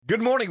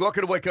Good morning.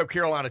 Welcome to Wake Up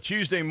Carolina.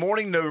 Tuesday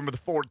morning, November the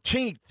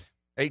 14th,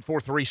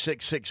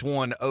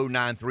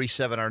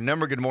 843-661-0937. Our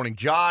number. Good morning,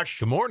 Josh.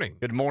 Good morning.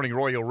 Good morning,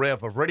 Royal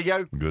Rev of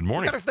Radio. Good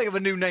morning. Got to think of a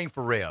new name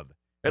for Rev,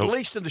 at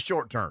least in the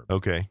short term.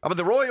 Okay. I mean,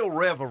 the Royal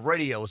Rev of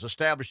Radio has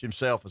established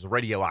himself as a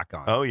radio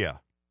icon. Oh, yeah.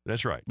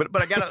 That's right.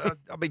 But I got to,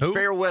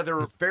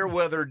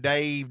 Fairweather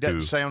Dave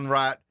doesn't sound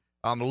right.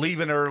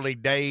 Leaving early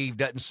Dave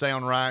doesn't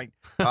sound right.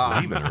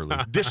 Leaving early.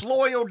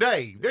 Disloyal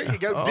Dave. There you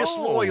go.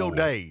 Disloyal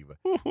Dave.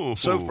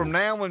 So from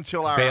now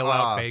until our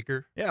Bailout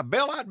Baker. Yeah,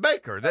 Bailout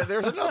Baker.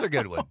 There's another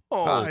good one.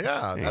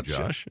 Yeah, hey,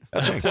 Josh.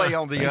 That's a play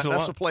on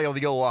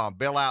the old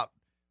Bailout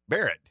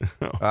Barrett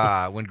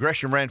when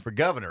Gresham ran for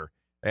governor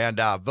and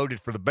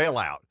voted for the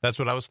bailout. That's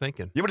what I was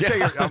thinking. You want to tell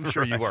you? I'm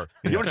sure you were.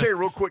 You want to tell you a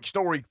real quick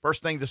story?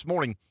 First thing this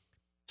morning.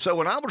 So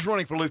when I was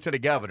running for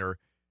lieutenant governor,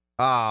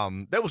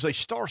 there was a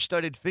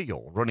star-studded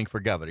field running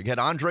for governor. You had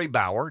Andre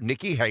Bauer,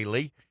 Nikki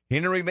Haley,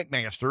 Henry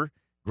McMaster,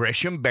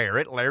 Gresham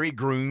Barrett, Larry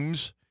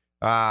Grooms.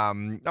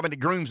 The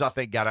Grooms, I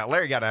think, got out.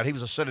 Larry got out. He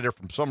was a senator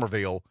from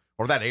Somerville,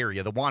 or that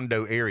area, the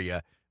Wando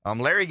area.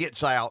 Larry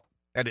gets out,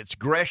 and it's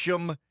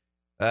Gresham,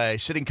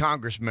 sitting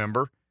Congress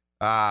member,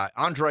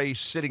 Andre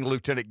sitting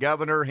lieutenant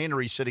governor,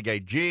 Henry sitting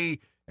AG,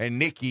 and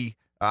Nikki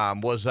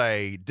was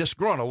a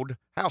disgruntled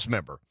House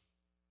member.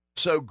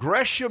 So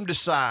Gresham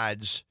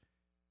decides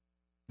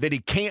that he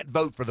can't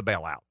vote for the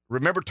bailout.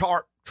 Remember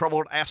TARP,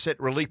 Troubled Asset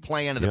Relief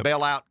Plan, and the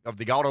bailout of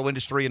the auto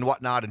industry and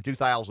whatnot in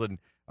 2000?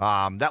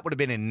 That would have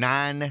been in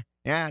 9.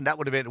 Yeah, that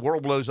would have been, the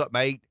world blows up in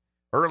 8,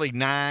 early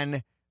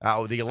 9.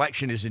 The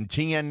election is in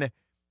 10.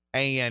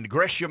 And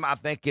Gresham, I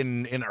think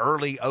in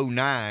early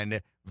 09,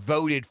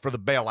 voted for the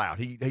bailout.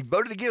 He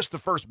voted against the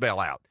first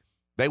bailout.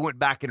 They went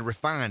back and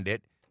refined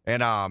it.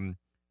 And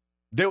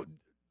the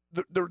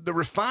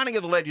refining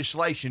of the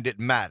legislation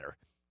didn't matter.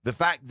 The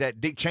fact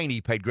that Dick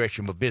Cheney paid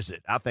Gresham a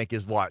visit, I think,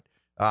 is what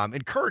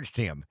encouraged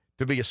him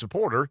to be a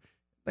supporter.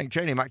 I think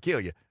Cheney might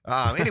kill you.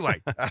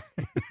 Anyway.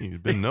 He's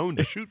been known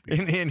to shoot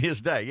people. In his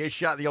day. He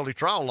shot the only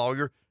trial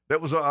lawyer that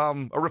was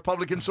a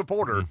Republican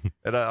supporter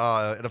at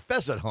a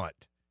pheasant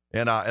hunt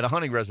at a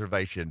hunting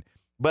reservation.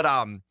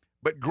 But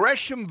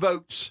Gresham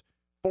votes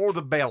for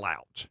the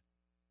bailout.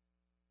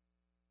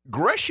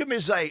 Gresham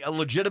is a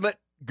legitimate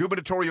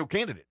gubernatorial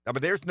candidate. I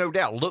mean, there's no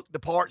doubt. Looked the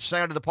part,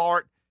 sounded the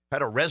part,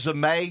 had a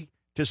resume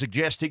to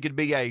suggest he could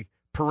be a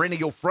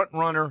perennial front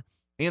runner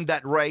in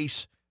that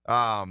race.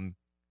 But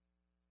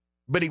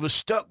he was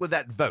stuck with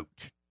that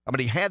vote. I mean,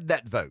 he had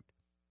that vote.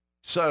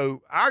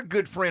 So our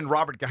good friend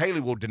Robert Haley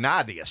will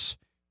deny this,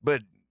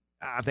 but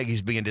I think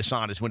he's being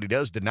dishonest when he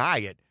does deny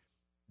it.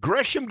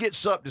 Gresham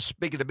gets up to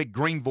speak at a big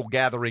Greenville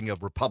gathering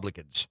of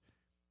Republicans.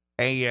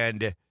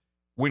 And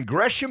when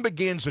Gresham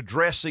begins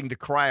addressing the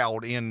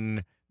crowd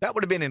that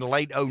would have been in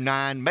late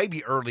 09,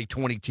 maybe early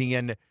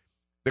 2010,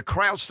 the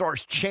crowd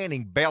starts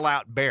chanting,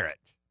 "Bailout Barrett,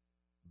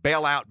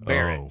 bailout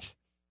Barrett,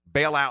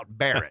 bailout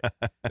Barrett."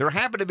 There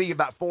happened to be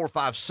about 4 or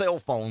 5 cell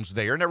phones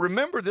there. Now,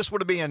 remember, this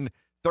would have been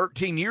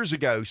 13 years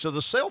ago, so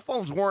the cell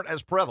phones weren't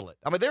as prevalent.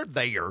 I mean, they're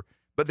there,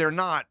 but they're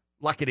not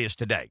like it is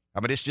today.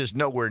 I mean, it's just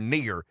nowhere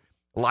near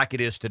like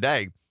it is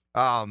today.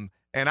 And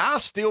I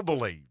still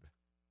believe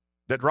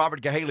that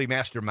Robert Cahaley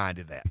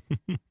masterminded that.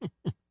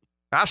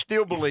 I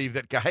still believe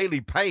that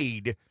Cahaley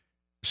paid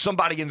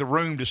somebody in the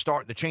room to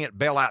start the chant,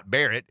 "Bailout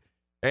Barrett."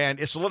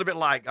 And it's a little bit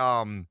like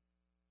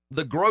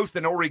the growth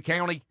in Horry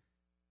County.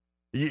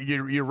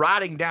 You're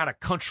riding down a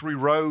country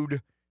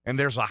road, and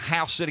there's a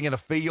house sitting in a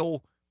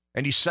field,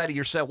 and you say to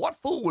yourself,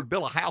 what fool would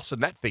build a house in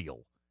that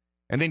field?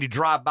 And then you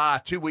drive by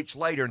 2 weeks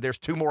later, and there's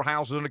 2 more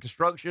houses under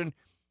construction,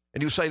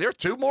 and you say, there are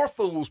 2 more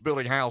fools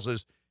building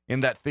houses in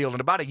that field. And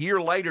about a year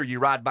later, you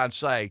ride by and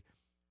say,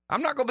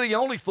 I'm not going to be the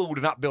only fool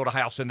to not build a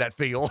house in that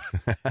field.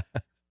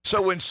 So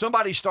when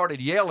somebody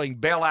started yelling,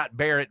 "Bailout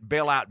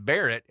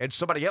Barrett, and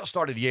somebody else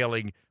started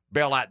yelling,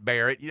 "Bailout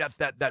Barrett,"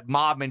 that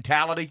mob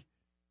mentality,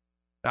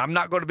 I'm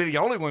not going to be the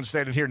only one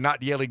standing here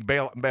not yelling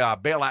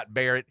 "Bailout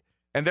Barrett."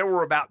 And there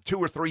were about 2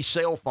 or 3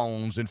 cell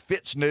phones, and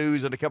Fitz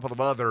News and a couple of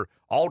other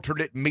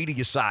alternate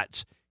media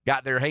sites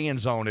got their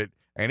hands on it.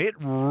 And it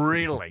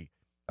really,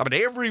 I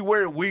mean,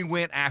 everywhere we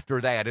went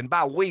after that, and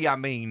by we, I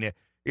mean,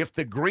 if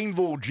the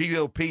Greenville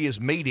GOP is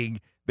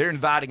meeting, they're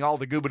inviting all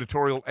the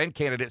gubernatorial and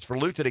candidates for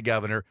lieutenant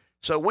governor.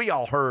 So we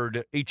all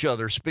heard each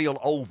other spiel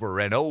over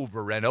and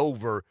over and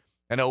over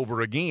and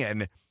over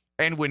again.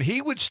 And when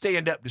he would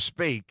stand up to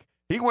speak,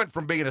 he went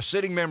from being a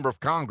sitting member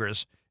of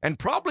Congress and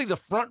probably the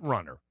front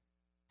runner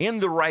in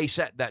the race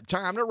at that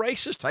time. The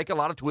races take a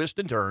lot of twists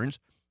and turns,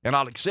 and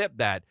I'll accept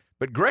that.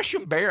 But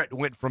Gresham Barrett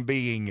went from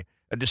being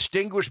a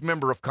distinguished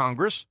member of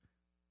Congress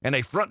and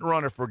a front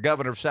runner for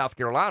governor of South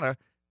Carolina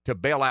to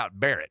Bailout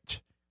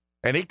Barrett.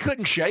 And he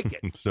couldn't shake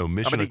it. So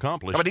mission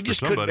accomplished. He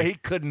just couldn't. He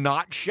could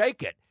not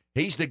shake it.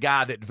 He's the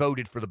guy that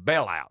voted for the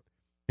bailout.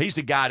 He's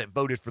the guy that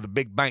voted for the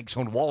big banks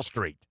on Wall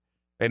Street.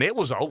 And it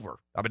was over.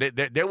 I mean,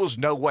 there was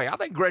no way. I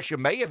think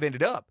Gresham may have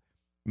ended up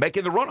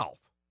making the runoff.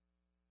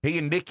 He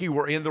and Nikki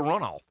were in the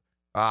runoff.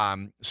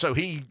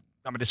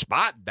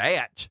 Despite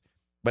that,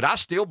 but I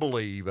still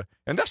believe,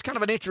 and that's kind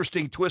of an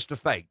interesting twist of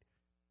fate.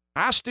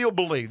 I still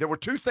believe there were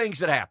two things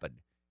that happened,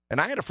 and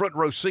I had a front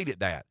row seat at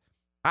that.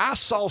 I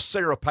saw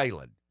Sarah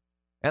Palin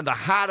and the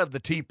height of the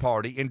Tea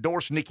Party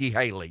endorse Nikki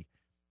Haley,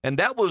 and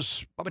that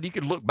was, I mean, you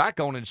could look back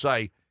on it and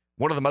say,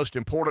 one of the most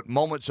important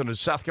moments in the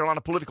South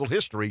Carolina political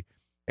history,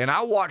 and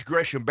I watched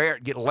Gresham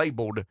Barrett get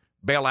labeled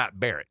Bailout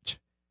Barrett.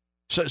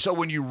 So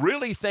when you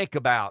really think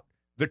about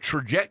the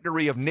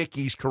trajectory of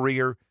Nikki's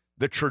career,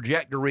 the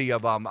trajectory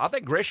of, I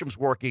think Gresham's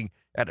working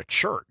at a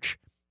church,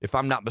 if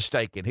I'm not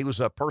mistaken. He was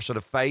a person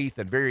of faith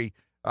and very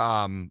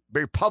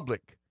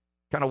public,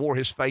 kind of wore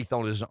his faith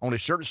on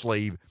his shirt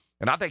sleeve.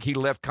 And I think he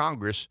left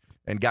Congress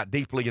and got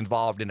deeply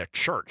involved in a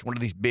church, one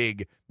of these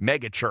big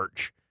mega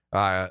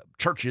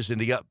churches in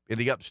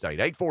the upstate.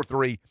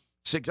 843-6.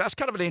 That's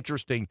kind of an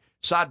interesting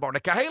sidebar.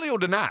 Now, Haley will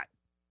deny it.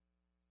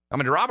 I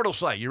mean, Robert will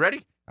say, "You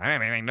ready?" I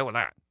didn't have anything to do with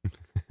that.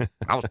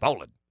 I was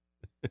polling.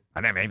 I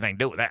didn't have anything to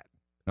do with that.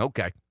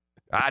 Okay.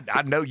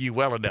 I know you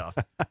well enough.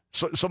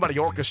 So somebody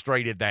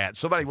orchestrated that.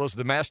 Somebody was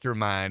the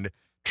mastermind.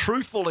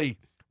 Truthfully,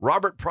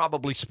 Robert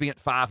probably spent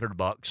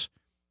 $500.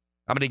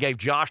 I mean, he gave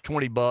Josh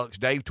 $20,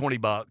 Dave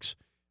 $20.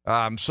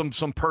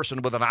 Some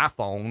person with an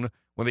iPhone,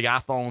 when the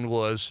iPhone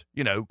was,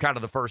 kind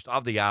of the first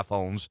of the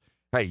iPhones.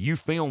 Hey, you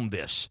filmed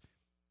this.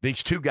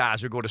 These two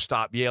guys are going to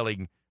stop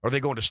yelling, or they're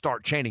going to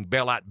start chanting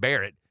Bailout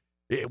Barrett.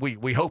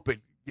 We hope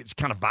it's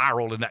kind of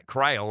viral in that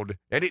crowd,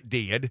 and it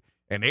did.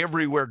 And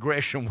everywhere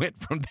Gresham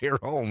went from there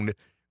on,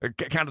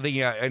 kind of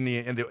in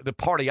the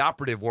party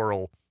operative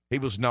world, he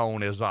was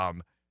known as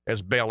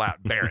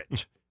Bailout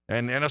Barrett.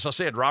 and as I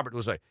said, Robert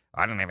was like,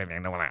 "I didn't have anything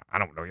to do with that. I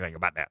don't know anything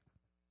about that.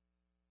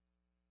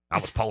 I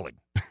was polling.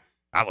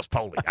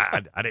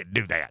 I didn't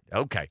do that."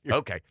 Okay.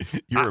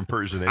 Your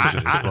impersonation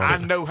is funny. I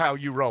know how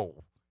you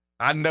roll.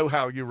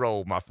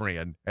 My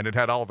friend. And it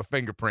had all the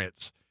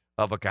fingerprints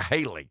of a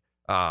Haley.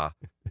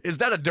 Is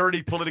that a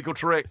dirty political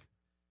trick?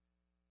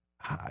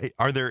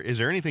 Is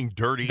there anything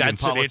dirty in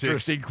politics? That's an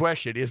interesting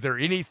question. Is there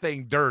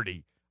anything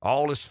dirty?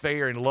 All is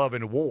fair in love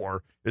and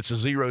war. It's a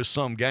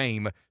zero-sum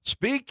game.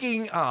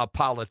 Speaking of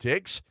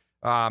politics,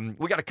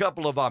 we got a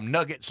couple of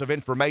nuggets of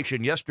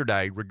information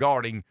yesterday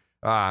regarding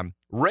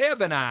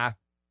Rev and I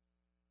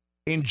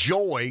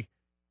enjoy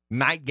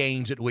night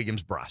games at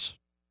Williams-Brice.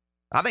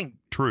 I think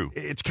true.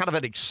 It's kind of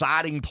an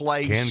exciting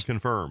place. Can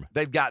confirm.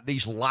 They've got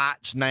these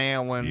lights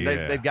now, and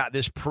they've got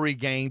this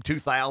pregame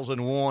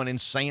 2001 in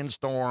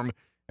Sandstorm,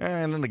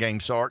 and then the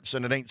game starts,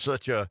 and it ain't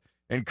such a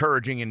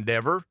encouraging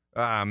endeavor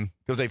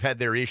because they've had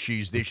their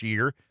issues this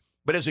year.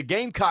 But as a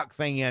Gamecock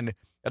fan,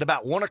 at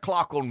about 1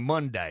 o'clock on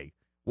Monday,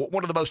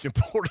 one of the most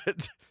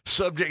important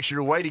subjects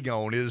you're waiting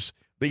on is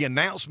the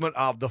announcement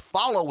of the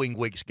following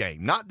week's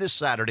game. Not this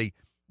Saturday,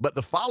 but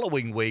the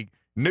following week.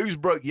 News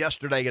broke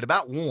yesterday at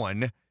about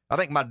 1. I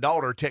think my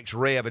daughter texted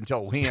Rev and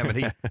told him, and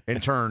he, in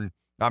turn,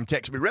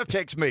 texted me. Rev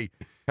texts me,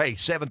 "Hey,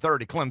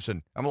 7:30,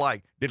 Clemson." I'm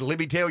like, "Did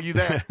Libby tell you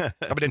that?"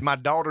 I mean, did my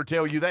daughter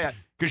tell you that?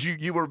 Because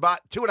you were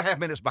about 2.5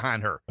 minutes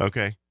behind her.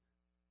 Okay.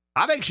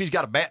 I think she's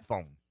got a bat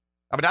phone.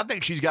 I mean, I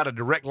think she's got a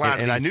direct line.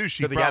 And I knew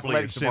she probably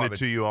had sent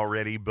department. it to you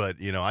already, but,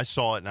 I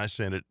saw it, and I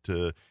sent it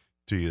to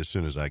you as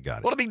soon as I got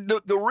it. Well, I mean,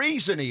 the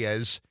reason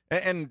is,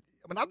 and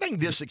I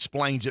think this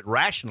explains it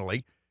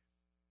rationally,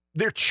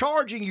 they're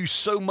charging you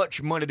so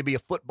much money to be a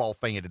football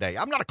fan today.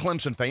 I'm not a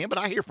Clemson fan, but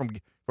I hear from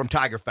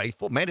Tiger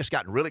Faithful, man, it's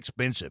gotten really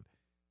expensive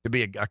to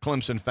be a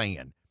Clemson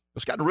fan.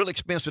 It's gotten really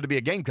expensive to be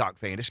a Gamecock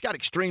fan. It's got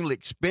extremely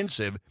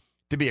expensive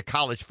to be a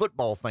college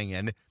football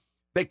fan.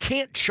 They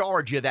can't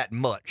charge you that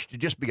much to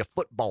just be a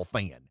football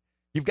fan.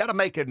 You've got to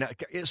make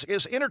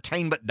it's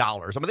entertainment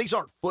dollars. I mean, these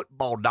aren't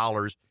football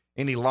dollars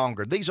any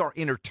longer. These are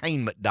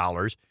entertainment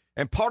dollars,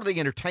 and part of the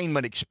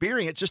entertainment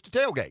experience is to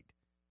tailgate.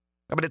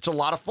 I mean, it's a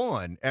lot of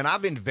fun, and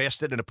I've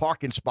invested in a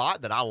parking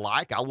spot that I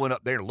like. I went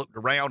up there and looked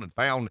around and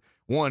found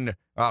one.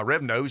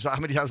 Rev knows how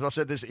many times have I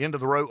said this, end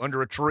of the road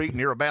under a tree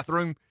near a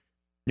bathroom.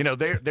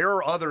 There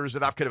are others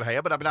that I could have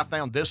had, but I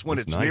found this one.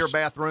 It's nice. Near a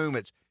bathroom.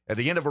 It's at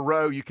the end of a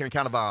row. You can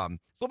kind of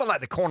it's a little bit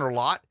like the corner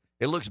lot.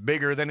 It looks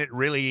bigger than it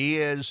really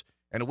is,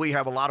 and we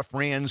have a lot of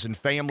friends and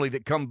family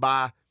that come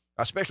by,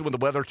 especially when the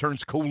weather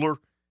turns cooler,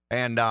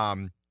 and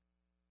a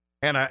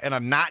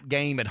night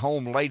game at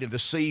home late in the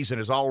season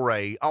is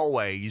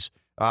always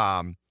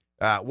one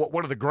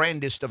of the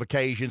grandest of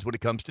occasions when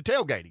it comes to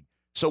tailgating.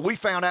 So we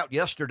found out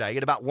yesterday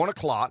at about 1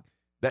 o'clock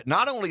that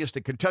not only is the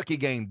Kentucky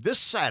game this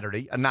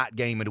Saturday a night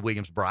game in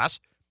Williams-Brice,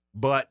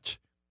 but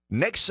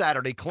next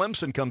Saturday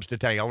Clemson comes to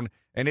town,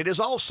 and it is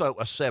also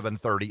a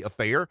 7:30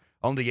 affair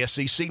on the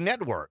SEC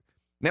network.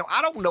 Now,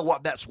 I don't know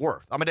what that's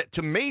worth. I mean,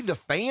 to me, the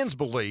fans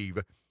believe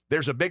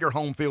there's a bigger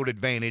home field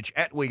advantage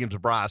at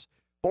Williams-Brice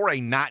for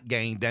a night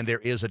game than there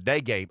is a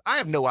day game. I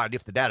have no idea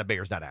if the data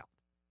bears that out.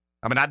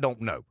 I mean, I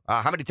don't know.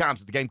 How many times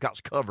have the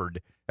Gamecocks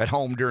covered at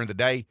home during the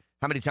day?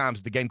 How many times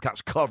have the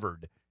Gamecocks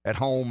covered at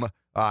home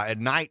at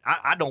night?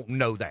 I don't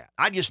know that.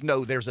 I just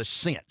know there's a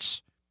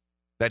sense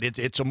that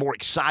it's a more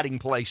exciting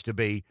place to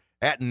be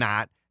at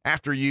night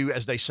after you,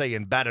 as they say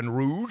in Baton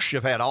Rouge,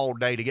 have had all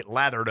day to get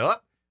lathered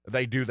up.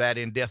 They do that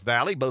in Death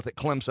Valley, both at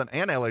Clemson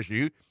and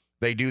LSU.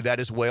 They do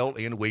that as well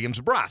in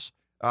Williams-Brice.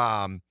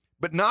 But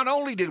But not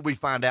only did we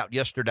find out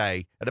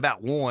yesterday at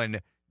about 1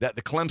 that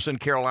the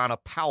Clemson-Carolina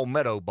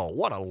Palmetto Bowl,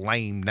 what a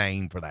lame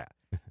name for that.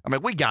 I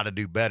mean, we got to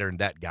do better than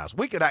that, guys.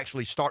 We could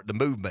actually start the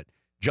movement,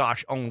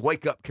 Josh, on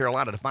Wake Up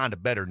Carolina to find a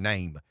better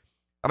name.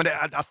 I mean,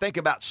 I think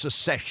about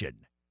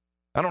secession.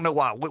 I don't know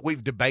why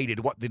we've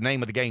debated what the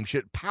name of the game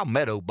should.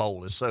 Palmetto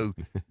Bowl is so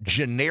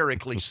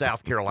generically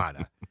South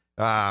Carolina.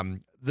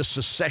 The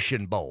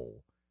Secession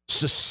Bowl,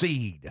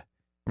 secede.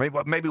 I mean,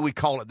 maybe we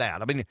call it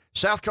that. I mean,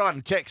 South Carolina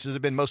and Texas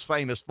have been most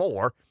famous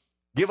for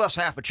give us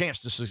half a chance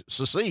to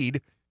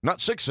secede, not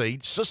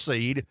succeed,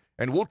 secede,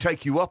 and we'll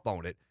take you up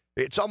on it.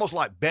 It's almost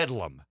like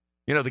Bedlam.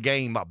 You know, the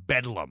game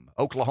Bedlam,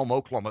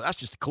 Oklahoma. That's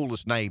just the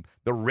coolest name.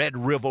 The Red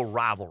River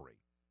Rivalry.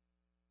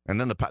 And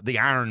then the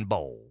Iron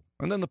Bowl.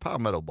 And then the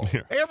Palmetto Bowl.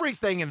 Yeah.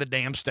 Everything in the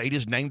damn state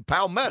is named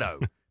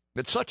Palmetto.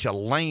 It's such a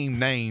lame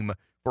name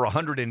for a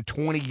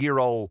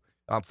 120-year-old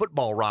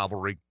football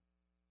rivalry.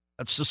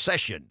 It's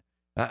secession.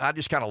 I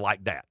just kind of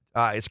like that.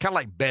 It's kind of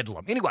like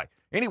Bedlam.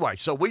 Anyway,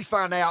 so we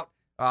find out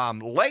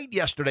late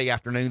yesterday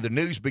afternoon, the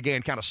news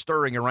began kind of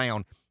stirring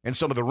around and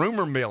some of the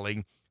rumor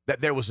milling that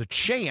there was a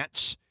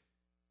chance.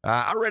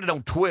 I read it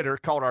on Twitter,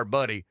 called our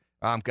buddy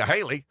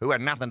Haley, who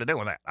had nothing to do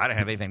with that. I didn't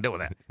have anything to do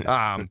with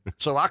that.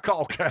 So I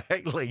called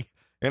Haley.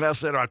 And I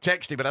said, or I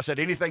texted him, but I said,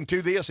 anything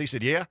to this? He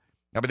said, yeah.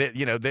 I mean,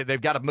 they've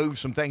got to move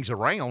some things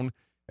around,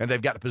 and they've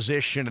got to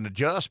position and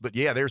adjust. But,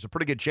 yeah, there's a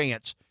pretty good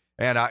chance.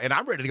 And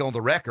I'm ready to go on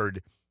the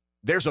record.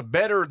 There's a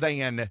better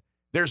than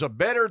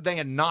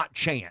not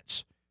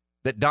chance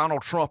that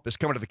Donald Trump is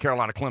coming to the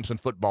Carolina-Clemson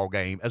football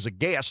game as a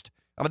guest.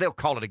 I mean, they'll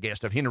call it a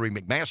guest of Henry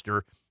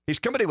McMaster. He's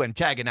coming to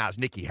antagonize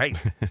Nikki Haley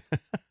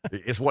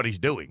is what he's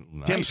doing.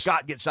 Nice. Tim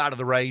Scott gets out of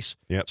the race.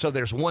 Yep. So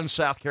there's one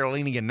South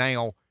Carolinian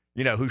now,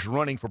 who's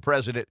running for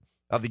president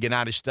of the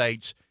United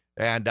States,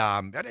 and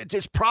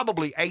it's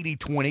probably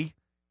 80-20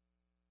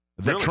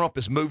 that Trump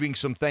is moving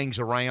some things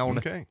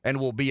around and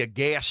will be a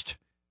guest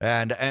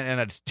and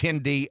an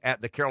attendee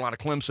at the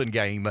Carolina-Clemson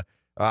game,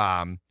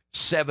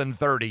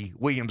 7:30,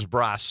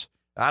 Williams-Brice.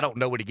 I don't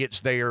know when he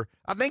gets there.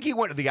 I think he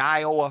went to the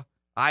Iowa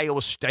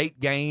State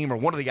game or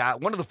one of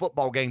the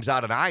football games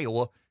out in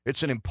Iowa.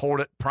 It's an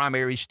important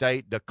primary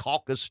state, the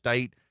caucus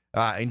state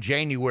in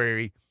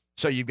January.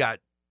 So you've got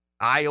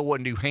Iowa,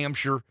 New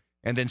Hampshire,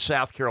 and then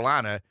South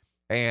Carolina.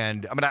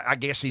 And, I mean, I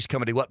guess he's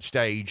coming to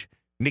upstage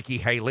Nikki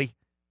Haley.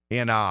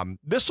 And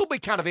this will be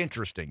kind of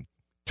interesting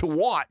to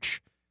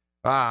watch.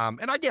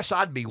 And I guess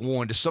I'd be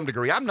one to some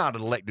degree. I'm not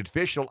an elected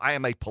official. I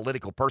am a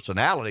political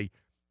personality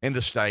in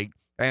the state.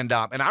 And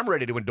I'm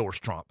ready to endorse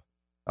Trump.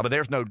 I mean,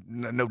 there's no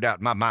doubt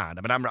in my mind.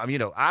 I mean,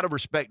 I'm out of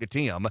respect to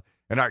Tim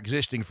and our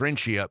existing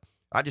friendship,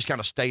 I just kind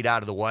of stayed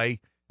out of the way.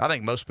 I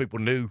think most people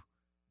knew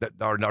that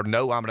or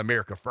know I'm an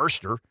America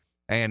Firster.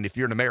 And if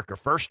you're an America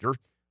Firster,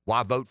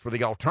 why vote for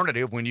the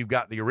alternative when you've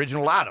got the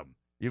original item?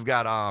 You've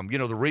got,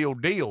 the real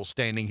deal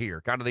standing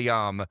here, kind of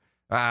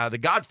the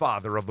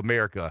godfather of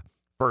America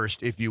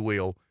First, if you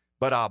will.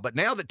 But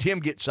now that Tim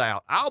gets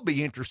out, I'll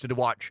be interested to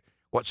watch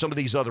what some of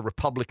these other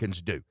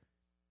Republicans do.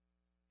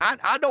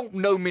 I don't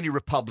know many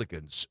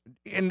Republicans,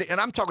 and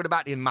I'm talking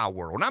about in my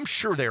world, and I'm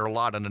sure there are a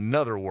lot in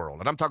another world,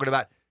 and I'm talking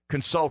about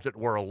consultant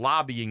world,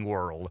 lobbying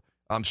world,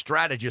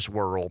 strategist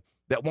world,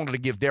 that wanted to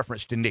give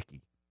deference to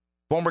Nikki,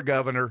 former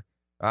governor,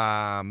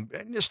 and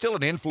still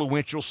an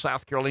influential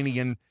South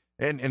Carolinian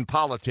in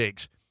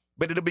politics.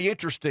 But it'll be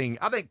interesting.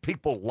 I think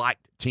people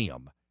liked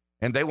Tim,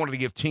 and they wanted to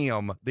give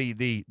Tim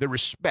the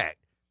respect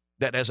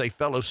that as a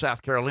fellow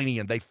South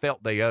Carolinian they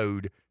felt they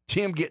owed.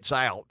 Tim gets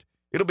out.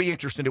 It'll be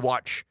interesting to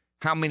watch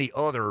how many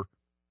other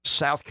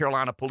South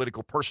Carolina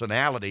political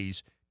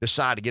personalities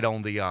decide to get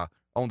on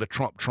the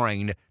Trump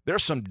train.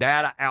 There's some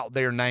data out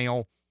there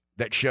now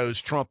that shows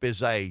Trump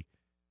is a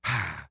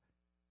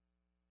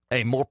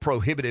more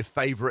prohibitive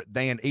favorite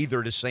than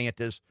either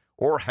DeSantis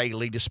or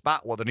Haley,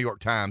 despite what the New York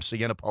Times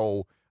Siena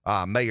poll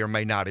may or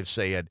may not have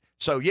said.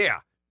 So, yeah,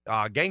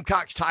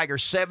 Gamecocks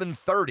Tigers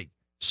 7:30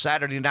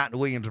 Saturday night in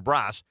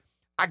Williams-Brice.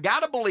 I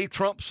got to believe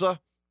Trump's a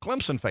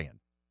Clemson fan.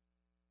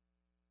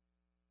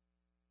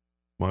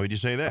 Why would you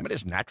say that? I mean,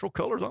 his natural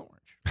color is orange.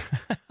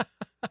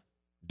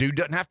 Dude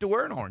doesn't have to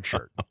wear an orange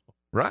shirt,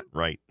 right?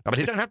 Right. I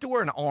mean, he doesn't have to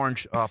wear an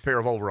orange pair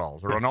of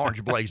overalls or an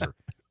orange blazer.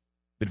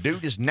 The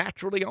dude is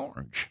naturally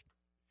orange.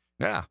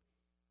 Yeah.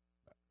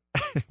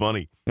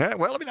 Funny. Yeah,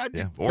 well, I mean,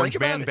 Orange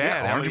man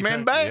bad. Yeah, orange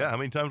man bad. Yeah, how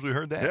many times we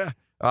heard that? Yeah.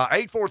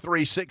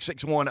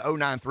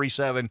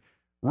 843-661-0937.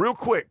 Real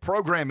quick,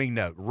 programming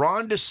note.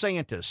 Ron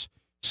DeSantis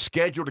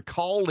scheduled to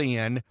call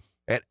in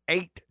at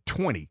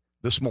 8:20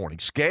 this morning.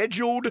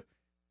 Scheduled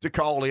to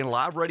call in.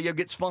 Live radio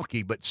gets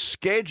funky, but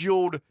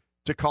scheduled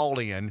to call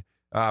in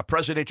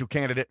presidential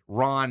candidate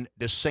Ron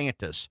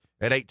DeSantis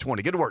at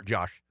 8:20. Good work,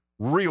 Josh.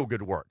 Real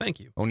good work. Thank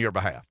you. On your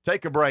behalf.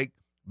 Take a break.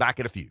 Back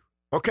in a few.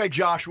 Okay,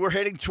 Josh, we're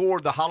heading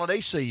toward the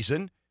holiday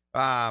season.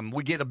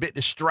 We get a bit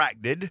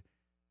distracted.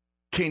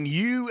 Can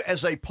you,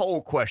 as a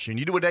poll question,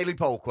 you do a daily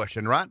poll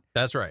question, right?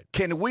 That's right.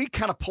 Can we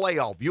kind of play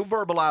off? You'll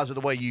verbalize it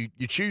the way you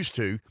choose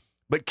to,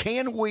 but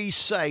can we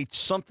say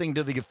something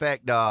to the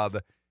effect of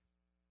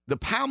the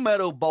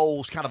Palmetto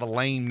Bowl's kind of a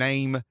lame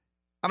name,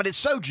 I mean, it's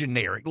so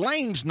generic.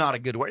 Lame's not a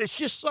good word. It's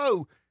just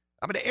so,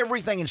 I mean,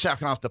 everything in South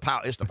Carolina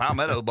it's the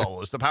Palmetto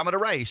Bowl. It's the Palmetto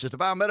Race. It's the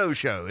Palmetto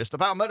Show. It's the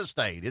Palmetto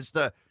State. It's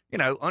the,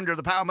 under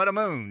the Palmetto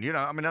Moon,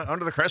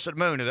 under the crescent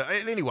moon.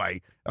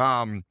 Anyway,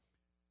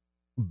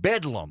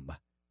 Bedlam.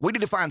 We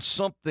need to find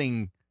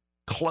something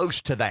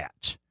close to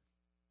that.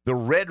 The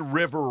Red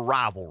River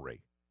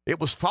rivalry. It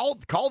was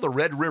called the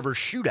Red River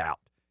Shootout,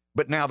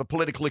 but now the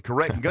politically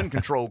correct gun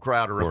control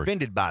crowd are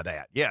offended by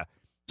that. Yeah.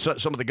 So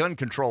some of the gun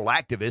control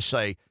activists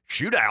say,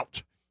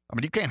 shootout. I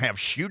mean, you can't have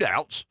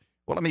shootouts.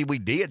 Well, I mean, we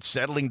did.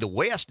 Settling the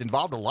West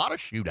involved a lot of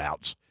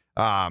shootouts.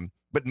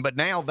 But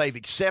now they've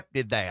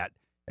accepted that,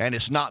 and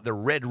it's not the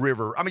Red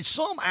River. I mean,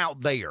 some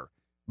out there,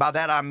 by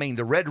that I mean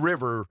the Red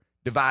River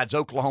divides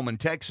Oklahoma and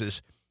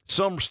Texas.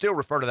 Some still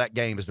refer to that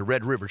game as the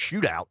Red River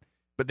Shootout,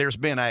 but there's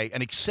been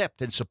an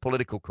acceptance of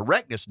political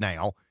correctness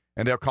now,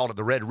 and they'll call it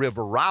the Red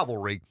River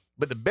Rivalry.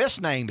 But the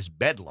best name is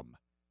Bedlam.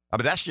 I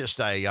mean, that's just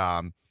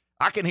I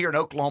can hear an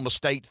Oklahoma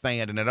State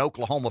fan and an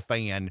Oklahoma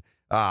fan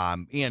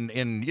in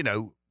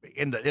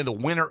the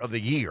winter of the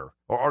year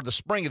or the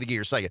spring of the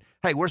year saying,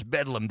 hey, where's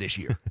Bedlam this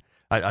year?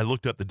 I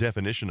looked up the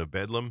definition of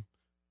Bedlam,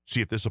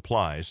 see if this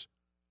applies.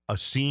 A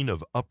scene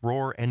of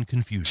uproar and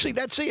confusion. See,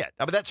 that's it.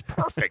 I mean, that's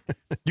perfect.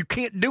 You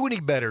can't do any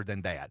better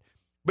than that.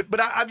 But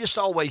I've just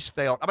always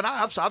felt, I mean,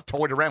 I've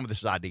toyed around with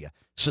this idea,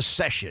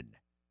 secession.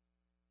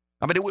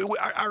 I mean,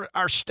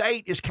 our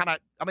state is kind of,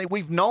 I mean,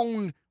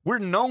 we're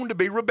known to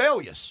be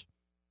rebellious.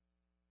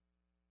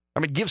 I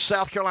mean, give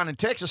South Carolina and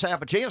Texas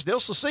half a chance, they'll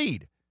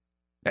secede.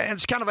 And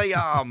it's kind of a,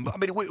 I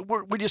mean,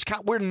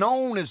 we're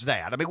known as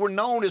that. I mean, we're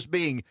known as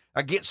being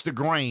against the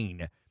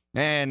grain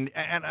and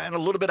a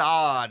little bit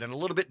odd and a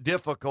little bit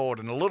difficult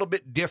and a little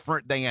bit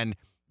different than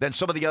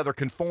some of the other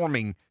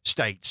conforming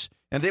states.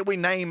 And then we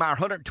name our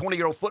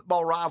 120-year-old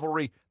football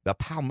rivalry the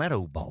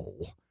Palmetto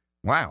Bowl.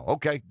 Wow,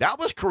 okay, that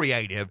was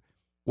creative.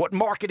 What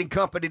marketing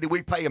company did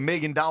we pay $1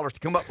 million to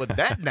come up with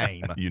that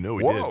name? We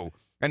did.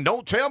 And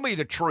don't tell me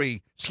the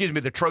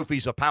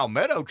trophy's a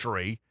palmetto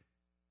tree.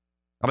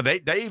 I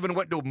mean, they even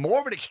went to more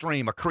of an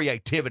extreme of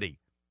creativity.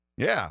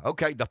 Yeah,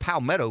 okay, the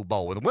Palmetto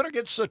Bowl. And the winner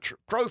gets a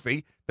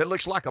trophy that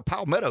looks like a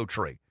palmetto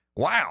tree.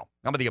 Wow.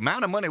 I mean, the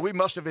amount of money we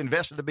must have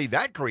invested to be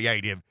that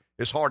creative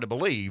is hard to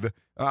believe.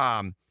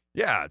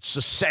 Yeah, it's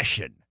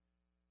secession.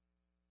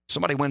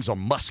 Somebody wins a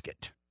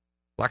musket,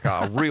 like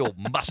a real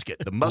musket.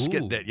 The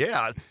musket that,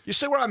 yeah. You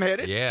see where I'm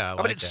headed? Yeah,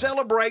 I mean, it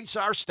celebrates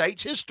our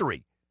state's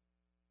history.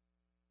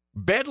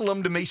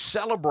 Bedlam, to me,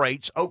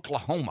 celebrates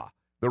Oklahoma,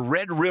 the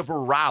Red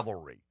River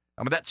rivalry.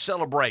 I mean, that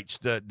celebrates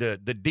the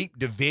deep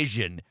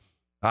division,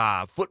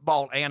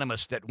 football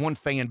animus that one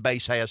fan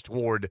base has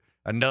toward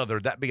another,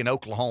 that being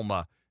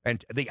Oklahoma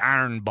and the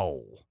Iron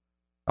Bowl.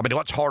 I mean,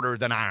 what's harder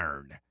than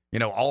iron?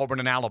 Auburn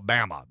and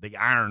Alabama, the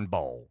Iron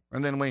Bowl.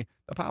 And then the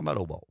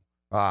Palmetto Bowl.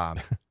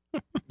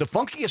 The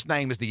funkiest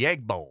name is the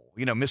Egg Bowl.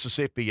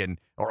 Mississippi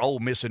or Ole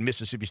Miss and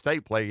Mississippi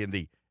State play in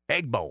the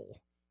Egg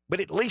Bowl. But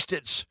at least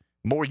it's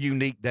more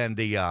unique than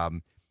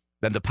the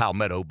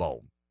Palmetto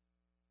Bowl.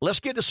 Let's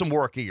get to some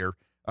work here.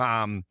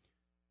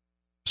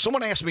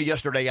 Someone asked me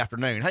yesterday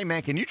afternoon, hey,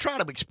 man, can you try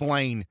to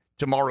explain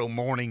tomorrow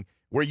morning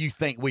where you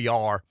think we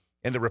are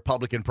in the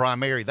Republican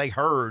primary? They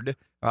heard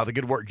the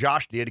good work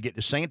Josh did to get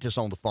DeSantis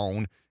on the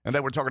phone, and they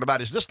were talking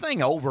about, is this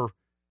thing over?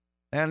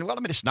 And, well, I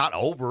mean, it's not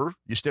over.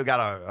 You still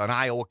got an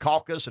Iowa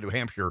caucus, a New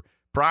Hampshire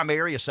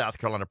primary, a South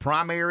Carolina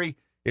primary.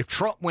 If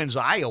Trump wins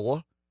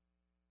Iowa,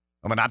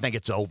 I mean, I think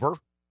it's over.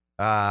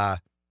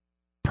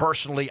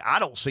 Personally, I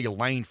don't see a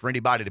lane for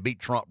anybody to beat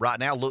Trump right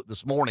now. Look,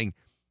 this morning,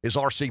 his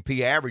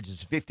RCP average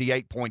is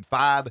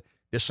 58.5,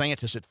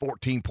 DeSantis at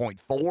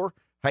 14.4,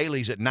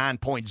 Haley's at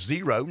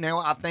 9.0. Now,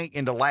 I think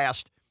in the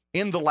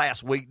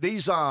last week,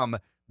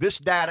 this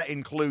data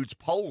includes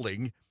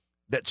polling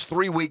that's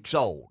 3 weeks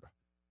old.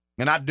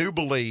 And I do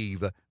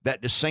believe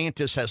that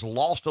DeSantis has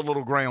lost a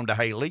little ground to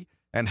Haley,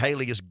 and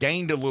Haley has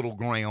gained a little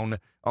ground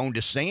on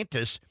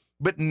DeSantis,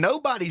 but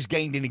nobody's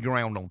gained any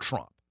ground on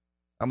Trump.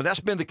 I mean,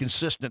 that's been the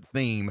consistent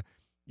theme.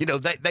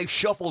 They've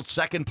shuffled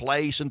second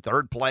place and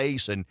third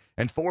place and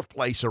fourth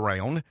place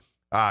around.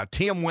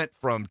 Tim went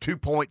from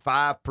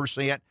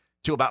 2.5%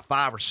 to about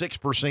 5 or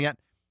 6%,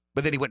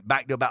 but then he went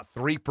back to about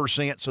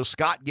 3%. So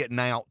Scott getting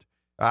out.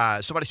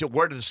 Somebody said,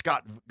 where do the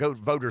Scott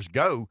voters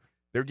go?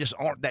 There just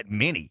aren't that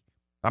many.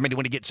 I mean,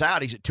 when he gets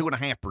out, he's at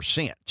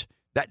 2.5%.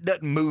 That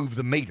doesn't move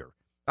the meter.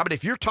 I mean,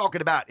 if you're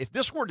talking about, if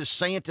this were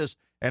DeSantis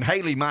and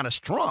Haley minus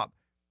Trump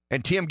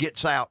and Tim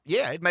gets out,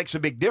 yeah, it makes a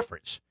big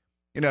difference.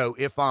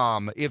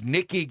 If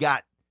Nikki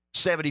got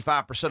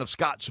 75% of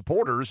Scott's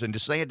supporters and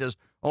DeSantis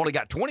only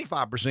got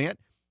 25%,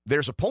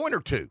 there's a point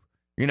or two,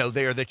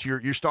 there that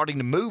you're starting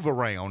to move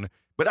around.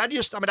 But I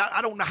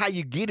don't know how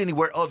you get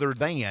anywhere other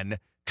than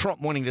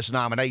Trump winning this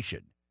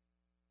nomination.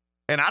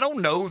 And I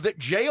don't know that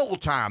jail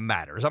time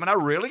matters. I mean, I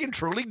really and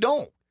truly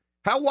don't.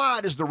 How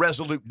wide is the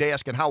Resolute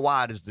desk and how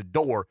wide is the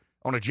door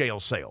on a jail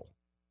cell?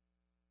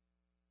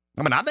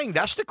 I mean, I think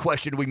that's the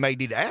question we may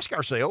need to ask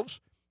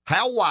ourselves.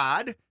 How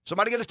wide?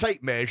 Somebody get a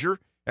tape measure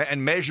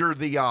and measure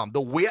the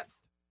width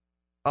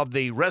of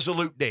the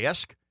Resolute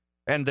desk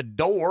and the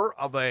door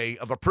of a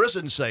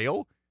prison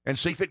cell and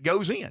see if it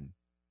goes in.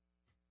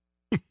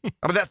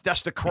 I mean,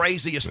 that's the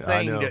craziest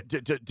thing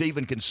to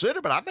even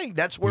consider, but I think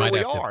that's where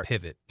we are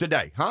pivot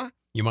today, huh?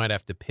 You might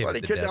have to pivot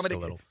the desk a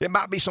little. It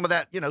might be some of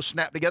that,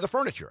 snap together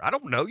furniture. I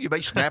don't know. You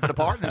may snap it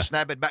apart and then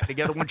snap it back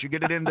together once you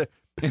get it in the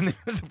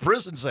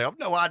prison cell. I have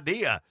no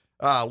idea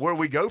where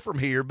we go from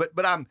here. But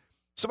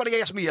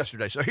somebody asked me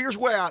yesterday. So here's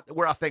where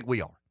I think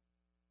we are.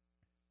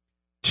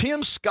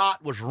 Tim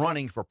Scott was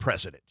running for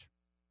president.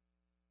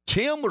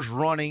 Tim was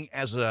running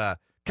as a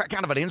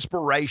kind of an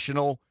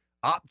inspirational,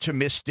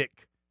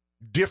 optimistic,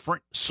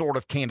 different sort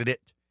of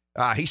candidate.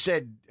 He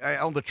said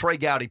on the Trey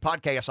Gowdy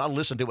podcast, I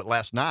listened to it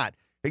last night.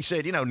 He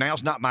said,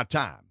 now's not my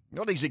time.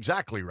 He's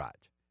exactly right.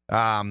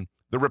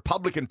 The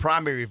Republican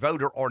primary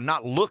voter are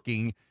not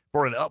looking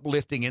for an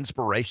uplifting,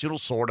 inspirational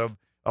sort of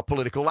a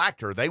political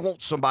actor. They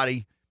want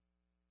somebody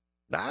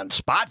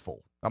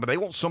spiteful. I mean, they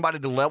want somebody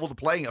to level the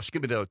playing,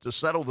 to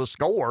settle the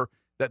score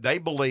that they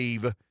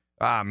believe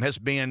has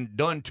been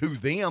done to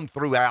them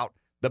throughout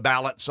the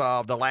ballots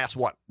of the last,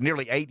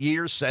 nearly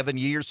 7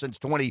 years since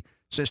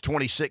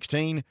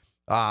 2016.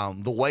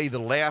 The way the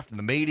left and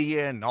the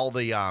media and all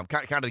the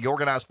kind of the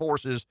organized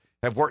forces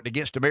have worked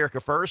against America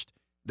first,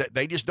 that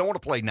they just don't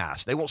want to play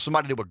nice. They want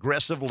somebody to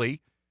aggressively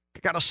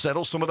kind of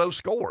settle some of those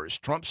scores.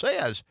 Trump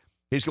says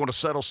he's going to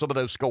settle some of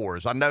those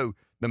scores. I know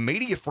the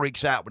media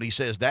freaks out when he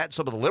says that.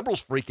 Some of the liberals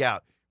freak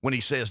out when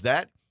he says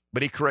that,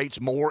 but he creates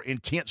more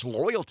intense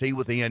loyalty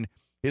within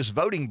his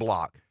voting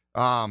bloc.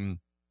 The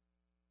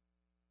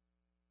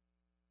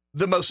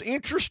most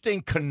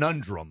interesting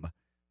conundrum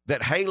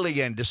that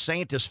Haley and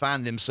DeSantis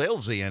find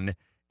themselves in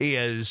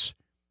is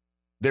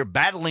they're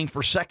battling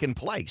for second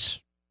place.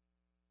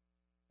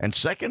 And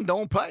second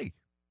don't pay.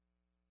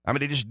 I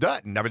mean, it just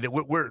doesn't. I mean,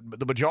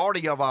 the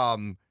majority of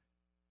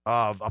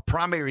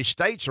primary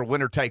states are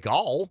winner take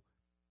all.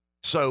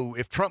 So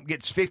if Trump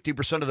gets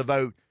 50% of the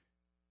vote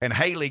and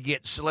Haley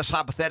gets, let's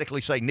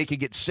hypothetically say Nikki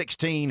gets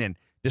 16 and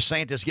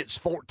DeSantis gets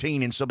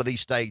 14 in some of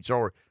these states,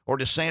 or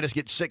DeSantis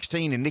gets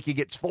 16 and Nikki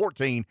gets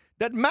 14,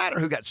 doesn't matter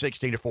who got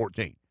 16 or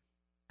 14.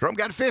 Trump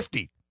got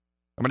 50.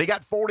 I mean, he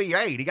got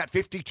 48. He got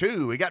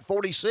 52. He got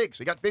 46.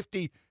 He got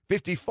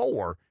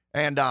 54.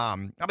 And,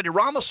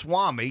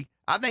 Ramaswamy,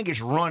 I think,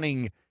 is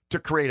running to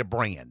create a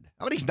brand.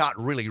 I mean, he's not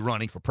really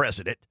running for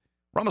president.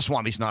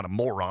 Ramaswamy's not a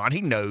moron.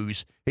 He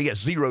knows he has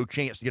zero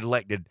chance to get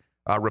elected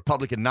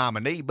Republican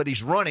nominee, but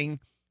he's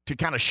running to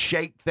kind of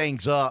shake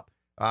things up,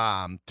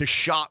 to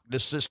shock the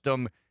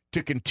system,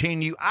 to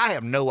continue. I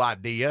have no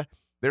idea.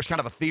 There's kind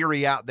of a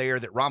theory out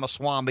there that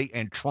Ramaswamy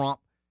and Trump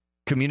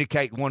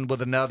communicate one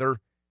with another.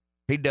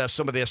 He does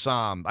some of this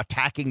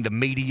attacking the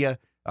media.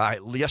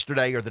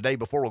 Yesterday or the day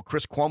before on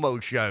Chris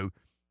Cuomo's show,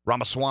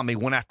 Ramaswamy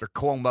went after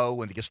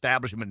Cuomo and the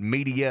establishment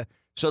media.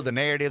 So the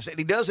narratives, and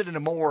he does it in a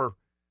more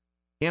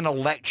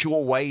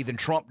intellectual way than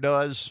Trump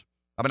does.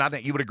 I mean, I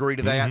think you would agree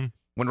to that. Mm-hmm.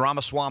 When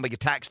Ramaswamy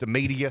attacks the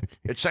media,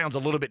 it sounds a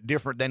little bit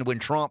different than when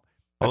Trump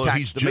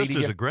attacks the media. He's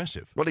just as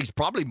aggressive. Well, he's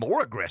probably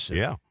more aggressive.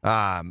 Yeah.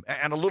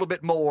 And a little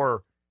bit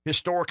more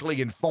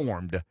historically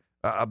informed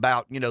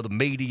about, the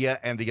media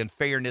and the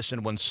unfairness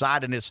and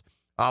one-sidedness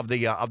of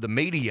the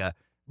media.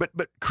 But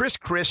Chris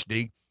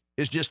Christie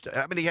is just,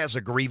 he has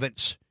a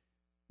grievance.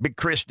 Big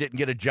Chris didn't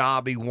get a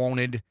job he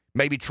wanted.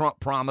 Maybe Trump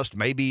promised.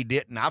 Maybe he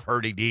didn't. I've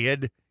heard he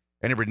did.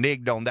 And he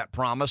reneged on that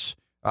promise.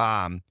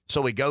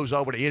 So he goes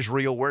over to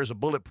Israel, wears a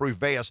bulletproof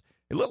vest.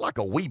 It looked like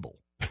a Weeble.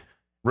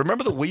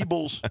 Remember the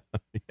Weebles?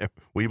 Yeah,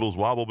 Weebles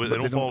wobble, but they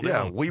don't fall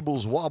down. Yeah,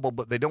 Weebles wobble,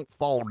 but they don't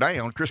fall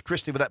down. Chris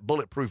Christie with that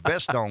bulletproof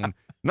vest on,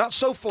 not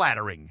so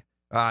flattering,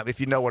 if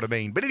you know what I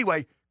mean. But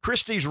anyway,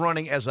 Christie's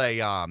running as a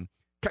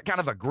kind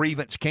of a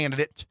grievance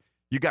candidate.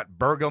 You got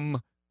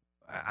Burgum.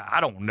 I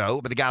don't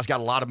know, but the guy's got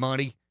a lot of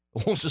money.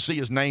 Wants to see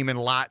his name in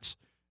lights.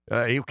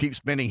 He'll keep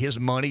spending his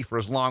money for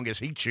as long as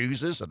he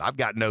chooses, and I've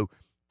got no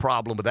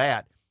problem with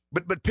that.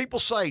 But people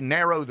say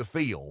narrow the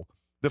field.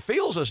 The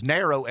field's as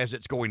narrow as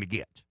it's going to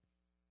get.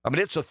 I mean,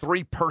 it's a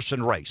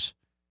 3-person race.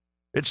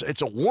 It's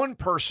a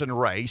 1-person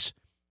race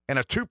and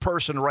a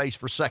 2-person race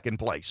for second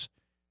place.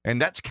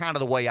 And that's kind of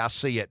the way I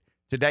see it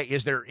today.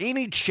 Is there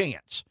any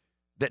chance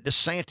that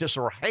DeSantis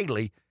or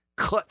Haley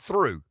cut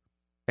through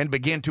and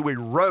begin to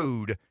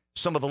erode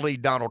some of the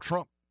lead Donald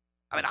Trump?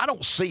 I mean, I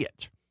don't see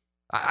it.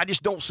 I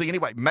just don't see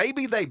anyway.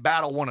 Maybe they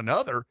battle one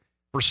another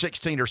for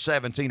 16 or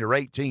 17 or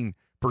 18%.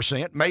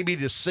 Maybe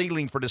the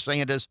ceiling for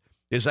DeSantis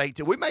is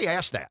 18. We may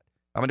ask that.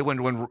 I mean, when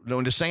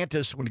Governor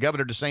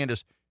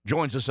DeSantis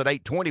joins us at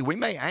 8:20, we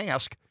may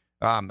ask,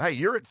 hey,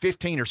 you're at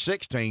 15 or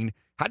 16.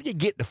 How do you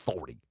get to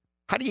 40?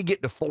 How do you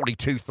get to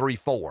 42, 3,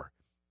 4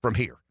 from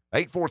here?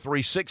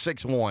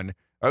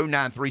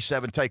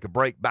 843-661-0937. Take a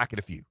break. Back in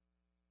a few.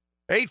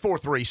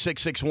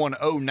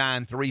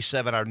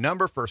 843-661-0937. Our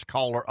number. First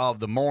caller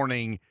of the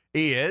morning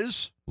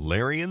is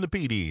Larry in the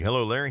PD.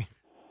 Hello, Larry.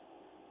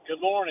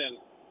 Good morning.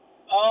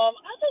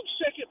 I think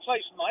second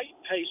place might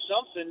pay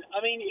something.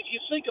 I mean, if you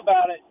think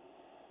about it,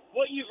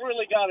 what you've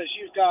really got is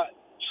you've got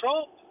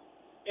Trump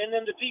and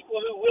then the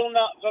people who will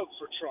not vote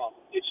for Trump.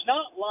 It's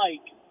not like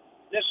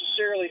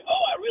necessarily,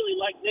 oh, I really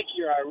like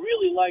Nikki or I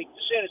really like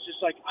DeSantis.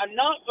 It's like, I'm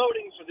not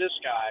voting for this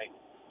guy,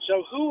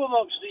 so who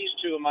amongst these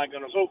two am I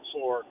going to vote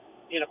for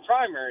in a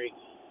primary?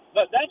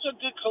 But that's a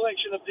good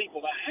collection of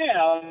people to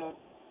have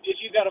if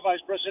you got a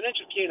vice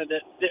presidential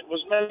candidate that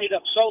was made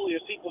up solely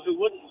of people who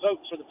wouldn't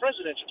vote for the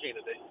presidential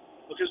candidate.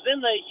 Because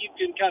then you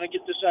can kind of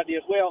get this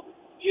idea of, well,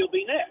 he'll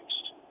be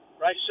next,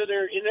 right? So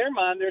they're in their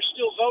mind, they're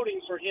still voting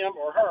for him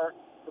or her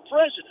for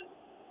president,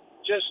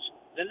 just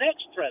the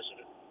next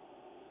president.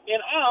 And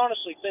I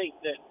honestly think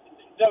that,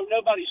 though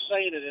nobody's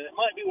saying it, and it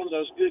might be one of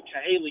those good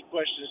Haley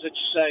questions that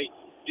you say,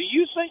 do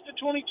you think the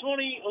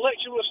 2020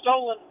 election was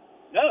stolen?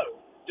 No.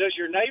 Does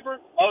your neighbor?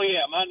 Oh,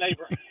 yeah, my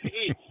neighbor.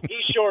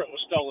 He's sure it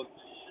was stolen.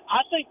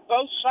 I think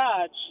both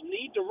sides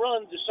need to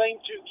run the same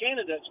two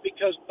candidates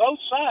because both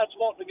sides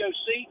want to go,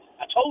 see,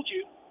 I told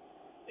you.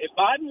 If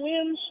Biden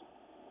wins,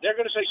 they're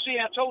going to say, see,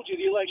 I told you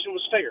the election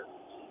was fair.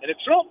 And if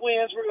Trump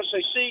wins, we're going to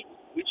say, see,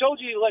 we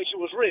told you the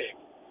election was rigged.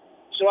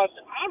 So I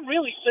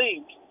really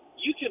think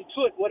you can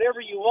put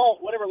whatever you want,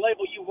 whatever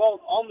label you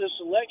want on this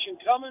election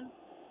coming,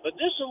 but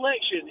this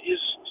election is,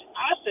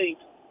 I think,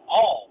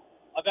 all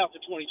about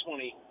the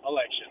 2020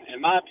 election,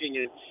 in my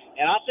opinion.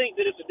 And I think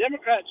that if the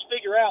Democrats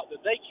figure out that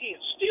they can't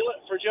steal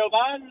it for Joe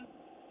Biden,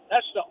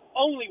 that's the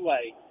only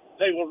way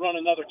they will run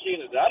another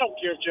candidate. I don't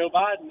care if Joe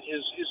Biden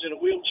is in a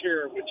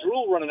wheelchair with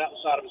drool running out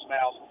the side of his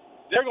mouth.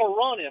 They're going to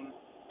run him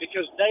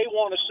because they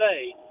want to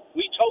say,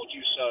 we told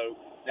you so.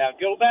 Now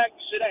go back,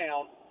 sit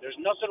down. There's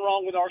nothing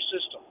wrong with our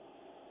system.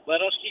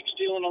 Let us keep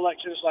stealing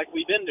elections like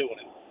we've been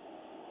doing it.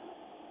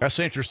 That's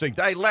interesting.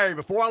 Hey, Larry,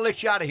 before I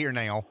let you out of here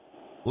now,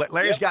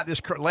 Larry's got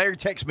this. Larry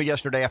texted me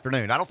yesterday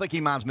afternoon. I don't think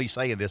he minds me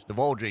saying this,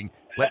 divulging.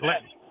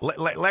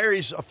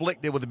 Larry's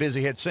afflicted with the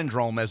busy head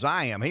syndrome, as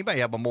I am. He may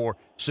have a more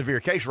severe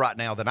case right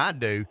now than I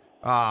do.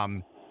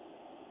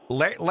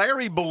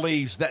 Larry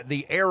believes that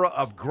the era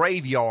of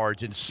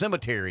graveyards and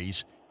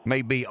cemeteries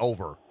may be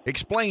over.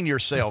 Explain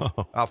yourself,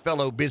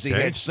 fellow busy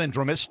head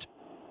syndromist.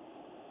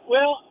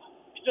 Well,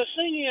 the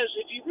thing is,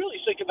 if you really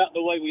think about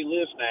the way we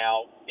live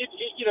now,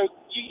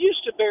 you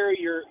used to bury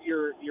your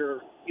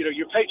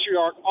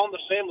patriarch on the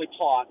family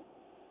plot,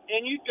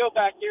 and you'd go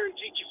back there and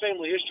teach your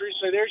family history.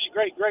 Say, there's your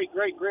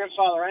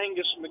great-great-great-grandfather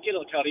Angus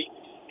McGillicuddy,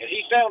 and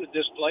he founded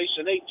this place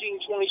in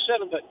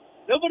 1827. But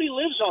nobody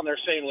lives on their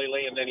family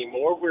land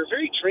anymore. We're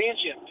very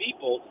transient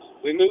people.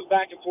 We move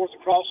back and forth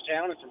across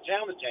town and from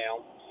town to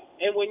town.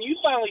 And when you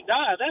finally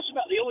die, that's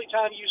about the only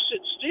time you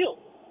sit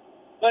still.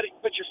 But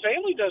your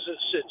family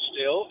doesn't sit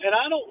still, and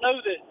I don't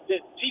know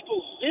that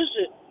people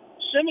visit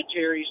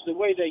cemeteries the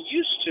way they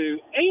used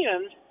to.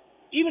 And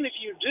even if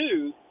you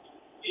do,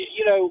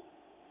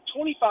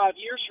 25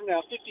 years from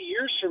now, 50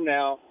 years from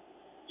now,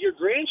 your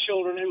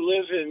grandchildren who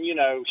live in,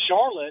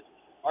 Charlotte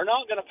are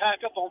not going to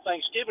pack up on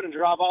Thanksgiving and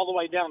drive all the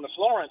way down to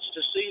Florence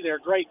to see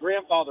their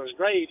great-grandfather's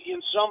grave in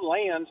some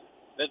land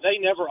that they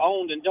never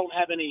owned and don't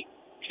have any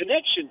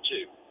connection to.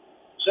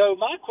 So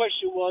my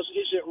question was,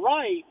 is it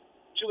right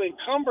to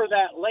encumber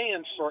that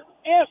land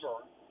forever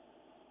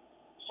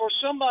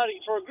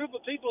for a group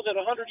of people that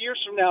 100 years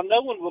from now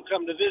no one will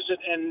come to visit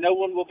and no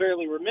one will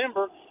barely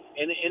remember,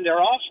 and their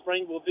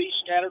offspring will be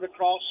scattered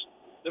across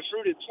the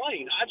fruited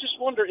plain? I just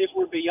wonder if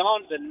we're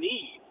beyond the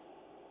need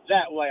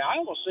that way. I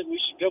almost think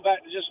we should go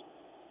back to just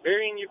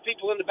burying your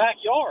people in the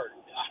backyard.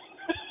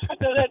 I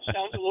know that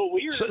sounds a little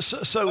weird.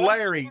 So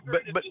Larry,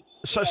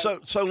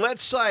 so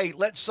let's say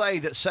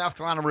that South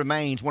Carolina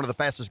remains one of the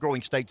fastest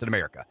growing states in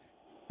America.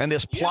 And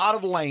this plot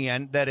of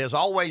land that has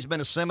always been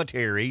a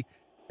cemetery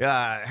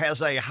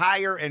has a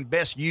higher and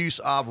best use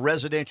of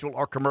residential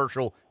or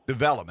commercial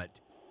development.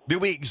 Do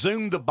we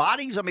exhume the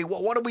bodies? I mean,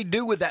 what do we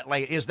do with that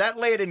land? Is that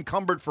land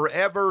encumbered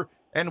forever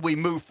and we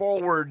move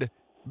forward,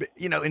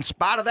 in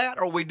spite of that?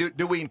 Or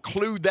do we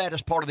include that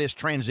as part of this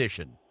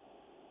transition?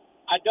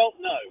 I don't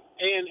know.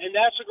 And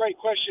that's a great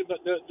question.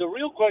 But the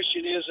real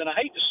question is, and I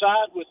hate to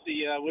side with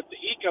the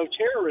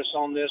eco-terrorists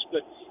on this,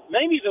 but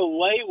maybe the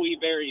way we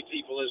bury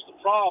people is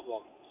the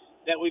problem.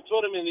 That we put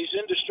them in these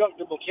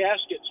indestructible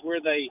caskets where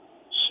they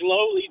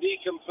slowly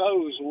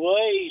decompose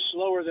way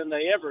slower than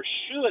they ever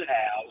should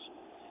have.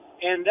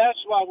 And that's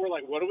why we're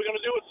like, what are we going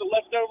to do with the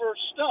leftover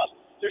stuff?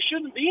 There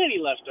shouldn't be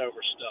any leftover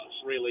stuff,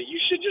 really. You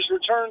should just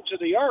return to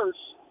the earth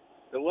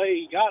the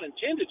way God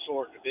intended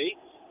for it to be.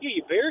 Yeah,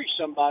 you bury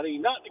somebody,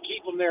 not to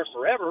keep them there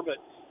forever, but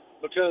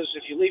because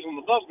if you leave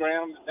them above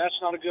ground, that's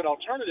not a good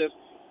alternative.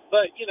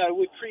 But,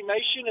 with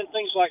cremation and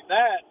things like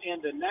that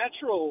and the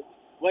natural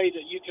way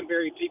that you can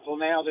bury people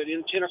now that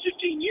in 10 or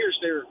 15 years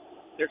they're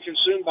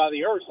consumed by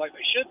the earth like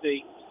they should be,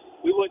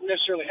 we wouldn't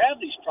necessarily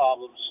have these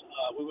problems.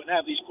 We wouldn't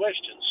have these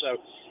questions. So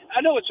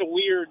I know it's a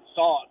weird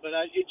thought, but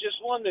it's just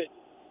one that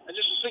I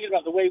just was thinking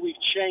about the way we've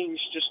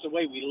changed just the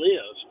way we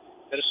live,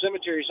 that a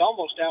cemetery is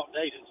almost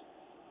outdated.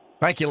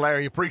 Thank you,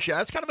 Larry. Appreciate it.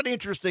 That's kind of an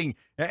interesting,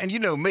 and you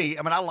know me,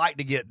 I mean, I like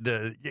to get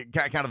the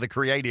kind of the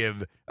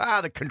creative,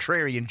 the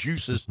contrarian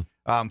juices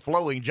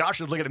flowing.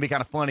 Josh is looking at me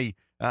kind of funny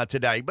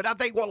today, but I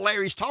think what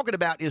Larry's talking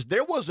about is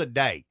there was a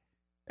day,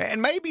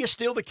 and maybe it's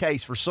still the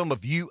case for some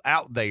of you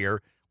out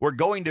there, where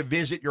going to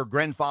visit your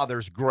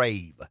grandfather's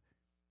grave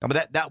I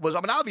mean, that was,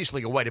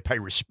 obviously a way to pay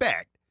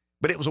respect,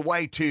 but it was a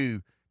way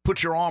to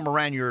put your arm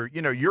around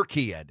your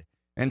kid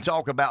and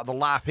talk about the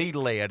life he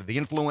led, the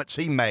influence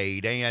he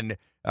made, and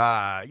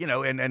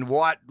and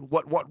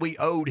what we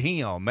owed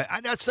him.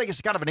 I just think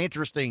it's kind of an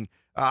interesting.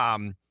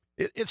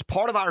 It's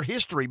part of our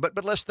history,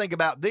 but let's think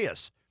about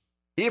this: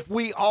 if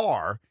we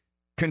are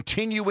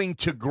continuing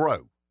to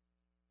grow,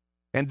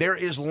 and there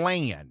is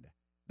land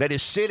that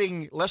is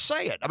sitting, let's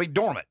say it,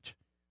 dormant.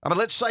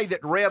 Let's say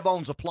that Rev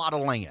owns a plot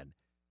of land,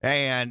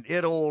 and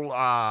it'll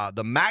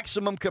the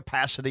maximum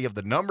capacity of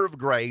the number of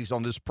graves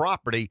on this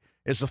property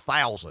is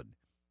 1,000,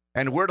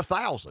 and we're at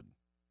 1,000.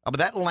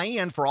 That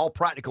land, for all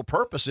practical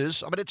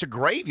purposes, it's a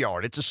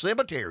graveyard, it's a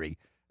cemetery,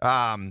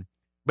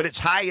 but its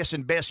highest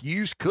and best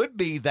use could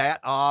be that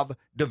of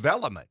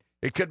development.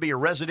 It could be a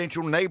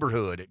residential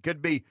neighborhood. It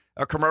could be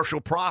a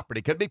commercial property.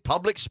 It could be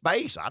public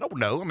space. I don't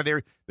know.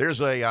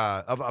 There's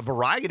a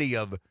variety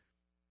of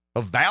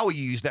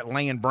values that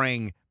land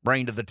bring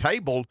to the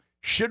table.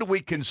 Should we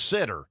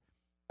consider,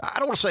 I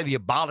don't want to say the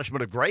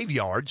abolishment of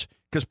graveyards,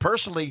 because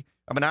personally,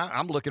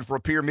 I'm looking for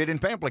a pyramid in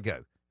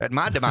Pamplico at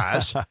my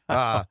demise,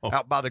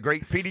 out by the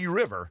Great Petey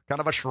River,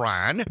 kind of a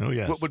shrine. Oh,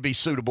 yes. What would be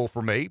suitable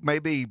for me,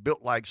 maybe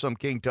built like some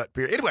King Tut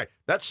pyramid. Anyway,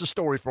 that's the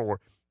story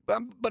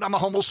but I'm a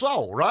humble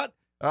soul, right?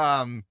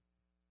 I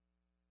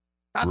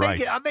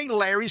think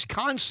Larry's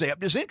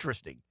concept is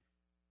interesting.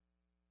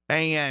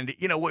 And,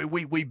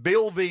 we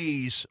build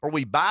these or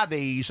we buy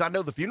these. I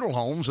know the funeral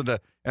homes and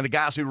the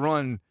guys who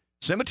run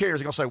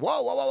cemeteries are going to say,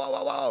 whoa, whoa, whoa, whoa,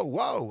 whoa, whoa,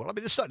 whoa. Well,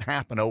 this doesn't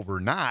happen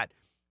overnight.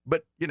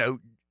 But,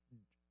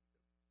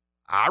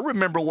 I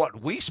remember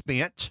what we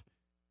spent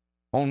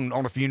on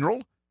a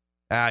funeral.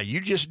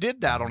 You just did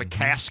that on a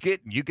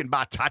casket, and you can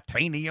buy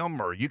titanium,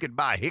 or you can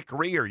buy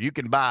hickory, or you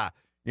can buy,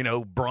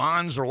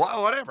 bronze or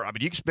whatever.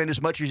 You can spend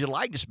as much as you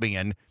like to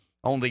spend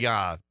on the,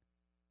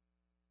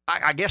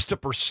 I guess, the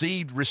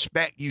perceived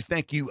respect you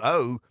think you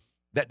owe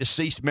that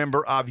deceased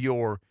member of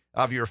your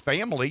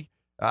family.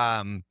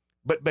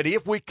 But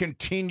if we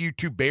continue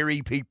to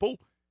bury people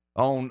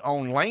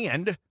on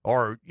land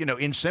or,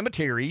 in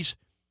cemeteries,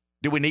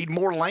 do we need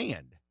more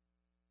land?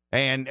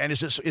 And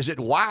is it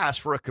wise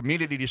for a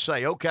community to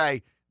say,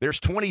 okay, there's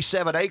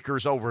 27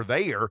 acres over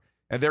there,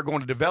 and they're going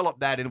to develop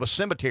that into a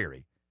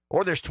cemetery?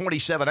 Or there's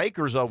 27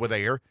 acres over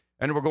there,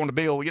 and we're going to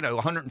build,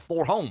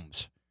 104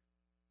 homes.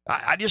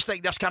 I just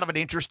think that's kind of an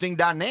interesting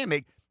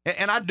dynamic.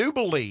 And I do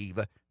believe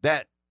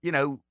that, in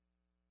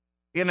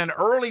an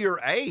earlier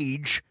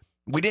age,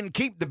 we didn't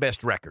keep the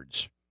best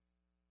records.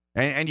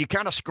 And you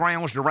kind of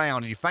scrounged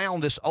around, and you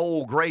found this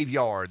old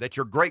graveyard that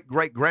your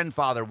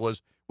great-great-grandfather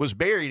was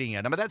buried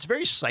in. That's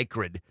very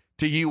sacred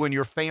to you and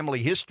your family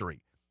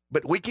history.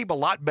 But we keep a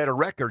lot better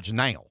records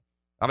now.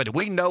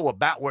 We know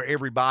about where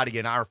everybody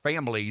in our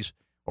families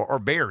are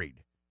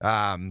buried.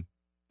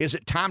 Is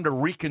it time to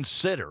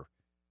reconsider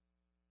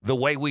the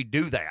way we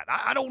do that?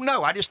 I don't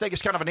know. I just think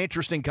it's kind of an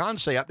interesting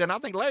concept. And I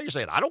think Larry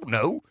said, I don't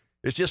know.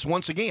 It's just,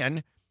 once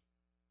again,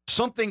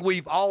 something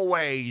we've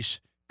always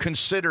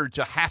considered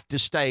to have to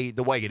stay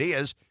the way it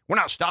is. We're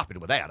not stopping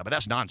with that.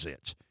 That's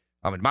nonsense.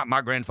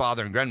 My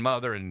grandfather and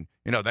grandmother, and,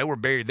 they were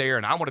buried there,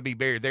 and I want to be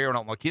buried there, and I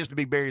want my kids to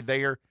be buried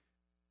there.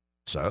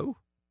 So,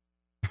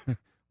 a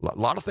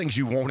lot of things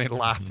you want in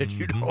life that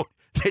you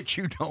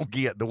don't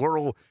get. The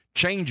world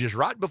changes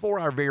right before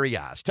our very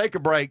eyes. Take a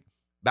break.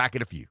 Back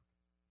in a few.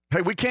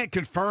 Hey, we can't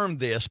confirm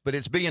this, but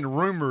it's being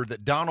rumored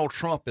that Donald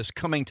Trump is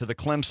coming to the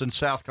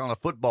Clemson-South Carolina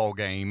football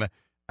game.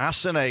 I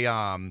sent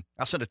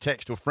a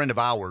text to a friend of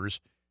ours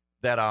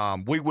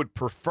that we would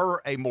prefer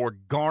a more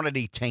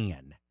garnety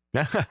tan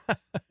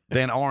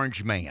than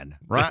orange man,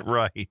 right?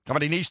 Right. He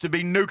needs to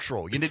be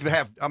neutral. You need to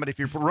have, if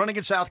you're running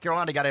in South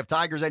Carolina, you got to have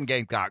Tigers and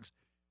Gamecocks.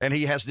 And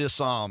he has this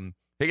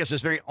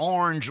very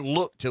orange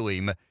look to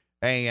him,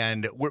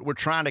 and we're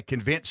trying to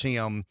convince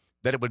him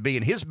that it would be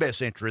in his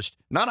best interest,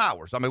 not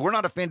ours. We're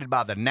not offended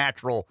by the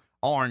natural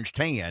orange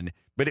tan,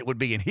 but it would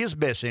be in his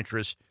best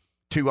interest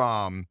to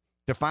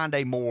find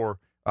a more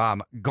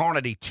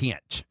garnety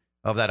tint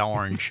of that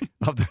orange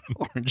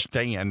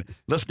tan.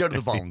 Let's go to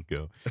the phone.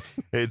 Go.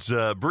 It's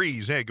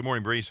Breeze. Hey, good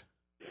morning, Breeze.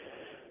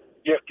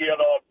 Yeah,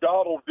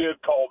 Donald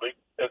did call me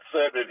and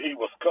said that he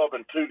was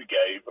coming to the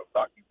game.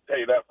 I can tell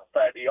you that for a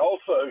fact. He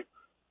also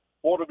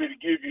wanted me to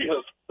give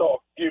you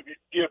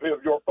give him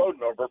your phone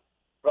number,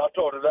 but I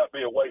told him that'd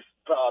be a waste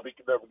of time. He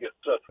could never get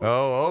in touch with me.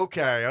 Oh,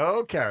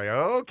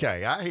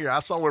 okay. I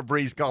saw where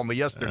Breeze called me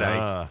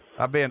yesterday.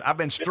 I've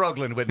been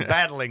struggling with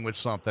battling with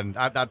something.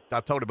 I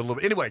told him a little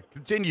bit. Anyway,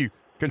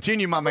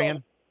 continue, my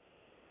man.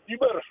 You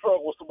better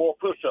struggle with some more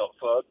push-ups,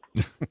 son.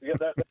 You get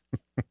that?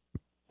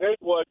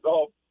 Anyway,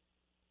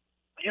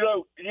 you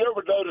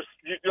ever notice,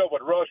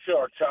 when Russia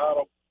or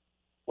China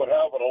would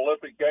have an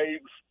Olympic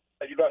Games,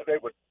 and they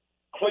would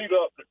clean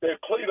up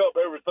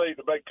everything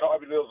to make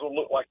communism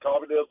look like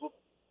communism,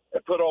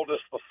 and put on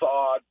this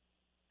facade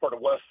for the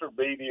Western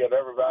media and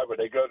everybody when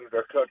they go to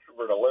their country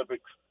for the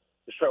Olympics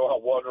to show how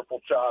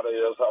wonderful China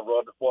is, how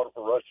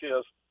wonderful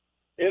Russia is.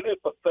 It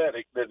is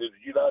pathetic that in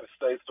the United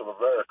States of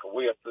America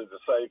we have to do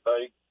the same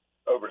thing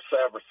over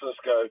San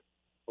Francisco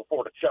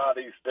before the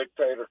Chinese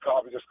dictator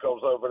communist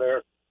comes over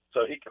there,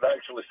 so he can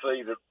actually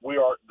see that we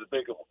aren't as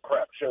big of a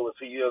crap show as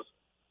he is.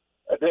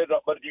 And then,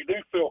 but you do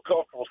feel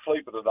comfortable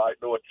sleeping tonight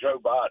knowing Joe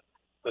Biden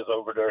is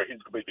over there.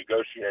 He's going to be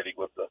negotiating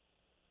with the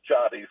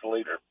Chinese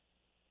leader.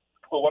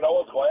 But what I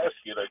was going to ask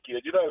you,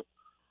 kid,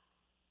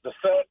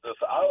 DeSantis,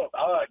 I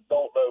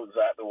don't know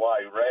exactly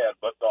why he ran,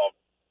 but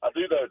I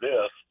do know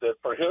this, that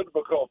for him to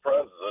become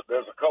president,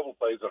 there's a couple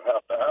things that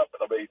have to happen.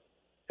 I mean,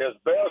 his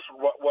best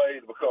way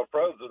to become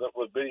president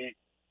would be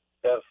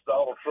as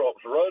Donald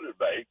Trump's running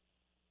mate,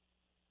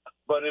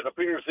 but it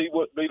appears he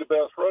wouldn't be the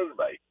best running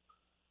mate.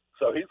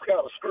 So he's kind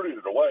of screwed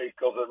it away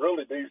because it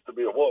really needs to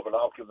be a woman.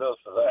 I'm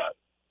convinced of that.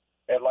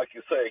 And like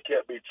you say, it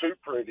can't be too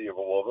pretty of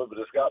a woman, but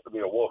it's got to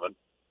be a woman.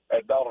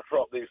 And Donald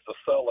Trump needs to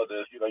sell it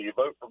as, you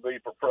vote for me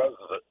for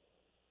president,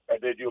 and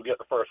then you'll get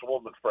the first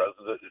woman's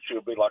president, and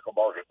she'll be like a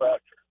Margaret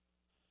Thatcher.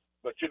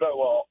 But,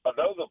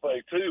 another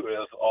thing, too,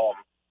 is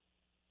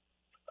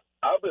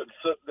I've been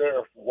sitting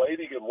there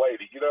waiting and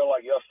waiting.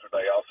 Like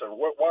yesterday, I said,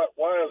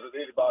 why hasn't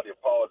anybody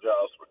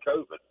apologized for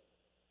COVID?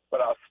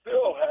 But I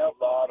still have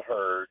not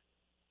heard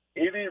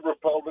any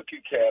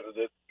Republican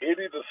candidate,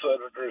 any of the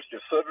senators,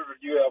 your senator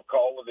you have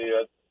calling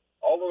in,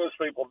 all of those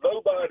people,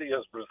 nobody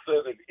has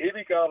presented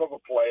any kind of a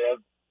plan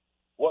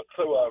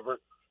whatsoever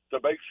to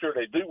make sure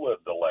they do win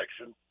the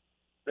election.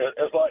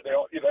 It's like they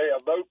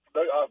have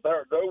I've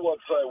heard no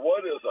one say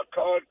what is a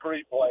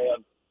concrete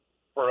plan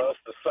for us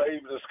to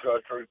save this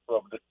country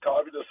from the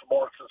communist,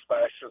 Marxist,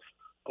 fascist,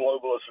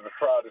 globalists that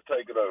are trying to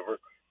take it over.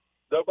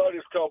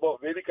 Nobody's come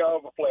up with any kind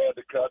of a plan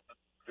to cut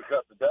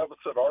the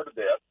deficit or the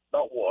debt.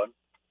 Not one.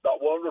 Not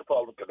one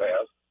Republican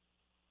has.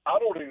 I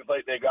don't even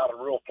think they got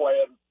a real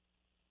plan.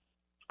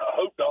 I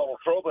hope Donald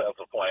Trump has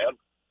a plan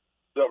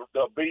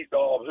to beat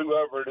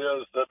whoever it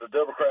is that the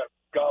Democrat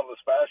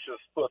godless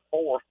fascists put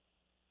forth.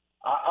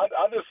 I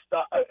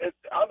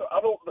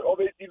don't. I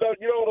mean, you know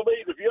what I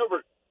mean. If you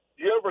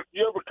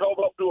ever come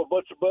up to a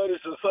bunch of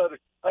buddies and said,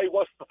 "Hey,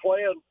 what's the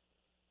plan?"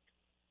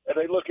 and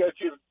they look at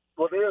you,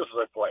 well, there is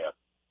a plan.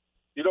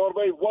 You know what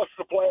I mean? What's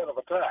the plan of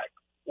attack?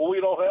 Well,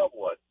 we don't have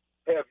one.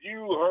 Have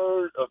you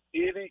heard of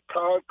any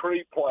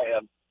concrete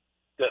plan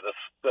that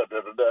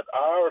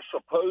our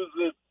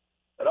supposed,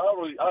 and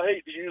I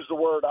hate to use the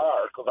word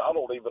our because I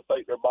don't even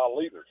think they're my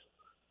leaders,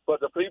 but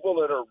the people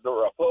that are the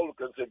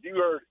Republicans, have you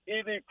heard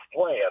any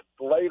plan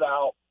laid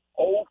out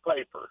on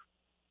paper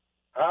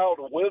how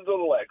to win the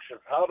election,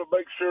 how to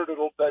make sure that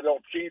they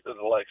don't cheat an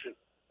election,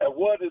 and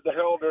what in the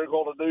hell they're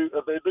going to do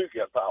if they do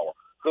get power?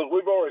 Because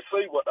we've already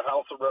seen what the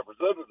House of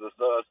Representatives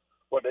does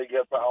when they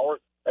get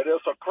power, and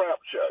it's a crap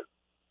show.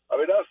 I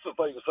mean, that's the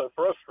thing that's so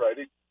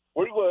frustrating.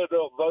 We would end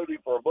up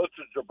voting for a bunch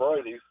of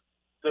jabronis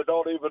that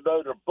don't even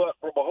know their butt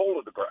from a hole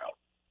in the ground.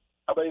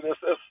 I mean,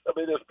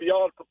 it's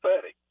beyond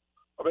pathetic.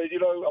 I mean,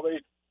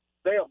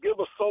 damn, give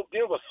us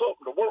something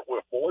to work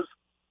with, boys.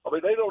 I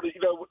mean, they don't,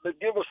 they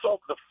give us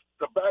something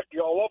to back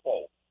y'all up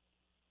on.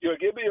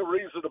 Give me a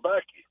reason to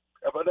back you.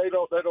 But they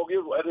don't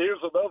give. And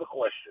here's another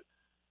question.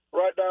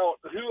 Right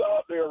now, who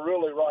out there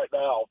really right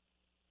now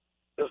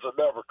is a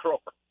never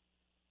Trumper?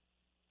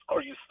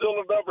 Are you still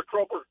a never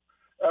Trumper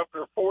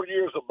after 4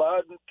 years of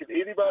Biden? Can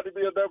anybody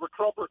be a never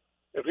Trumper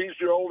if he's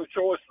your only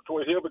choice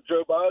between him and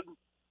Joe Biden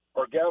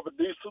or Gavin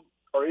Newsom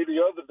or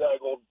any other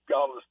daggone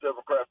godless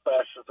Democrat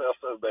fascist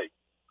SOB?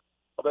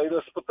 I mean,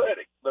 it's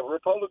pathetic. The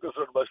Republicans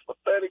are the most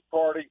pathetic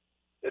party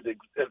in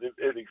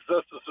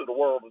existence in the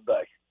world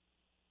today.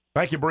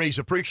 Thank you, Breeze.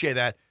 Appreciate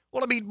that.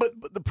 Well, I mean,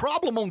 but the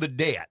problem on the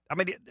debt, I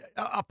mean,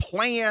 a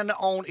plan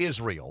on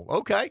Israel,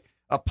 okay.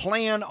 A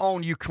plan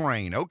on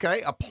Ukraine,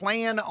 okay. A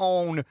plan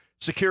on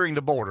securing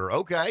the border,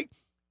 okay.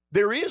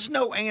 There is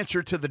no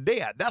answer to the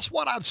debt. That's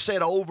what I've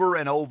said over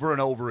and over and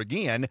over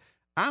again.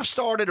 I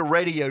started a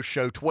radio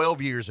show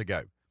 12 years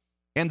ago,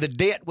 and the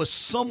debt was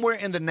somewhere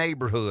in the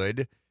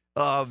neighborhood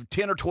of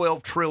 $10 or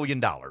 $12 trillion.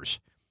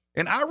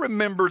 And I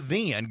remember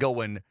then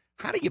going,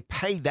 how do you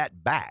pay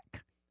that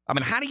back? I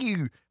mean, how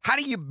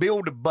do you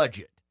build a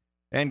budget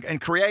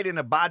and create an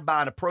abide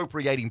by and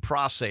appropriating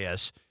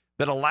process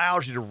that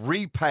allows you to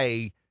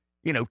repay,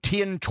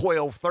 10,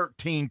 12,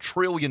 13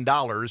 trillion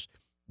dollars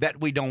that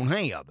we don't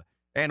have?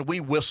 And we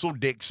whistled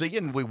Dixie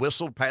and we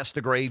whistled past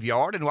the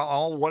graveyard and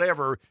all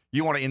whatever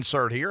you want to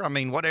insert here. I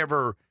mean,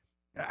 whatever,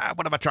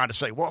 what am I trying to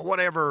say?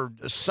 Whatever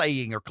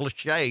saying or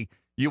cliche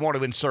you want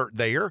to insert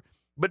there.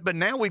 But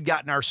now we've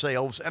gotten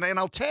ourselves, and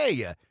I'll tell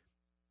you,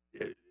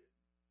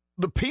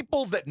 the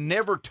people that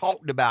never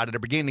talked about it are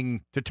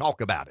beginning to talk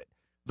about it.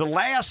 The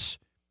last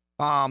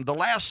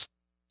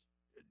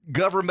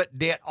government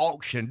debt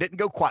auction didn't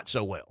go quite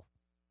so well.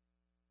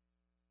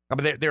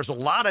 I mean, there's a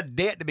lot of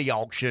debt to be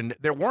auctioned.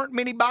 There weren't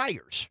many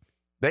buyers.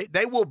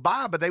 They will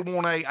buy, but they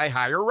want a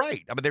higher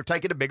rate. I mean, they're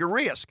taking a bigger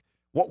risk.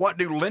 What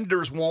do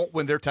lenders want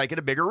when they're taking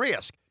a bigger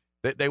risk?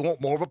 They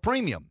want more of a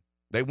premium.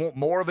 They want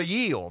more of a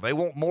yield. They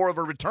want more of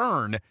a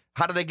return.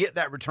 How do they get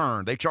that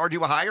return? They charge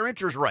you a higher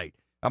interest rate.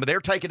 I mean,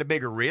 they're taking a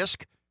bigger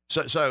risk.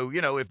 So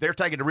if they're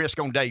taking a risk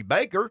on Dave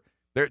Baker,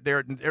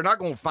 they're not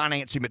going to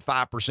finance him at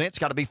 5%. It's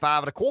got to be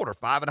 5.25%,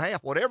 5.5%,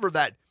 whatever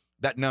that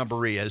that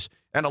number is.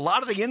 And a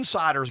lot of the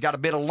insiders got a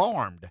bit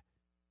alarmed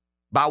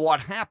by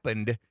what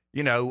happened,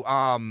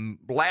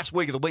 last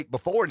week or the week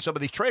before in some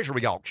of these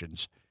Treasury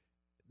auctions.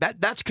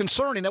 That's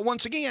concerning. And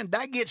once again,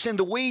 that gets in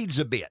the weeds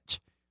a bit.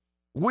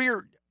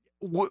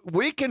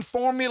 We can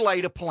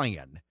formulate a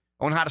plan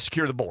on how to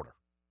secure the border.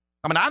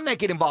 I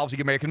think it involves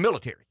the American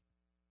military.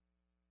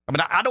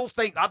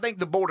 I think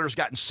the border has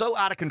gotten so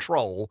out of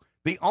control.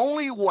 The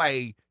only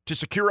way to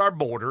secure our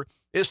border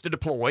is to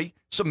deploy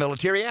some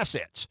military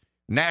assets,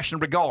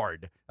 National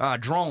Guard,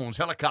 drones,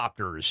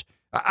 helicopters.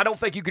 I don't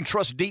think you can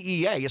trust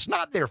DEA. It's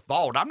not their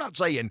fault. I'm not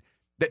saying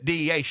that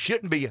DEA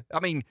shouldn't be.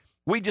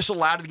 We just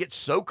allowed it to get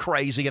so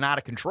crazy and out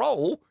of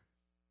control.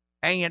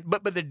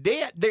 But the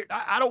debt,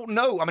 I don't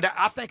know.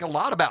 I think a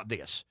lot about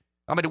this.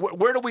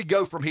 Where do we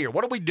go from here?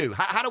 What do we do?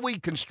 How do we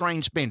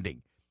constrain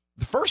spending?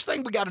 The first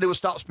thing we got to do is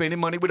stop spending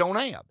money we don't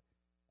have.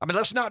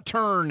 Let's not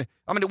turn.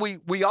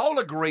 We all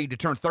agreed to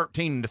turn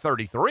 13 into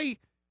 33.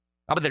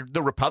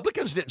 The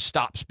Republicans didn't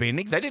stop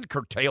spending. They didn't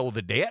curtail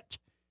the debt.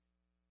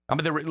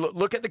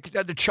 Look at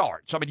the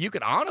charts. You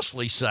could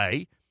honestly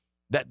say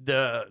that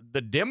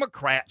the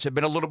Democrats have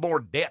been a little more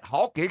debt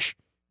hawkish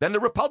than the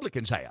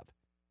Republicans have.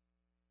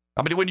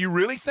 When you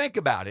really think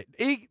about it,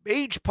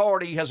 each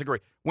party has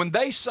agreed. When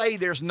they say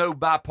there's no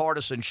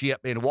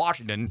bipartisanship in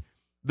Washington,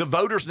 the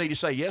voters need to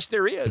say, yes,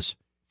 there is.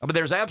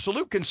 There's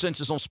absolute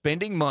consensus on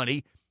spending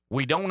money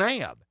we don't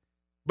have.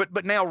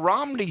 But now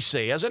Romney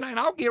says, and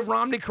I'll give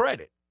Romney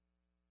credit,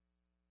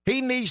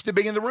 he needs to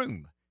be in the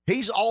room.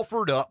 He's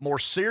offered up more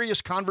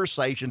serious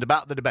conversations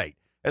about the debate.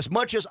 As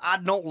much as I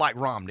don't like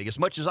Romney, as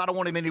much as I don't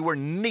want him anywhere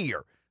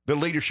near the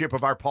leadership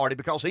of our party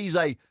because he's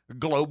a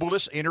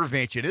globalist,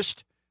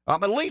 interventionist,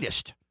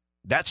 elitist.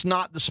 That's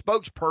not the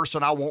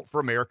spokesperson I want for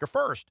America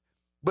First.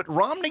 But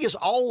Romney has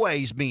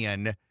always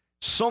been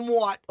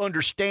somewhat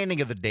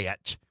understanding of the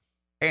debt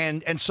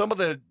and some of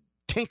the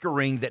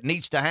tinkering that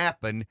needs to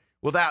happen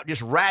without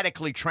just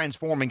radically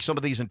transforming some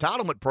of these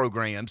entitlement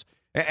programs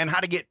and how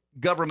to get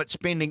government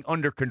spending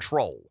under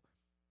control.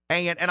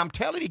 And I'm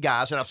telling you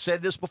guys, and I've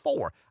said this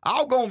before,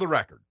 I'll go on the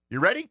record. You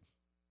ready?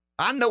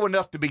 I know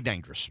enough to be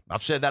dangerous.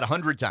 I've said that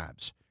 100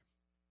 times.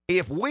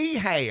 If we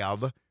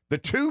have the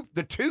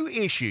two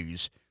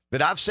issues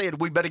that I've said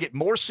we better get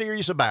more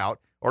serious about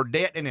are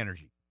debt and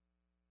energy.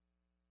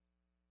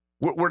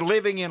 We're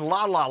living in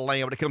la-la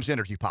land when it comes to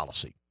energy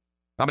policy.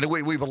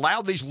 We've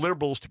allowed these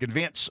liberals to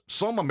convince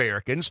some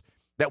Americans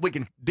that we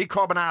can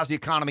decarbonize the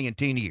economy in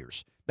 10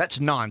 years. That's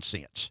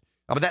nonsense.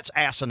 That's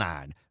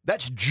asinine.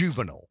 That's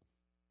juvenile.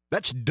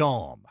 That's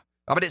dumb.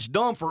 It's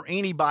dumb for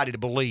anybody to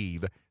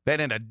believe that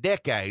in a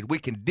decade we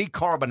can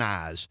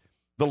decarbonize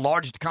the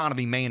largest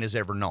economy man has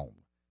ever known.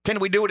 Can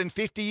we do it in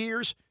 50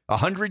 years?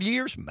 100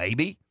 years?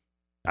 Maybe.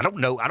 I don't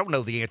know. I don't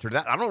know the answer to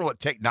that. I don't know what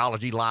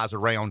technology lies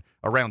around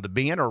the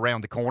bend or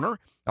around the corner.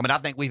 I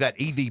think we've had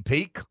EV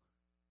peak.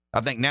 I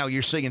think now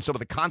you're seeing some of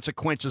the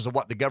consequences of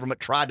what the government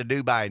tried to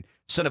do by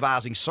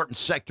incentivizing certain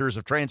sectors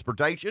of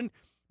transportation.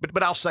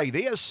 But I'll say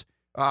this.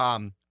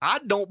 I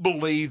don't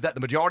believe that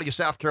the majority of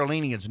South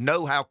Carolinians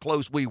know how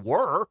close we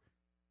were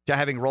to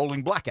having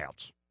rolling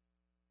blackouts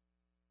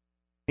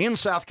in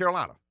South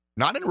Carolina.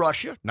 Not in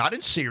Russia, not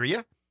in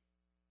Syria,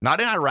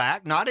 not in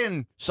Iraq, not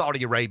in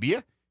Saudi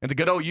Arabia, in the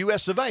good old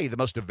U.S. of A., the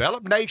most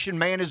developed nation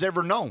man has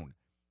ever known.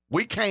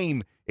 We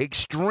came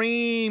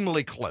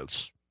extremely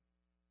close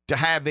to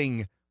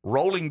having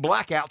rolling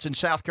blackouts in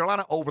South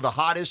Carolina over the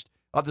hottest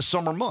of the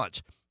summer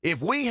months.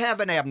 If we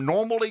have an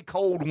abnormally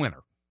cold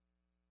winter,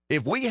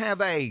 if we have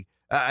a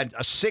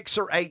 6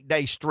 or 8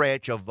 day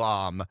stretch of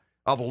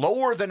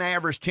lower than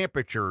average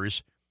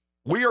temperatures,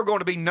 we are going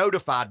to be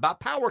notified by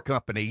power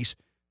companies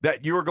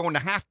that you're going to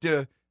have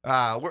to,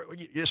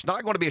 it's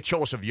not going to be a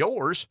choice of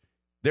yours.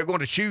 They're going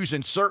to choose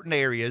in certain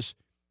areas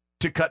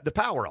to cut the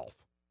power off.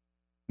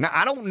 Now,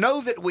 I don't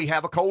know that we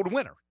have a cold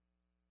winter,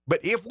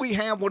 but if we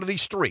have one of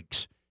these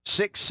streaks,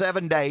 6,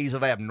 7 days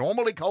of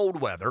abnormally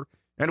cold weather,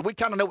 and we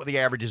kind of know what the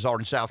averages are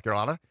in South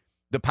Carolina,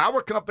 the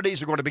power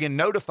companies are going to begin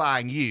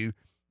notifying you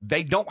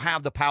they don't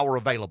have the power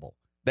available.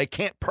 They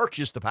can't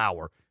purchase the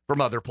power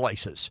from other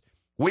places.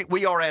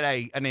 We are at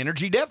an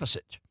energy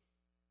deficit,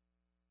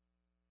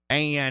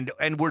 and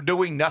we're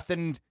doing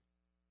nothing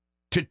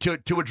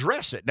to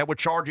address it. Now we're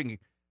charging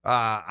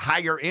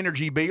higher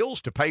energy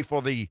bills to pay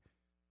for the.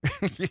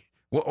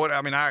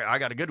 I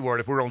got a good word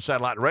if we're on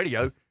satellite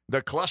radio.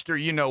 The cluster,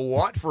 you know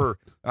what, for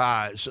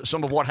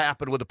some of what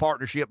happened with the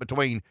partnership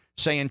between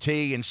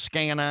Santee and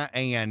SCANA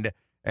and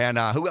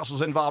who else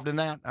was involved in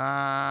that?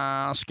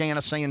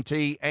 SCANA,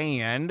 Santee,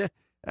 and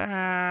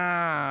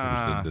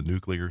the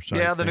nuclear site.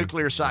 Yeah, the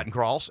nuclear site and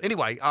Cross.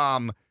 Anyway,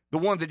 the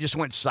one that just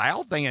went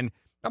south, and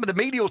the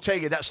media will tell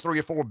you that's $3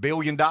 or $4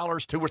 billion, $2 or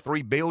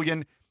 $3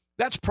 billion.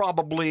 That's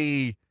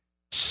probably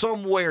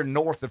somewhere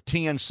north of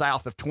 10,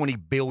 south of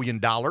 $20 billion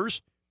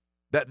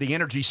that the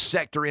energy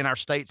sector in our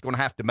state is going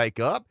to have to make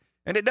up.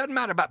 And it doesn't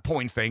matter about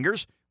pointing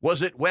fingers.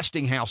 Was it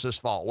Westinghouse's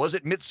fault? Was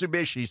it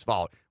Mitsubishi's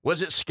fault?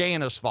 Was it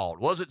SCANA's fault?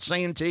 Was it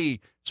Santee's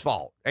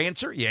fault?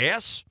 Answer,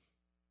 yes.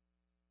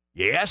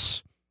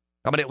 Yes.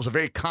 I mean, it was a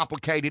very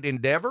complicated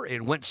endeavor.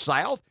 It went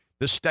south.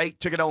 The state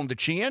took it on the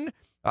chin.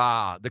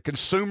 The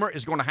consumer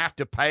is going to have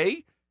to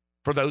pay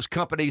for those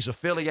companies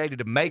affiliated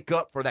to make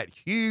up for that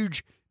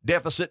huge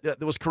deficit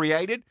that was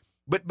created.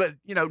 But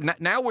you know,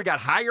 now we got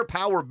higher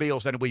power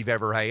bills than we've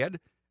ever had,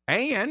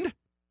 and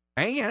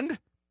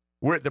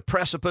we're at the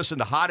precipice in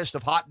the hottest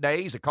of hot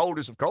days, the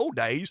coldest of cold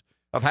days,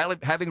 of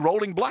having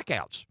rolling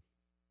blackouts.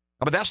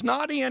 I mean, that's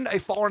not in a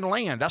foreign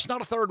land. That's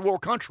not a third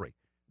world country.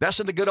 That's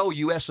in the good old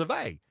U.S. of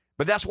A.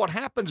 But that's what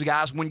happens,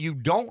 guys, when you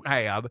don't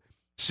have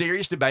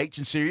serious debates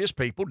and serious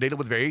people dealing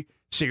with very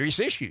serious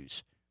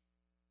issues.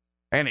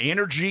 And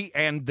energy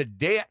and the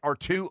debt are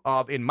two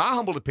of, in my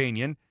humble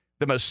opinion,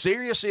 the most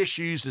serious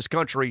issues this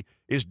country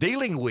is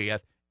dealing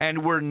with,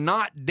 and we're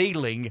not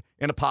dealing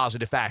in a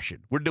positive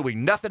fashion. We're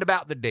doing nothing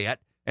about the debt,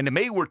 and to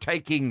me, we're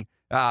taking,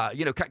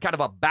 kind of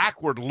a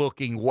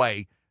backward-looking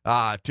way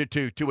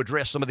to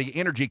address some of the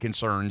energy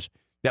concerns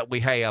that we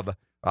have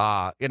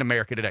in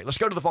America today. Let's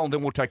go to the phone,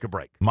 then we'll take a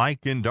break.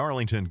 Mike in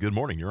Darlington, good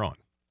morning. You're on.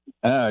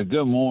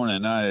 Good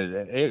morning.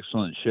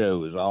 Excellent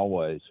show as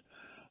always.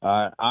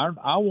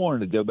 I wanted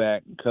to go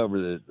back and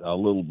cover this a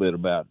little bit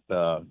about,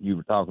 you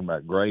were talking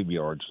about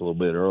graveyards a little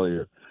bit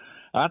earlier.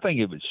 I think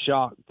it would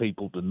shock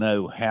people to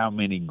know how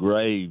many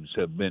graves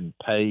have been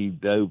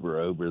paved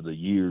over the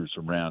years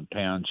around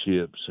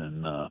townships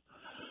and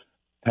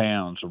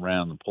towns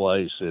around the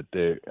place that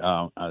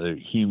their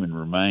human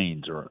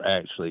remains are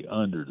actually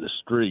under the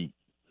street.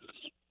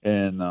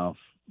 And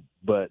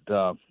but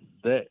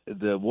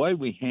the way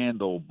we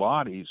handle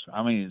bodies,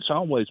 I mean, it's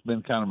always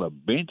been kind of a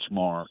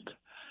benchmark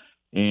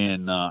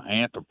in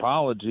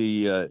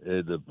anthropology,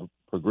 the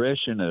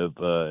progression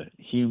of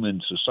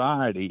human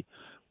society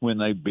when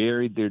they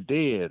buried their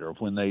dead or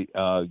when they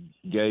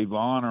gave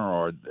honor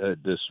or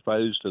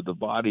disposed of the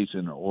bodies in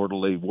an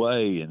orderly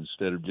way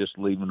instead of just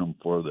leaving them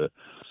for the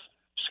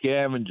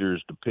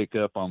scavengers to pick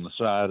up on the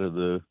side of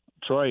the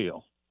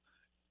trail.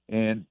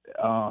 And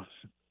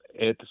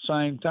at the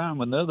same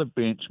time, another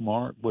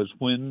benchmark was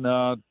when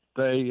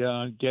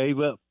they gave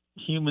up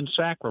human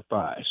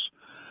sacrifice.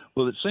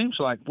 Well, it seems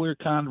like we're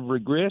kind of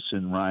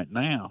regressing right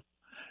now,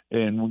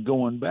 and we're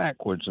going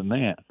backwards in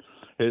that.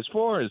 As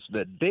far as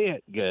the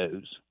debt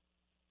goes,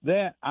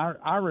 that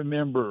I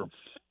remember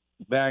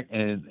back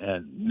in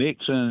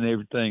Nixon and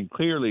everything,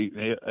 clearly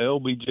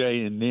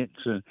LBJ and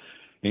Nixon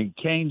and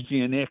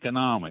Keynesian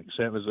economics.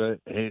 That was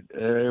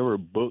there were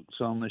books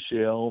on the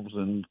shelves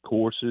and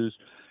courses.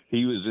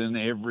 He was in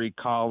every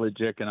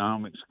college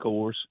economics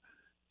course.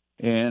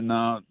 And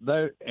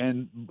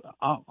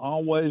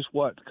always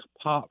what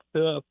popped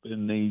up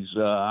in these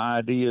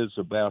ideas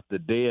about the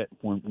debt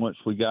once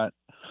we got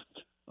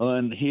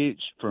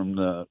unhitched from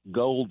the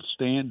gold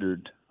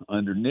standard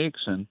under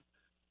Nixon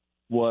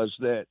was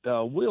that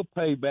we'll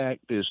pay back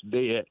this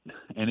debt,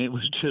 and it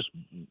was just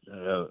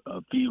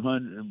a few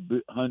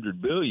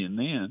hundred billion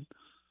then.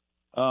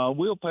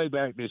 We'll pay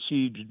back this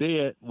huge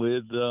debt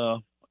with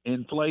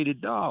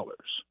inflated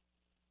dollars.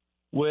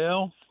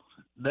 Well,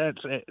 that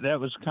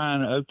was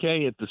kind of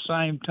okay. At the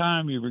same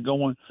time, you were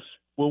going,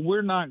 well,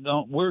 we're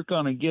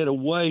going to get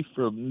away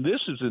from,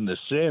 this is in the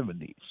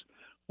 70s.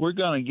 We're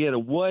going to get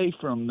away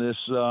from this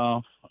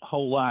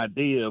whole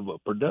idea of a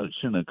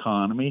production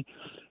economy,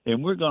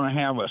 and we're going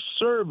to have a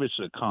service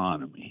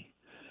economy.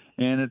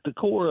 And at the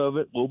core of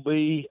it will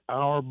be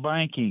our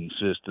banking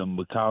system,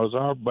 because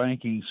our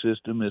banking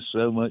system is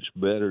so much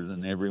better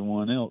than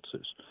everyone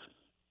else's.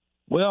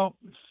 Well,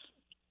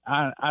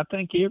 I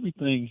think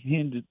everything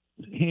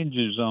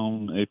hinges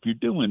on, if you're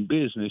doing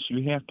business,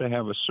 you have to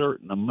have a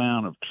certain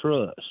amount of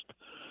trust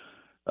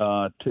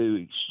to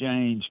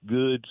exchange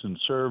goods and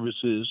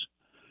services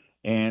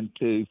and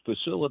to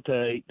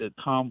facilitate the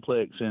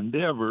complex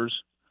endeavors.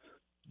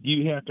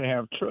 You have to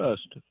have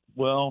trust.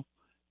 Well,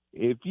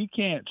 if you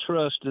can't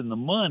trust in the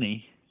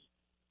money,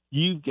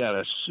 you've got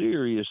a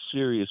serious,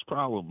 serious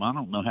problem. I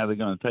don't know how they're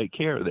going to take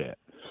care of that.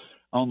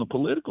 On the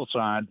political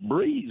side,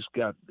 Breeze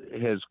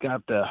has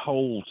got the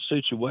whole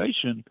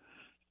situation.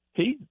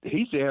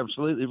 He's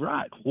absolutely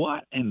right.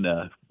 What in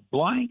the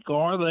blank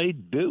are they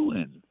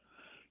doing?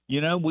 You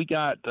know, we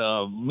got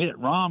Mitt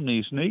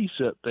Romney's niece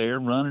up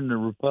there running the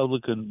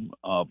Republican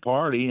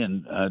Party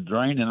and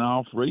draining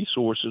off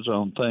resources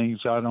on things.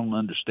 I don't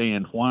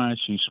understand why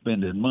she's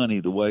spending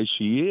money the way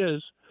she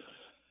is.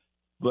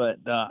 But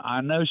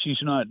I know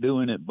she's not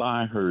doing it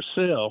by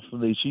herself.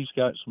 She's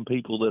got some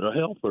people that'll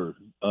help her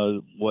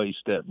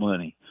waste that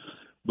money.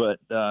 But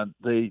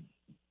the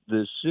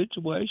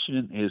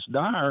situation is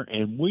dire,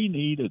 and we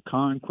need a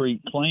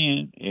concrete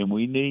plan, and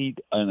we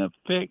need an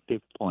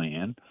effective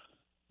plan,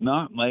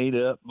 not made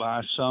up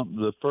by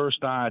the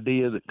first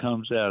idea that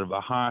comes out of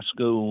a high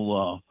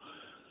school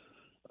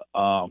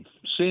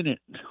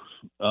Senate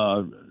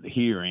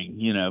hearing,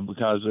 you know,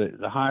 because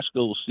the high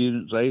school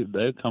students,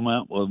 they come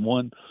out with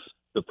one.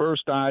 The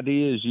first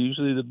idea is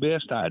usually the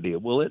best idea.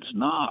 Well, it's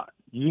not.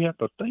 You have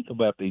to think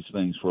about these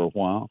things for a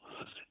while.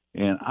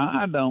 And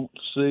I don't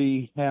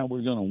see how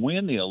we're going to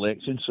win the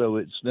election. So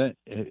it's that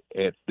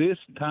at this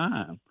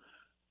time,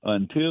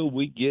 until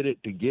we get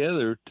it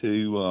together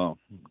to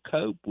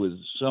cope with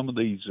some of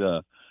these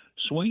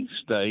swing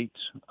states,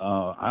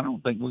 I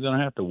don't think we're going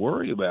to have to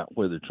worry about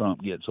whether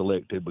Trump gets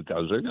elected,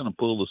 because they're going to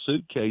pull the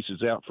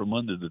suitcases out from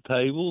under the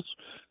tables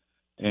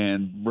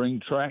and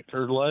bring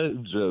tractor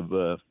loads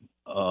of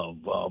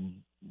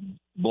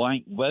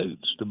blank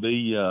votes to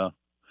be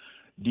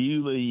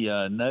duly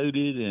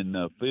noted and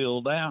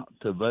filled out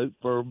to vote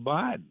for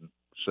Biden.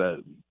 So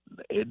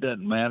it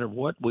doesn't matter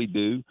what we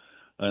do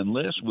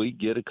unless we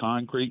get a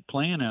concrete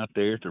plan out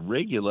there to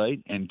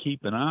regulate and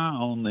keep an eye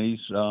on these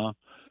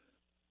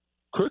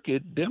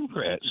crooked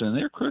Democrats. And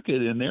they're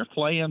crooked, and they're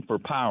playing for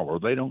power.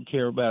 They don't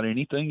care about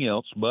anything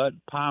else but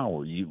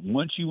power.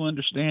 Once you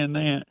understand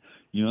that,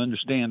 you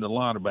understand a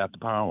lot about the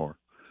power.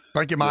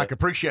 Thank you, Mike.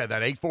 Appreciate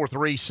that.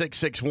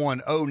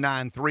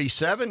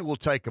 843-661-0937. We'll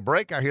take a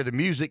break. I hear the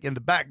music in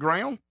the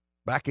background.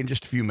 Back in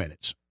just a few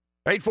minutes.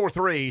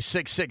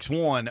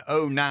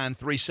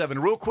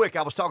 843-661-0937. Real quick,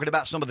 I was talking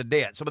about some of the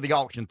debt, some of the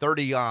auction,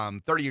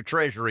 30-year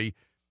Treasury.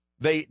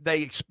 They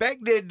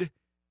expected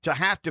to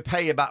have to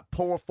pay about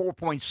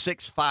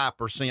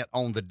 4.65%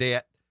 on the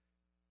debt.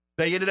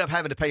 They ended up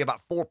having to pay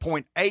about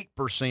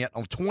 4.8%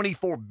 on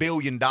 $24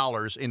 billion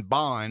in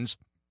bonds.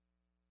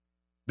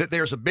 That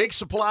there's a big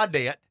supply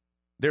debt.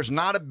 There's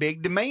not a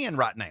big demand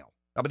right now.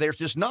 I mean, there's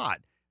just not.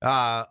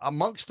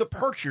 Amongst the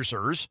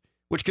purchasers,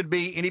 which could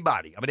be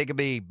anybody. I mean, it could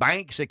be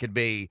banks. It could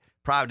be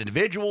private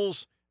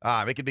individuals.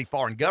 It could be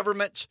foreign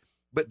governments.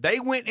 But they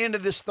went into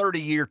this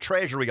 30-year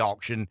Treasury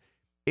auction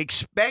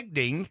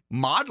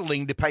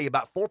modeling to pay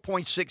about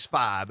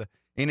 4.65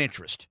 in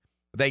interest.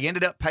 They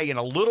ended up paying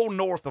a little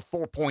north of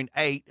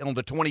 4.8 on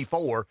the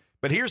 24.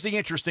 But here's the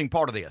interesting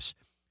part of this.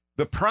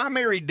 The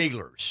primary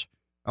dealers,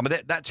 I mean,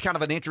 that's kind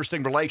of an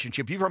interesting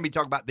relationship. You've heard me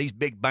talk about these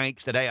big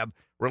banks that have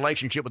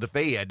relationship with the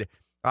Fed.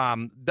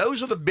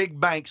 Those are the big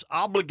banks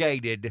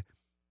obligated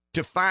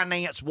to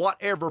finance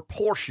whatever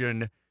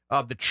portion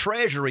of the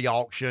Treasury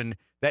auction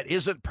that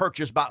isn't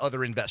purchased by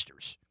other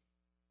investors.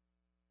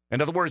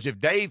 In other words, if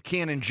Dave,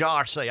 Ken, and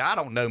Josh say, I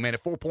don't know, man,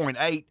 at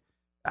 4.8,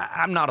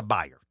 I'm not a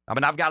buyer. I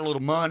mean, I've got a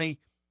little money.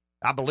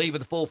 I believe in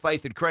the full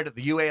faith and credit of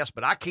the U.S.,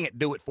 but I can't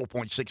do it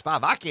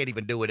 4.65. I can't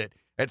even do it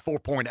at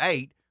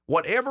 4.8.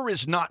 Whatever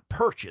is not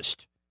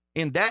purchased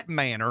in that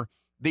manner,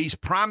 these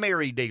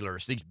primary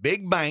dealers, these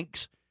big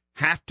banks,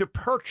 have to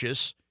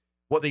purchase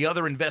what the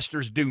other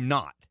investors do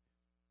not.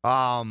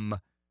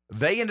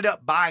 They ended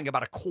up buying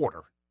about a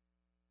quarter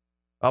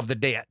of the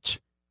debt.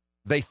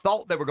 They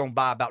thought they were going to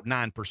buy about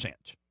 9%.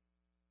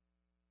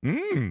 I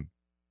mean,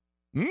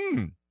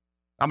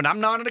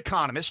 I'm not an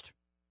economist.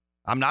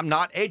 I'm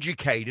not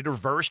educated or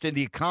versed in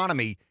the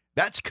economy.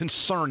 That's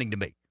concerning to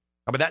me.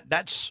 I mean,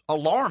 that's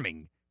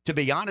alarming. To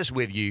be honest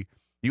with you,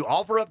 you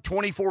offer up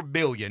 $24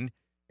 billion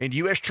in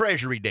U.S.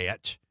 Treasury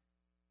debt.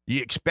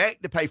 You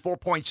expect to pay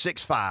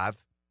 4.65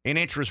 in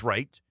interest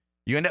rate.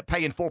 You end up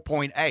paying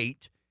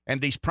 4.8,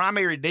 and these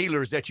primary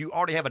dealers that you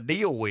already have a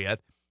deal with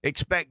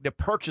expect to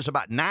purchase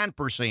about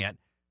 9%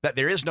 that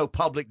there is no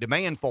public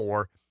demand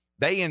for.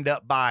 They end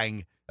up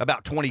buying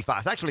about 25.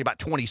 It's actually about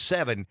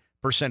 27%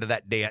 of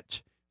that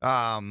debt.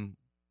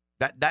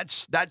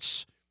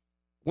 That's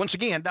once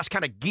again, that's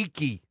kind of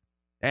geeky.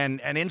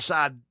 And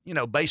inside,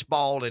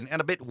 baseball and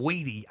a bit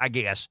weedy, I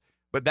guess.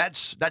 But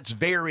that's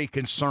very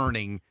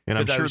concerning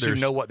to those who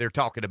know what they're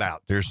talking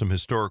about. There's some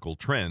historical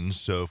trends.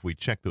 So if we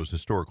check those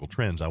historical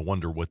trends, I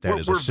wonder what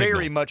that is. We're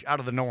very much out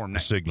of the norm now. A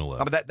signal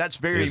of. I mean, that's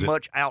very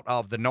much out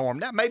of the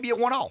norm. That may be a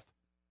one-off.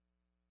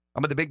 I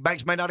mean, the big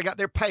banks may not have got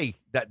their pay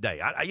that day.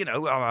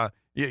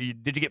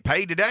 Did you get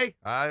paid today?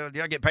 I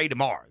get paid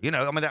tomorrow.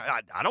 I mean,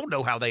 I don't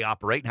know how they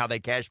operate and how they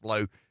cash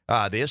flow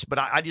this, but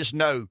I just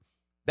know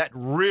that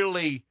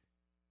really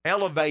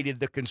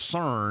elevated the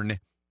concern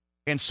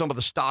in some of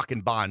the stock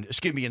and bond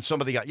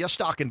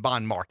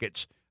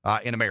markets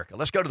in America.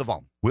 Let's go to the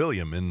phone.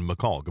 William in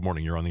McCall. Good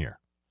morning. You're on the air.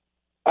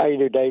 How you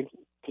do, Dave?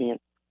 Ken.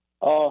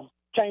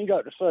 Change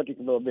up the subject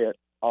a little bit.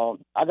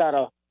 I got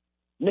a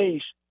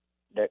niece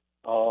that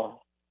her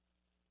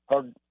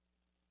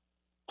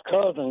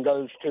cousin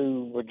goes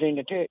to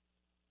Virginia Tech,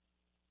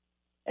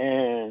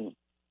 and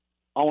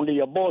on the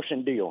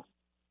abortion deal,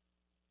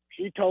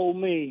 she told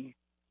me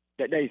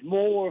that there's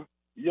more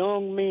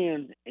young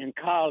men in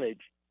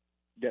college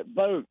that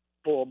vote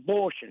for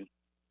abortion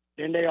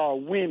than there are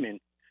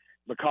women,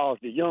 because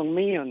the young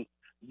men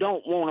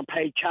don't want to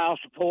pay child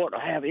support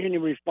or have any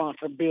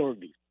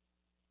responsibility.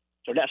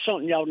 So that's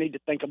something y'all need to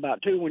think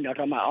about too when y'all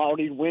talking about all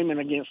these women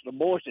against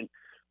abortion.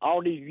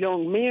 All these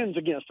young men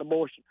against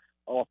abortion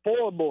or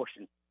for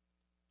abortion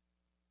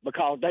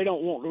because they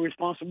don't want the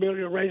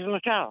responsibility of raising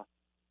a child.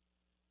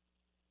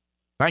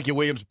 Thank you,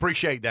 Williams.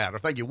 Appreciate that. Or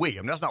thank you,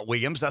 William. That's not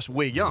Williams. That's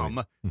William,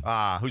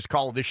 who's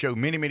called this show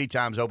many, many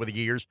times over the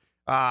years.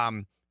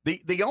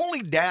 The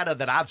only data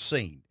that I've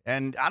seen,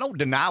 and I don't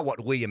deny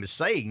what William is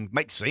saying,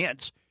 makes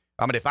sense.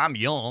 I mean, if I'm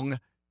young,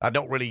 I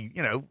don't really,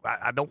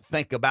 I don't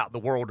think about the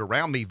world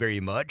around me very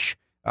much.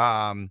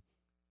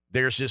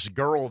 There's this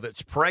girl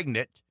that's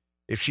pregnant.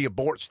 If she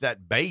aborts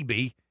that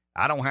baby,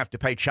 I don't have to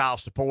pay child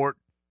support.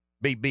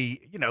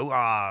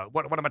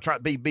 what am I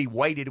trying to be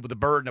weighted with the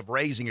burden of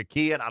raising a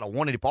kid? I don't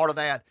want any part of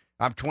that.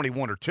 I'm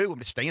 21 or 2.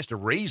 It stands to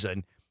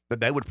reason that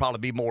they would probably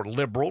be more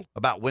liberal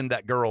about when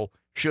that girl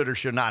should or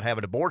should not have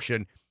an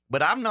abortion.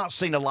 But I've not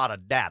seen a lot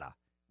of data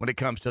when it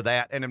comes to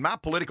that. And in my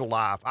political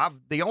life,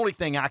 the only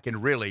thing I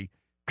can really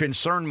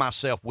concern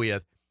myself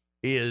with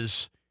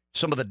is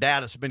some of the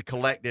data that's been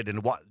collected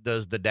and what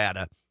does the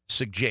data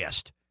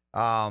suggest.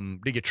 Do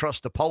you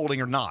trust the polling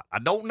or not? I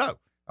don't know.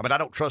 I mean, I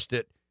don't trust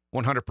it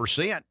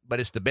 100%, but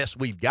it's the best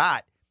we've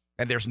got.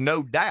 And there's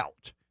no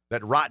doubt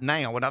that right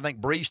now, and I think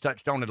Breeze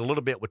touched on it a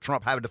little bit with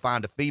Trump having to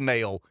find a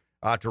female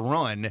to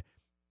run,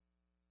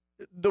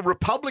 the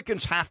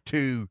Republicans have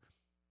to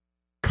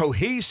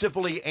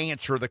cohesively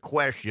answer the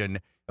question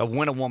of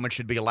when a woman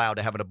should be allowed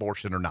to have an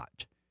abortion or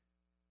not.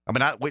 I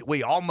mean,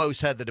 we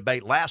almost had the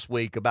debate last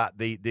week about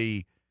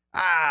the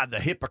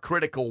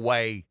hypocritical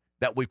way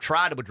that we've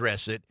tried to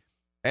address it,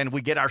 and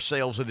we get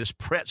ourselves in this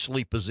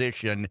Pretzely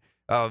position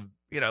of,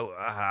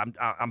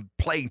 I'm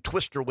playing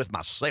Twister with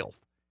myself.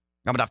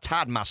 I mean, I've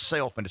tied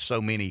myself into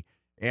so many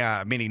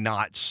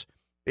knots.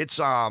 It's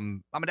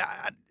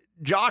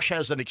Josh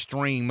has an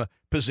extreme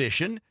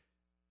position,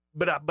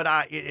 but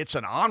it's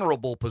an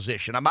honorable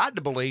position. I'm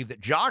to believe that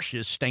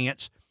Josh's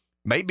stance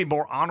may be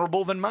more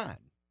honorable than mine.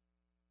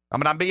 I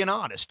mean, I'm being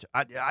honest.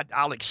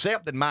 I'll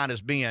accept that mine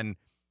is being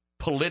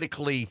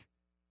politically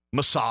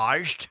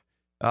massaged.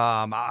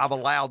 I've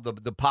allowed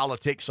the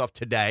politics of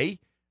today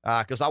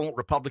because I want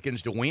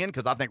Republicans to win,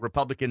 because I think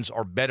Republicans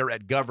are better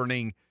at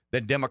governing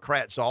than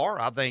Democrats are.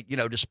 I think,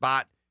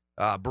 despite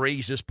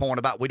Breeze's point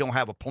about we don't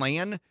have a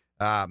plan,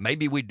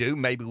 maybe we do,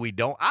 maybe we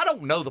don't. I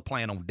don't know the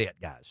plan on debt,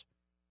 guys.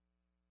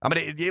 I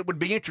mean, it would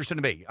be interesting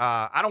to me.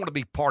 I don't want to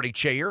be party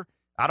chair.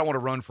 I don't want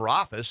to run for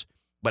office,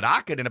 but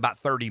I could, in about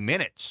 30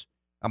 minutes,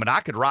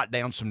 I could write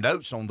down some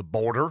notes on the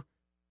border.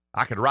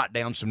 I could write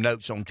down some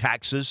notes on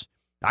taxes.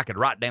 I could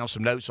write down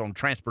some notes on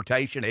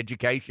transportation,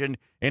 education,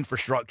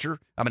 infrastructure.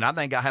 I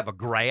think I have a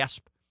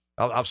grasp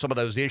of some of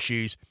those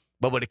issues.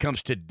 But when it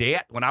comes to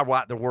debt, when I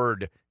write the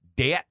word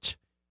debt,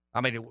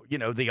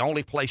 the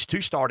only place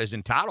to start is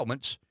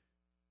entitlements.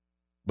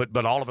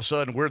 But all of a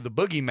sudden, we're the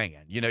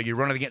boogeyman. You're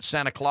running against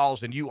Santa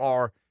Claus, and you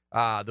are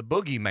the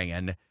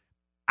boogeyman.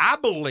 I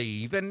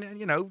believe,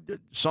 and,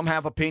 some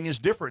have opinions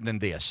different than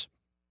this.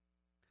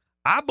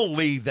 I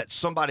believe that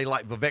somebody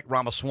like Vivek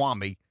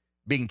Ramaswamy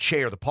being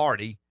chair of the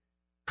party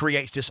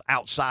creates this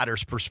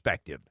outsider's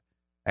perspective.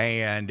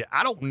 And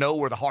I don't know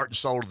where the heart and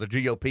soul of the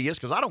GOP is,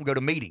 because I don't go to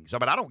meetings.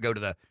 I don't go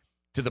to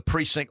the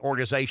precinct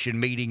organization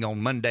meeting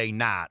on Monday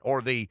night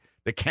or the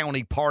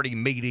county party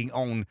meeting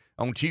on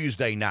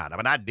Tuesday night.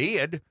 I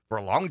did for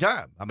a long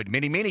time.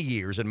 Many, many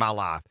years in my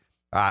life.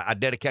 I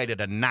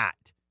dedicated a night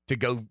to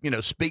go,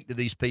 speak to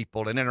these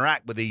people and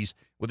interact with these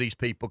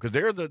people, because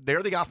they're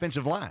the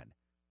offensive line.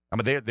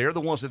 They're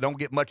the ones that don't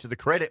get much of the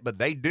credit, but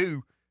they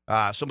do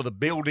some of the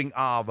building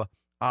of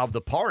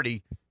the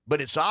party.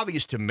 But it's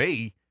obvious to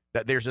me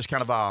that there's this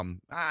kind of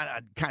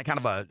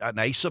an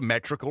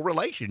asymmetrical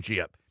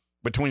relationship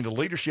between the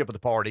leadership of the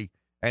party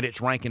and its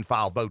rank and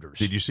file voters.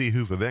 Did you see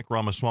who Vivek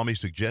Ramaswamy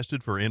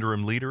suggested for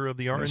interim leader of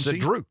the RNC? He said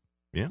Drew.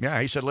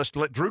 Yeah. He said let's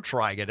let Drew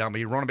try it.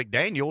 Ronna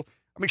McDaniel.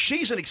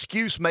 She's an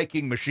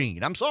excuse-making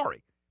machine. I'm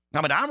sorry.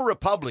 I'm a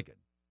Republican.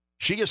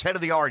 She is head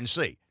of the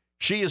RNC.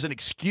 She is an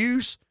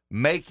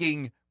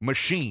excuse-making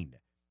machine.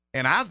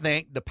 And I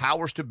think the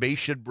powers to be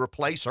should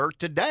replace her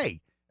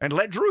today and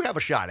let Drew have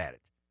a shot at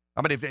it.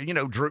 If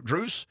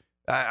Drew's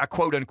a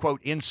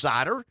quote-unquote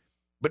insider,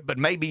 but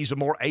maybe he's a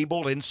more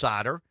able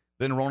insider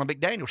than Ronna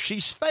McDaniel.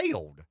 She's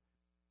failed.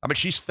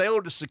 She's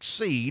failed to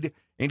succeed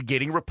in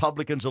getting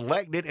Republicans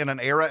elected in an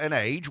era and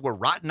age where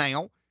right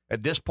now,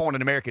 at this point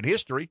in American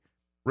history,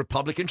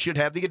 Republicans should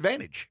have the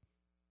advantage.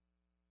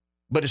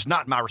 But it's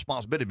not my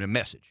responsibility to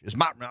message. It's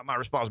not my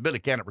responsibility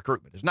to candidate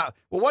recruitment. It's not.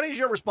 Well, what is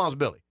your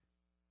responsibility?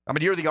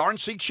 You're the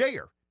RNC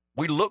chair.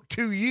 We look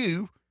to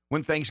you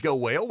when things go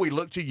well. We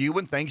look to you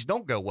when things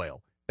don't go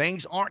well.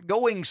 Things aren't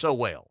going so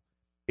well.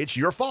 It's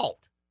your fault.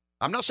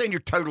 I'm not saying you're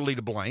totally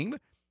to blame,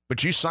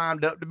 but you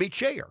signed up to be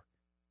chair.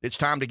 It's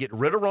time to get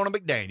rid of Ronna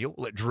McDaniel,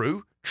 let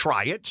Drew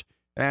try it,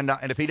 and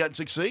if he doesn't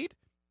succeed,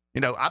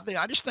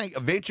 I just think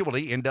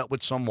eventually end up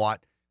with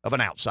somewhat of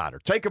an outsider.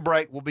 Take a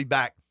break. We'll be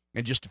back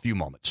in just a few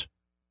moments.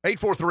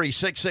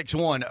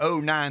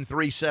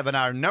 843-661-0937,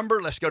 our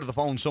number. Let's go to the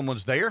phone.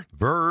 Someone's there.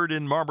 Verd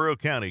in Marlboro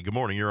County. Good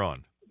morning. You're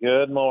on.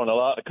 Good morning. A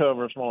lot to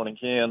cover this morning,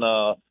 Ken.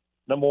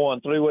 Number one,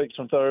 3 weeks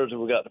from Thursday,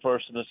 we got the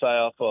First in the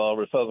South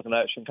Republican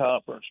Action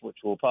Conference, which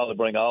will probably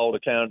bring all the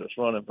candidates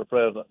running for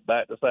president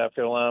back to South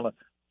Carolina.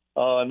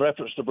 In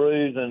reference to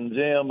Breeze and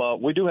Jim,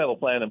 we do have a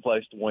plan in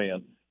place to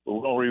win.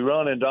 We're going to be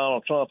running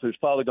Donald Trump, who's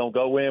probably going to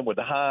go in with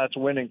the highest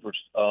winning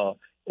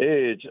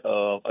edge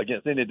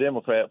against any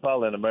Democrat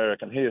probably in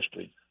American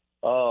history.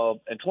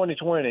 In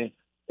 2020,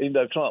 even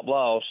though Trump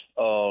lost,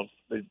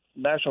 the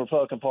National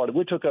Republican Party,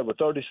 we took over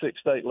 36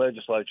 state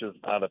legislatures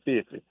out of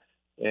 50.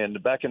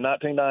 And back in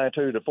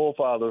 1992, the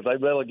forefathers, they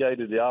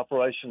relegated the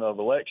operation of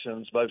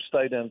elections, both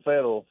state and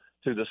federal,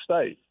 to the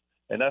state.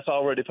 And that's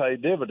already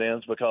paid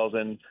dividends, because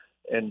in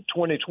in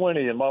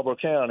 2020 in Marlboro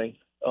County,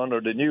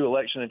 under the new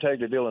election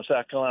integrity bill in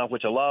South Carolina,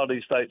 which a lot of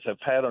these states have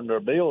patterned their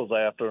bills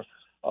after,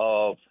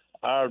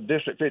 our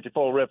District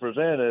 54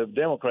 representative,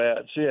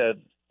 Democrat, she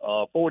had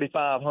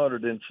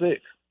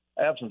 4,506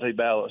 absentee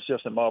ballots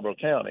just in Marlboro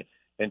County.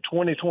 In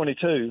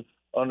 2022,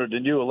 under the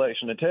new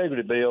election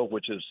integrity bill,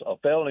 which is a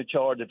felony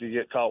charge if you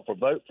get caught for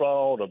vote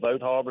fraud or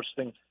vote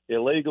harvesting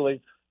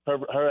illegally,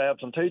 her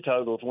absentee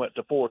totals went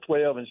to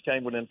 412, and she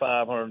came within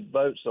 500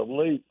 votes of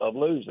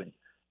losing.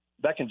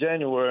 Back in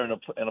January,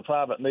 in a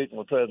private meeting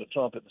with President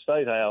Trump at the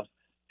State House,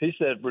 he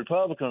said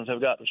Republicans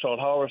have got to start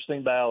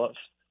harvesting ballots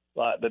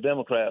like the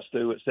Democrats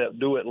do, except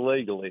do it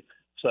legally.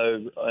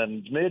 So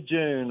in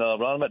mid-June,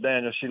 Ronna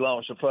McDaniel, she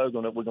launched a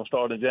program that we're going to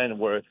start in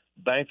January,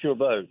 Bank Your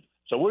Vote.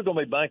 So we're going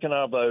to be banking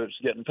our votes,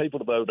 getting people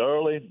to vote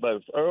early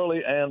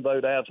and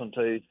vote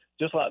absentee,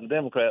 just like the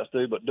Democrats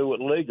do, but do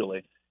it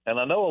legally. And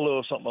I know a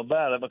little something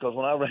about it because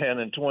when I ran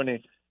in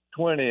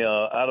 2020,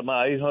 out of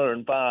my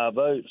 805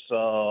 votes,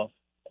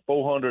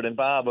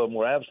 405 of them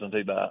were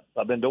absentee ballots.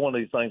 I've been doing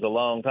these things a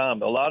long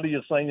time. A lot of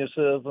your senior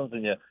citizens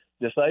and your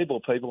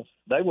disabled people,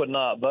 they would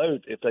not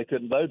vote if they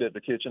couldn't vote at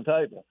the kitchen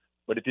table.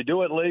 But if you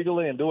do it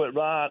legally and do it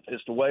right,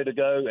 it's the way to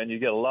go, and you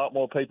get a lot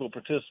more people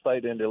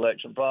participate in the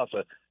election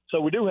process.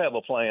 So we do have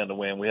a plan to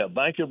win. We have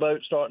Bank Your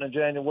Vote starting in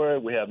January.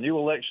 We have new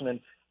election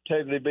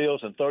integrity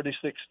bills in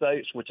 36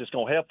 states, which is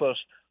going to help us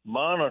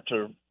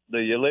monitor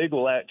the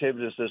illegal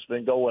activities that's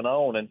been going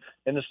on. And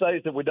in the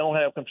states that we don't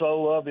have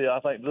control of, I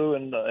think Drew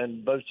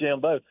and both Jim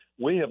both,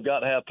 we have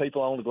got to have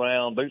people on the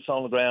ground, boots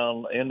on the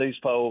ground in these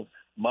polls,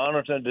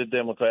 monitoring the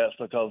Democrats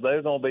because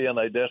they're going to be in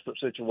a desperate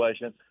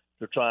situation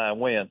to try and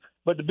win.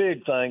 But the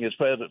big thing is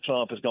President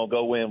Trump is going to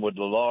go in with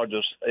the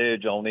largest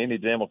edge on any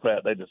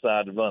Democrat they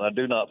decide to run. I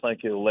do not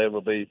think it will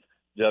ever be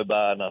Joe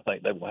Biden. I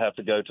think they will have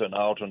to go to an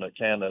alternate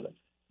candidate.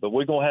 But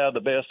we're going to have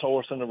the best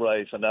horse in the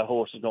race, and that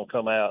horse is going to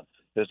come out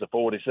as the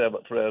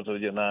 47th President of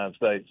the United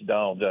States,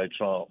 Donald J.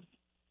 Trump.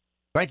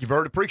 Thank you,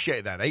 Vert.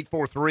 Appreciate that.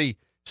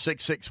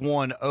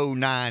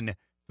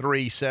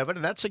 843-661-0937.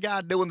 And that's a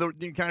guy doing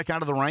the kind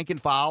of the rank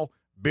and file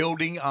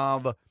building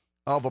of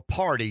a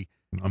party.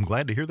 I'm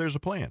glad to hear there's a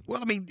plan.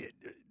 Well, I mean,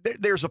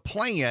 there's a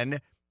plan.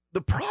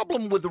 The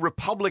problem with the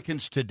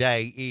Republicans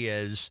today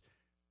is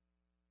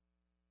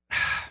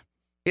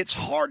it's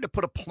hard to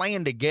put a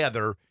plan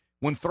together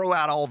when throw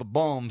out all the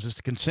bums is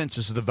the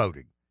consensus of the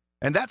voting.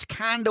 And that's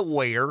kind of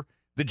where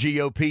the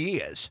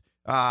GOP is.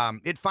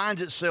 It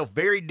finds itself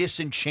very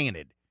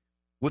disenchanted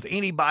with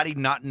anybody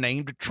not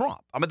named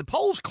Trump. I mean, the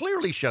polls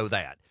clearly show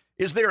that.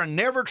 Is there a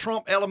never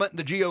Trump element in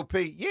the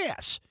GOP?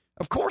 Yes,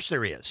 of course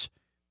there is.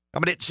 I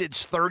mean, it's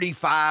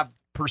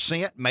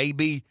 35%,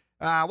 maybe.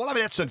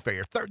 That's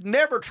unfair.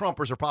 Never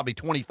Trumpers are probably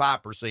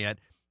 25%.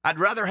 I'd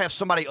rather have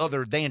somebody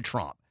other than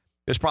Trump.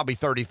 It's probably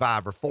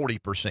 35 or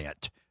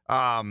 40%.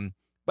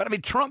 But, I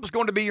mean, Trump's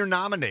going to be your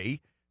nominee.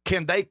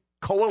 Can they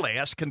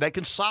coalesce? Can they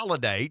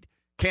consolidate?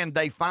 Can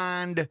they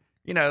find,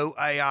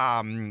 I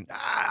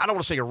don't want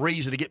to say a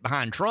reason to get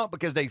behind Trump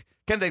because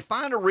can they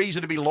find a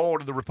reason to be loyal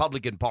to the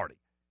Republican Party?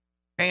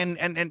 And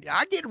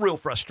I get real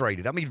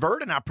frustrated. I mean,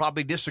 Vert and I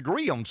probably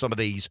disagree on some of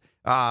these.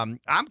 I'm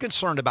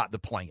concerned about the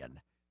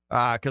plan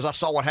because I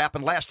saw what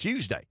happened last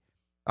Tuesday.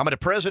 I mean, the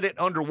president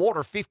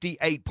underwater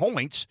 58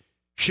 points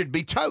should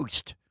be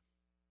toast.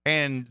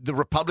 And the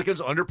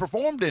Republicans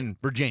underperformed in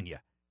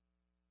Virginia.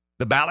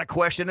 The ballot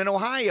question in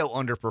Ohio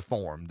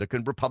underperformed. The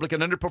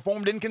Republican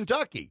underperformed in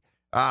Kentucky.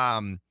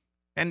 And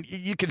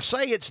you can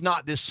say it's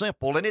not this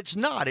simple, and it's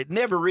not. It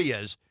never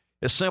is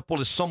as simple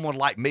as someone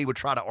like me would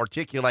try to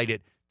articulate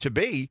it to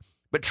be.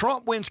 But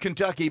Trump wins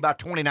Kentucky by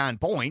 29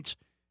 points,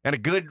 and a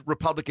good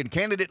Republican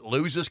candidate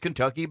loses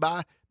Kentucky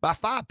by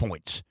 5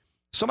 points.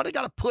 Somebody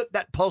got to put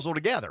that puzzle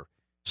together.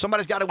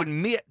 Somebody's got to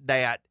admit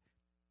that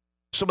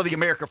some of the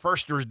America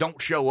Firsters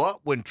don't show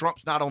up when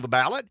Trump's not on the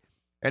ballot,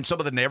 and some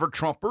of the never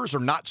Trumpers or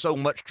not so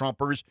much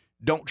Trumpers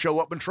don't show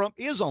up when Trump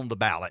is on the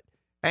ballot.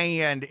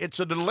 And it's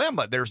a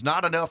dilemma. There's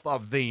not enough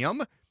of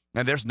them,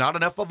 and there's not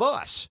enough of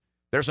us.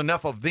 There's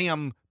enough of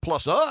them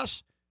plus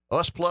us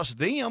plus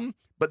them,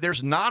 but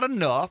there's not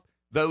enough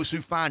those who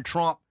find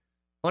Trump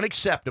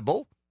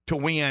unacceptable to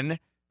win.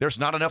 There's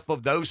not enough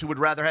of those who would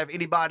rather have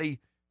nobody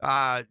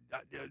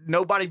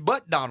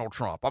but Donald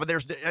Trump. I mean,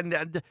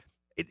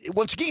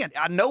 once again,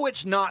 I know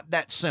it's not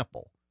that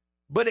simple,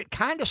 but it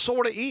kind of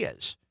sort of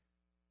is.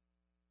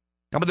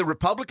 I mean, the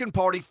Republican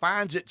Party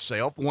finds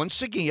itself,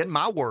 once again,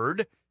 my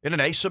word, in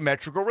an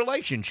asymmetrical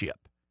relationship.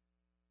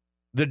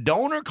 The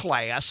donor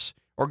class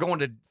are going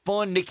to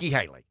fund Nikki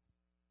Haley.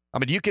 I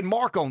mean, you can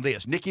mark on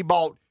this. Nikki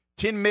bought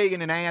 $10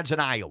 million in ads in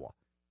Iowa.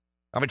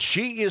 I mean,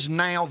 she is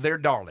now their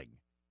darling.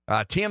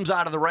 Tim's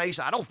out of the race.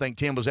 I don't think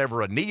Tim was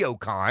ever a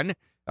neocon.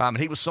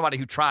 He was somebody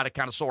who tried to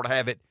kind of sort of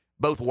have it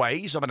both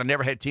ways. I mean, I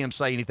never had Tim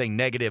say anything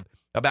negative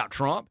about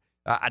Trump.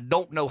 I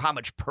don't know how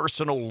much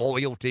personal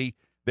loyalty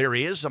there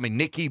is. I mean,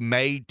 Nikki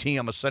made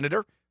Tim a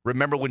senator.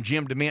 Remember when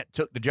Jim DeMint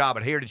took the job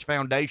at Heritage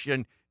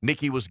Foundation,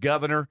 Nikki was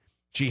governor.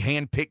 She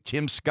handpicked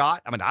Tim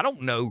Scott. I mean, I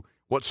don't know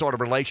what sort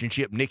of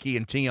relationship Nikki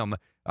and Tim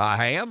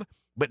have,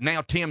 but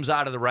now Tim's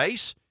out of the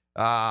race.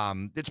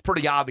 It's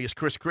pretty obvious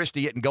Chris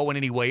Christie isn't going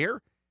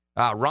anywhere.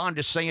 Ron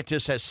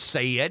DeSantis has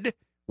said,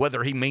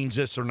 whether he means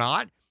this or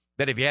not,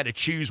 that if he had to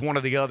choose one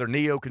or the other,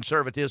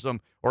 neoconservatism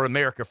or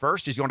America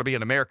First, he's going to be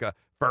an America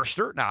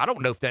Firster. Now, I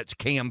don't know if that's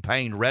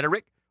campaign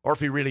rhetoric or if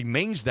he really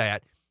means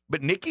that,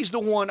 but Nikki's the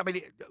one. I mean,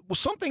 it was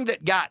something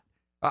that got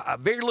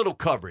very little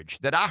coverage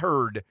that I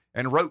heard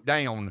and wrote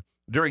down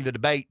during the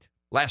debate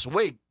last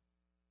week.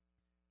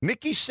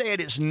 Nikki said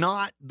it's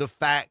not the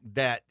fact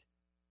that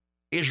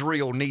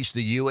Israel needs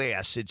the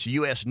U.S., it's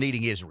U.S.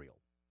 needing Israel.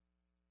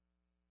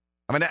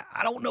 I mean,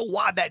 I don't know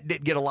why that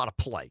didn't get a lot of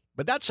play,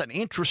 but that's an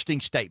interesting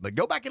statement.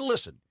 Go back and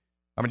listen.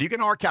 I mean, you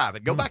can archive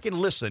it. Go back and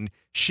listen.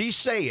 She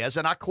says,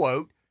 and I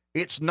quote,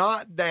 it's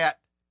not that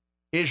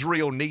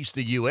Israel needs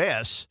the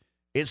U.S.,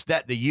 it's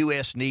that the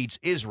U.S. needs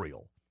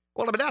Israel.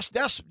 Well, I mean, that's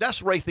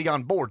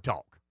Raytheon board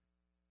talk.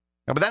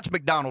 I mean, that's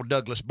McDonnell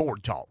Douglas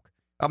board talk.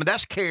 I mean,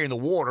 that's carrying the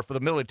water for the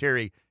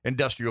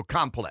military-industrial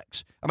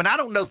complex. I mean, I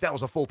don't know if that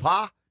was a faux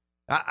pas.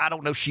 I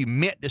don't know if she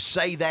meant to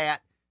say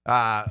that.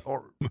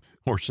 Or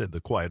said the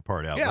quiet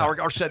part out loud.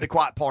 Yeah, or said the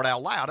quiet part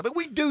out loud. I mean,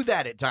 we do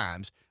that at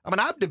times. I mean,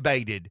 I've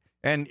debated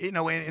and, you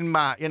know, in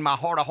my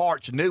heart of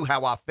hearts knew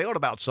how I felt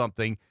about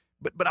something,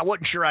 but I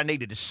wasn't sure I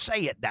needed to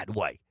say it that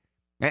way.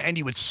 And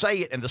you would say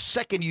it, and the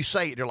second you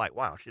say it, you're like,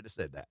 wow, I should have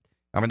said that.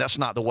 I mean, that's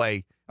not the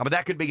way. I mean,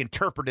 that could be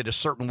interpreted a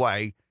certain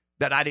way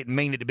that I didn't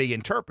mean it to be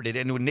interpreted.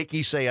 And when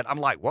Nikki said, I'm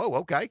like, whoa,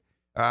 okay.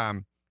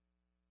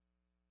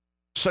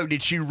 So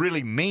did she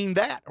really mean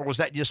that, or was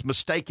that just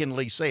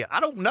mistakenly said? I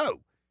don't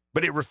know,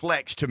 but it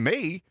reflects to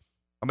me,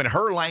 I mean,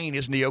 her lane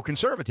is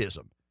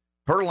neoconservatism.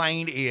 Her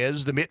lane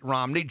is the Mitt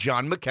Romney,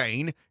 John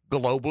McCain,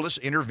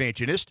 globalist,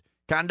 interventionist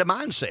kind of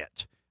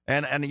mindset.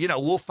 And you know,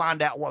 we'll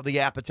find out what the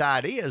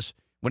appetite is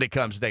when it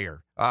comes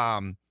there.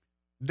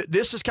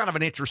 This is kind of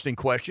an interesting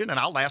question, and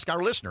I'll ask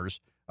our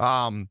listeners.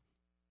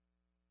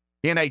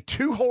 In a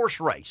two-horse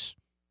race,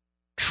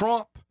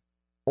 Trump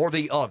or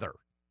the other,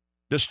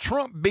 does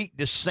Trump beat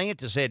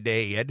DeSantis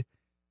head-to-head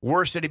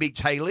worse than he beats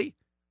Haley,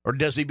 or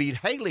does he beat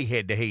Haley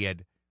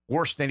head-to-head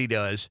worse than he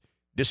does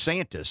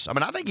DeSantis? I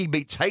mean, I think he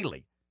beats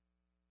Haley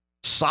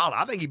solid.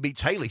 I think he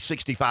beats Haley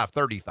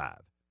 65-35.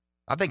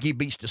 I think he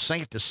beats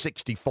DeSantis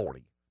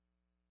 60-40.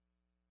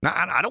 Now,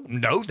 I don't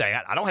know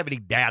that. I don't have any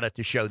data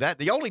to show that.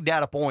 The only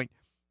data point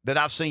that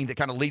I've seen that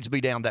kind of leads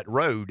me down that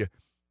road,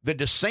 the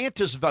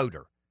DeSantis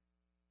voter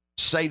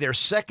say their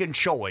second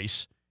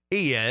choice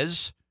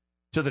is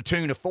to the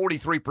tune of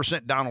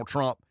 43% Donald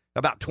Trump,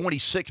 about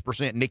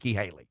 26% Nikki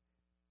Haley.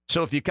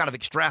 So if you kind of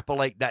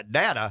extrapolate that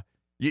data,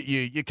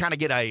 you kind of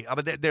get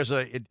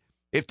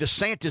if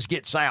DeSantis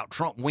gets out,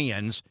 Trump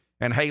wins,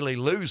 and Haley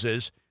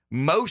loses,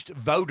 most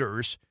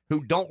voters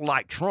who don't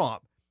like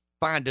Trump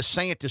find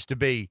DeSantis to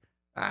be,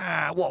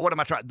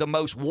 the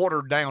most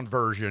watered-down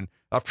version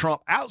of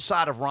Trump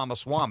outside of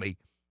Ramaswamy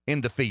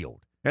in the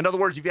field. In other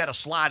words, you've got a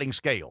sliding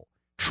scale.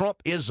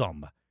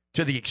 Trumpism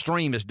to the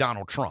extreme is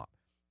Donald Trump.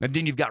 And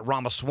then you've got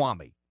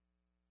Ramaswamy.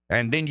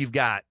 And then you've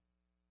got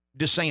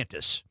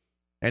DeSantis.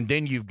 And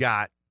then you've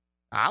got,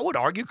 I would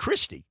argue,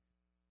 Christie.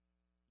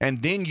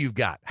 And then you've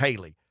got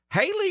Haley.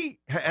 Haley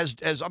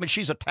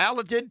she's a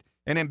talented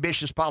and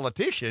ambitious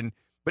politician,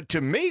 but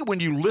to me, when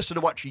you listen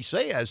to what she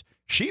says,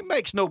 she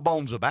makes no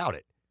bones about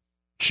it.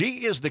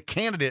 She is the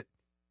candidate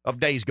of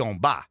days gone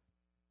by.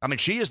 I mean,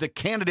 she is the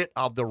candidate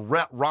of the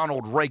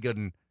Ronald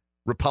Reagan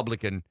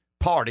Republican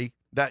Party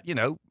that,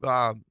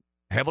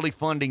 heavily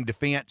funding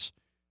defense,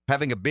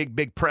 having a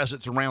big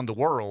presence around the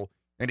world.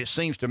 And it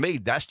seems to me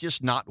that's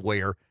just not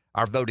where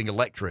our voting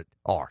electorate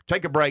are.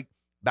 Take a break.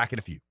 Back in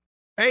a few.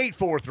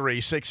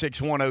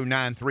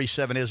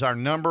 843-661-0937 is our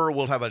number.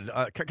 We'll have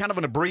a kind of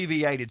an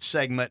abbreviated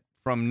segment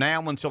from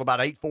now until about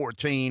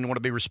 8:14. I want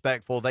to be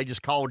respectful. They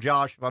just called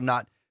Josh, if I'm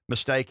not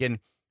mistaken.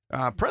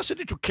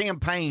 Presidential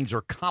campaigns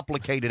are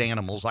complicated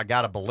animals, I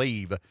got to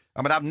believe.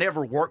 I mean, I've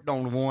never worked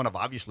on one. I've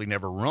obviously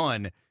never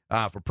run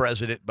for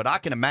president, but I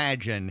can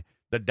imagine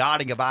the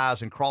dotting of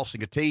I's and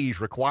crossing of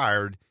T's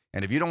required.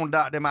 And if you don't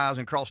dot them I's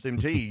and cross them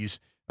T's,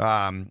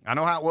 I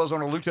know how it was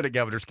on a lieutenant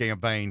governor's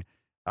campaign.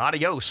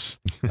 Adios.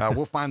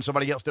 We'll find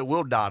somebody else that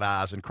will dot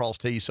I's and cross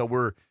T's. So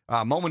we're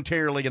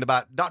momentarily in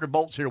about Dr.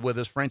 Bolt's here with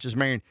us, Francis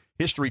Marion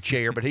History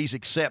Chair, but he's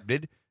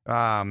accepted.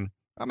 And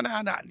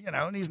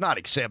he's not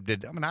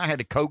accepted. I mean, I had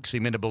to coax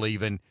him into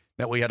believing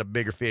that we had a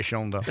bigger fish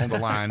on the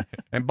line.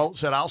 And Bolt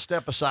said, I'll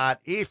step aside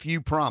if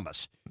you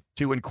promise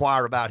to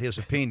inquire about his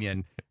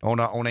opinion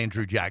on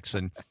Andrew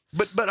Jackson.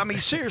 But I mean,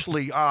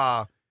 seriously,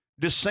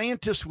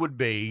 DeSantis would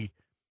be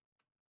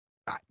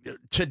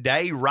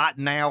today, right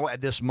now,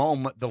 at this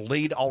moment, the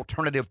lead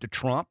alternative to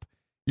Trump.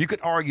 You could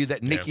argue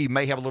that Nikki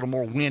may have a little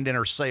more wind in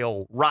her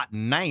sail right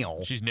now.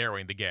 She's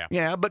narrowing the gap.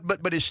 Yeah,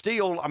 but it's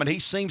still, I mean, he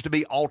seems to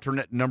be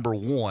alternate number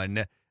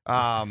one.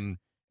 Right.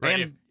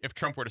 And if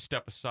Trump were to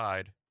step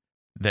aside,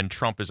 then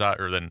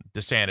then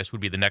DeSantis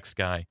would be the next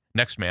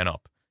man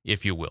up,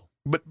 if you will.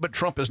 But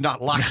Trump is not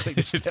likely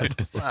to step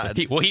aside.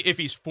 If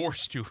he's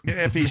forced to.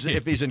 if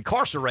he's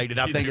incarcerated,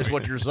 I think is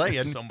what you're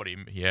saying. Somebody,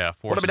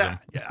 forces him.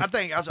 I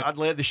think I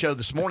led the show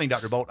this morning,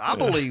 Dr. Bolt. I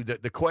believe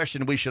that the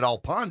question we should all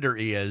ponder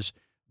is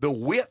the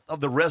width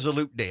of the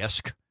Resolute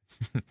desk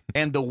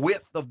and the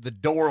width of the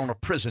door on a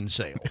prison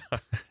cell.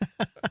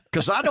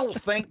 Because I don't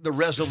think the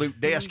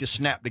Resolute desk is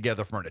snapped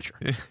together furniture,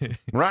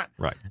 right?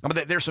 Right. I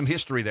mean, there's some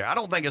history there. I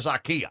don't think it's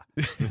IKEA,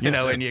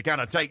 and you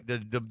kind of take the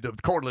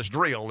cordless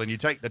drill and you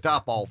take the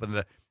top off and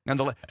the.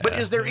 But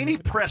is there any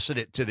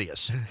precedent to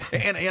this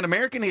in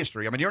American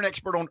history? I mean, you're an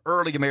expert on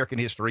early American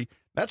history.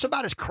 That's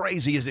about as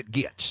crazy as it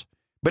gets.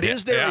 But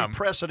is there a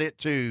precedent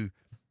to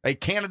a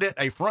candidate,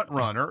 a front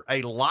runner,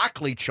 a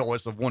likely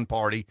choice of one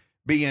party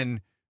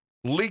being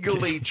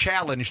legally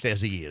challenged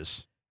as he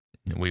is?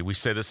 We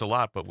say this a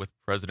lot, but with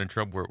President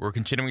Trump, we're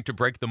continuing to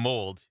break the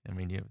mold. I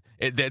mean,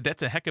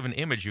 that's a heck of an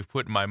image you've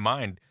put in my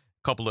mind.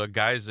 A couple of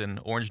guys in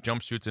orange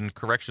jumpsuits and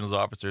corrections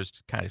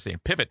officers kind of saying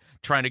pivot,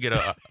 trying to get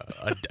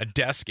a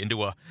desk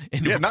into a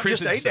not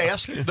prison just a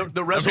desk,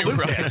 the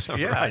Resolute desk.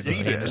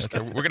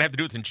 So we're going to have to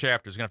do it in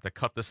chapters. We're going to have to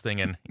cut this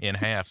thing in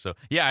half. So,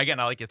 again,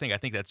 I like your thing. I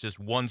think that's just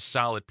one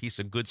solid piece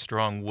of good,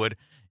 strong wood,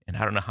 and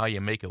I don't know how you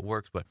make it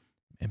work, but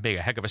it'd be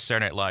a heck of a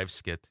Saturday Night Live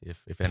skit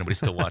if anybody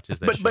still watches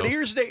that show. But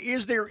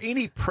is there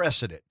any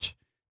precedent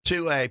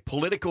to a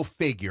political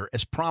figure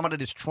as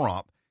prominent as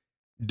Trump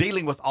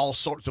dealing with all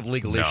sorts of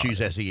legal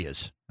issues as he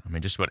is? I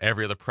mean, just about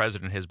every other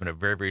president has been a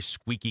very, very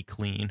squeaky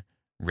clean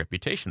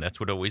reputation. That's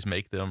what always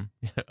make them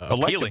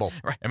appealing. Electable.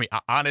 Right? I mean,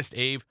 Honest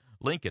Abe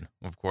Lincoln,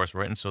 of course,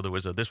 right? And so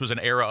this was an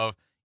era of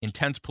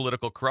intense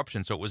political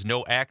corruption, so it was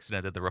no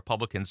accident that the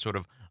Republicans sort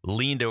of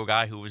leaned to a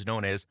guy who was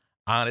known as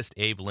Honest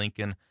Abe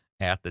Lincoln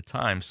at the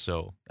time.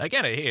 So,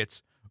 again,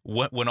 it's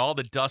when all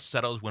the dust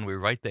settles, when we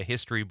write the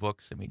history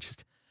books, I mean,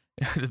 just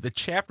the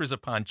chapters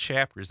upon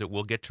chapters that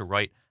we'll get to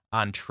write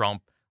on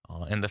Trump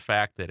and the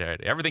fact that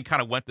everything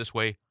kind of went this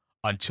way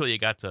until you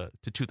got to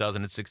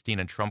 2016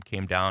 and Trump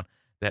came down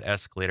that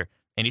escalator,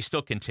 and he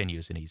still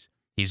continues, and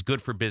he's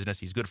good for business.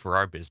 He's good for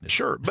our business.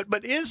 Sure,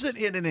 but isn't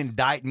it an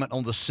indictment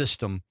on the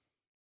system?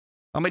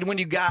 I mean, when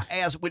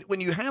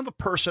you have a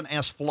person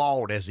as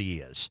flawed as he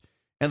is,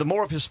 and the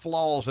more of his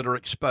flaws that are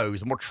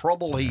exposed, the more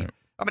trouble I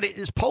mean,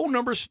 his poll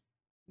numbers,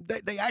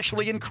 they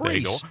actually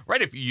increase.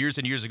 Right. If years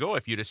and years ago,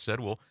 if you just said,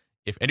 well,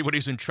 if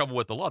anybody's in trouble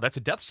with the law, that's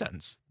a death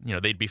sentence.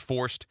 They'd be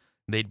forced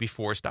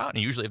out.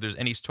 And usually if there's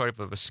any sort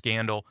of a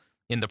scandal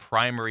in the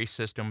primary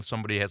system,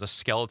 somebody has a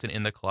skeleton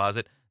in the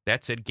closet,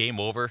 that's it, game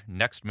over,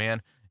 next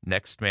man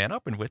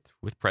up. And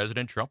with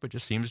President Trump, it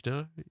just seems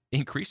to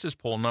increase his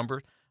poll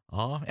number.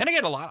 And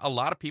again, a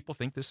lot of people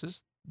think this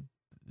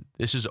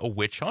is a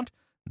witch hunt,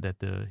 that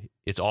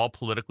it's all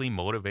politically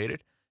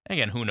motivated.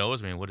 Again, who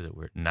knows? I mean, what is it?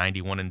 We're at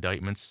 91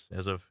 indictments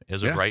as of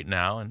right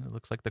now, and it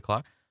looks like the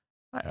clock.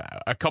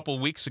 A couple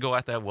of weeks ago,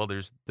 I thought, well,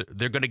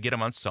 they're going to get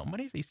him on something. But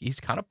he's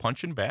kind of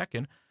punching back,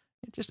 and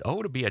just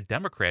to be a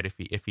Democrat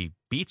if he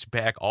beats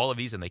back all of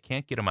these and they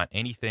can't get him on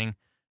anything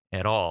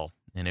at all.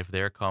 And if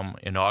there come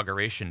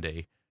Inauguration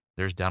Day,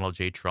 there's Donald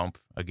J. Trump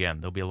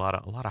again. There'll be a lot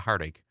of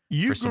heartache.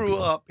 You grew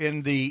up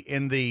in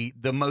the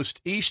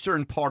most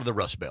eastern part of the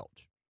Rust Belt.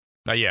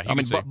 Yeah, I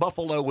mean,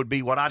 Buffalo would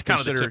be what I'd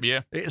consider. Kind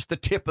of it's the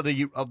tip of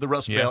the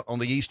Rust Belt on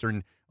the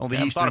eastern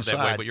eastern side.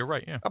 That way, but you're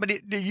right. Yeah. I mean,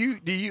 do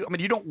you? I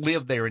mean, you don't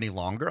live there any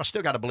longer. I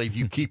still got to believe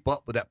you keep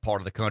up with that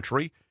part of the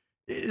country.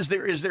 Is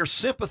there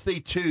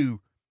sympathy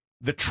to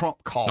the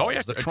Trump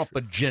cause, the Trump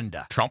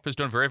agenda? Trump has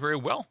done very, very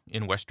well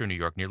in Western New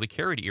York. Nearly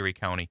carried Erie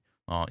County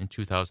in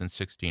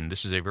 2016.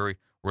 This is a very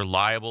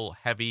reliable,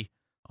 heavy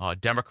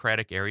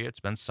Democratic area. It's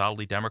been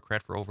solidly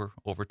Democrat for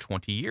over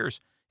 20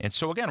 years. And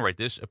so, again, right,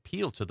 this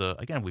appeal to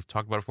we've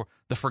talked about it before,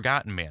 the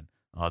forgotten man,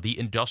 the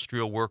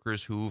industrial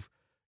workers who've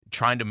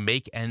trying to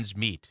make ends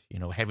meet,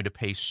 having to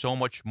pay so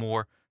much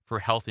more for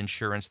health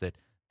insurance that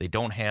they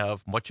don't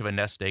have much of a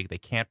nest egg. They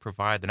can't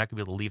provide. They're not going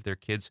to be able to leave their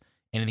kids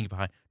anything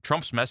behind.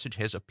 Trump's message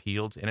has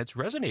appealed, and it's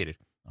resonated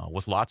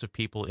with lots of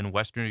people in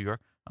Western New York.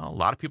 A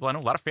lot of people I know,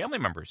 a lot of family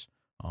members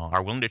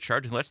are willing to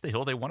charge, and that's the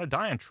hill they want to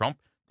die on. Trump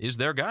is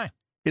their guy.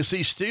 Is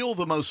he still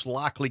the most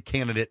likely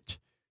candidate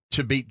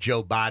to beat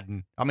Joe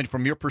Biden? I mean,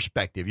 from your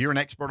perspective, you're an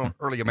expert on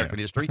early American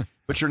history,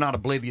 but you're not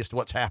oblivious to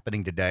what's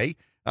happening today.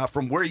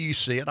 From where you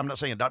see it, I'm not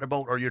saying, Dr.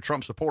 Bolt, are you a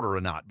Trump supporter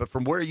or not, but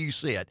from where you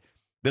see it,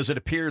 does it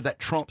appear that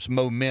Trump's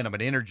momentum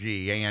and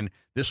energy and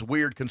this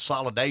weird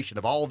consolidation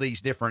of all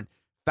these different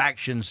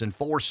factions and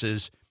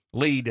forces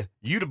lead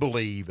you to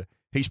believe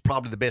he's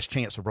probably the best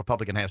chance a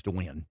Republican has to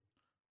win?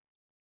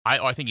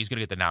 I think he's going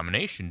to get the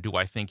nomination. Do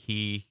I think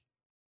he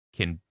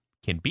can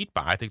beat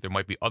Biden? I think there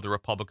might be other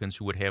Republicans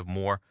who would have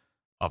more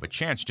of a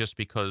chance just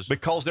because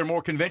they're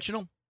more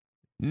conventional.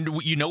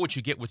 You know what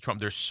you get with Trump.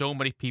 There's so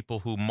many people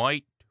who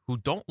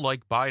don't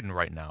like Biden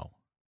right now,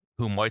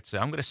 who might say,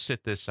 I'm going to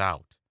sit this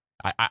out.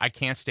 I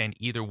can't stand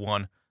either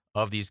one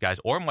of these guys,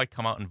 or might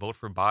come out and vote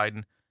for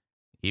Biden,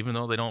 even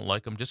though they don't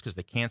like him, just because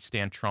they can't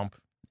stand Trump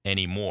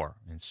anymore.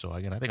 And so,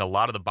 again, I think a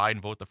lot of the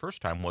Biden vote the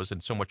first time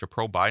wasn't so much a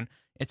pro-Biden,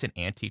 it's an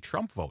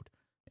anti-Trump vote.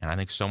 And I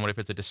think someone, if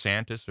it's a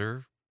DeSantis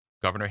or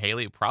Governor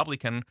Haley probably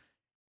can,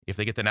 if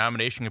they get the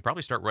nomination, can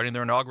probably start writing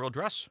their inaugural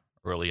address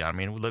early on. I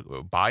mean, look,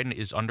 Biden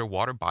is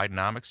underwater.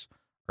 Bidenomics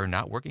are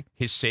not working.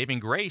 His saving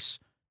grace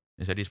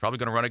is that he's probably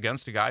going to run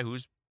against a guy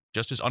who's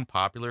just as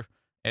unpopular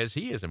as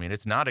he is. I mean,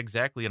 it's not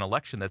exactly an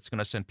election that's going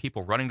to send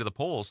people running to the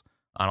polls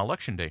on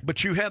Election Day.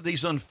 But you have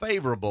these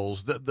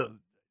unfavorables.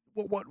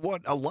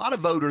 What a lot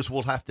of voters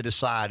will have to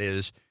decide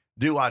is,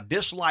 do I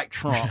dislike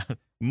Trump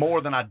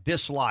more than I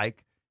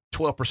dislike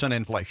 12%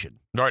 inflation?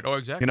 Right. Oh,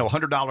 exactly.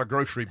 $100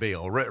 grocery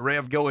bill.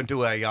 Rev, go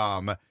into a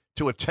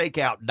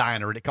takeout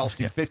diner and it costs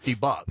you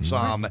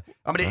 $50.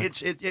 I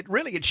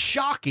mean, it's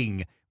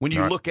shocking when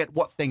you look at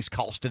what things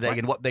cost today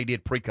and what they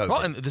did pre-COVID.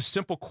 Well, and the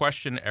simple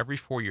question every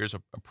 4 years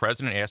a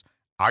president asks,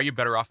 are you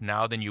better off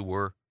now than you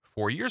were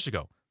 4 years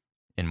ago?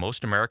 And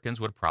most Americans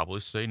would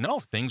probably say, no,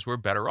 things were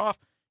better off.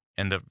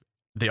 And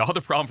the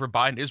other problem for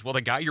Biden is, well,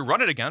 the guy you're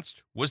running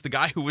against was the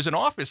guy who was in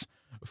office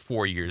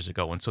 4 years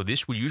ago. And so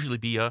this would usually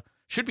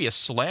should be a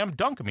slam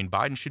dunk. I mean,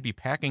 Biden should be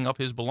packing up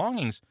his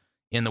belongings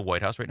in the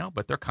White House right now,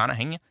 but they're kind of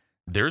hanging.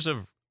 There's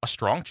a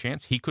strong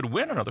chance he could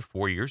win another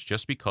 4 years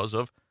just because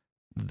of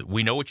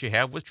we know what you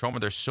have with Trump.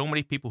 And there's so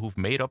many people who've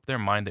made up their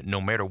mind that no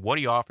matter what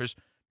he offers,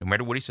 no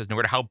matter what he says, no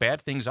matter how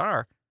bad things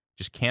are,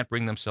 just can't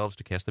bring themselves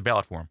to cast the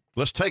ballot for him.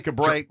 Let's take a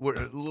break. We're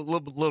a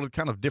little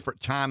kind of different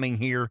timing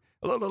here.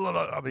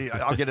 I mean,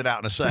 I'll get it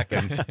out in a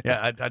second.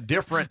 Yeah, a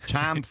different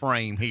time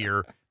frame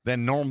here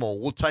than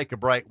normal. We'll take a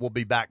break. We'll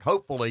be back.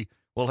 Hopefully,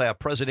 we'll have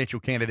presidential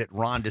candidate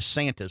Ron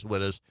DeSantis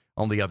with us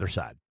on the other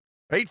side.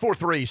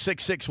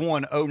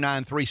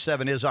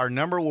 843-661-0937 is our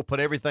number. We'll put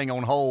everything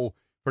on hold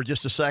for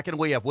just a second.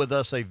 We have with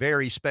us a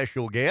very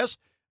special guest,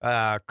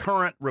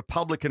 current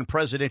Republican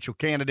presidential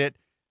candidate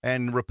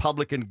and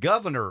Republican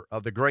governor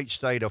of the great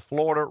state of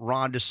Florida,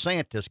 Ron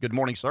DeSantis. Good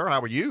morning, sir.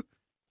 How are you?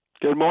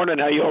 Good morning.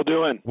 How you all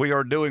doing? We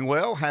are doing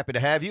well. Happy to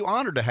have you.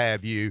 Honored to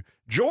have you.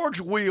 George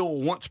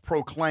Will once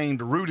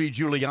proclaimed Rudy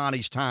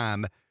Giuliani's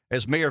time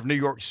as mayor of New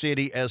York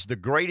City as the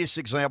greatest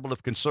example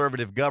of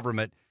conservative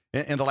government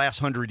in the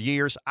last 100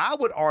 years. I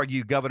would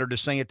argue, Governor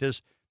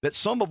DeSantis, that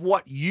some of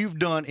what you've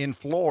done in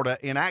Florida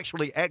in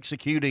actually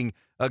executing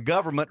a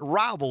government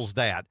rivals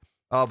that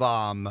of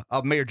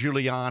Mayor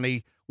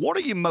Giuliani. What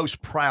are you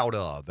most proud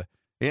of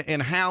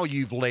in how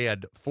you've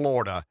led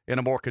Florida in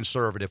a more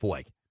conservative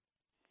way?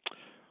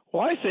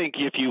 Well, I think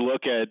if you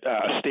look at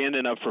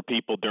standing up for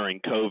people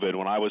during COVID,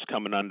 when I was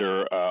coming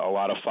under a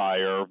lot of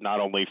fire, not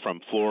only from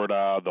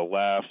Florida, the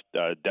left,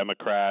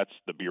 Democrats,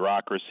 the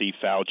bureaucracy,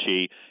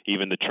 Fauci,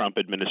 even the Trump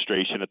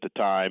administration at the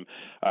time,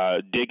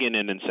 digging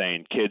in and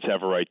saying kids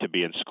have a right to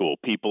be in school,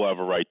 people have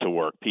a right to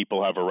work,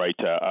 people have a right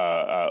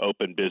to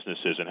open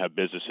businesses and have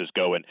businesses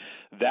going.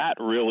 That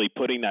really,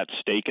 putting that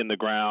stake in the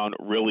ground,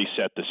 really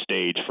set the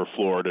stage for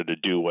Florida to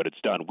do what it's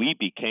done. We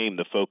became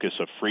the focus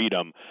of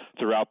freedom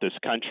throughout this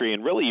country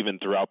and really even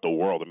throughout the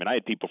world. I mean, I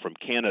had people from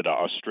Canada,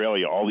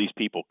 Australia, all these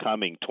people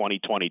coming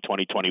 2020,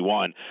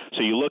 2021.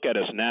 So you look at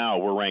us now,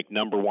 we're ranked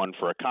number one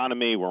for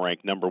economy, we're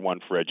ranked number one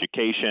for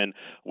education,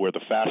 we're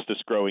the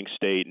fastest growing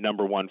state,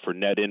 number one for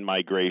net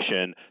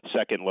in-migration,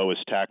 second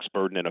lowest tax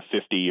burden and a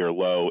 50-year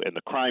low in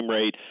the crime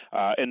rate.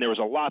 And there was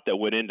a lot that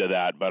went into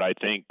that, but I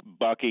think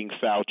bucking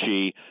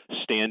Fauci,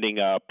 standing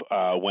up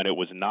when it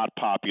was not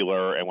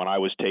popular and when I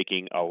was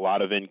taking a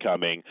lot of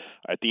incoming,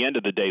 at the end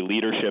of the day,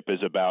 leadership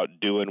is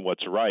about doing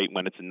what's right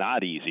when it's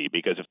not easy,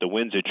 because if the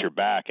wind's at your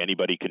back,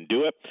 anybody can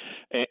do it.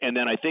 And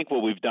then I think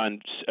what we've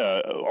done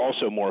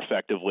also more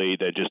effectively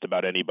than just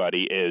about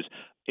anybody is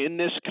in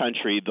this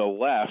country, the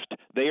left,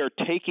 they are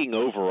taking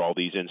over all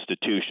these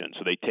institutions.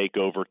 So they take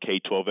over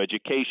K-12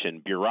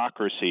 education,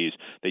 bureaucracies.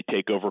 They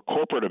take over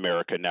corporate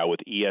America now with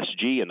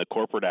ESG and the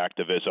corporate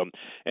activism.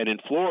 And in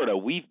Florida,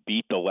 we've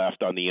beat the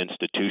left on the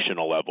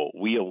institutional level.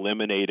 We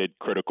eliminated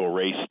critical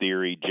race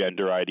theory,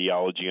 gender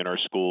ideology in our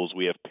schools.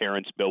 We have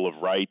Parents' Bill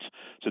of Rights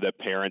so that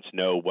parents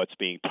know what's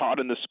being taught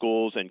in the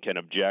schools and can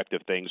object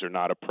if things are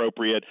not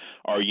appropriate.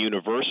 Our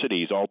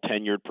universities, all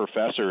tenured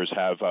professors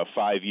have a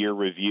 5-year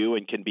review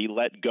and can be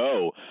let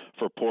go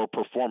for poor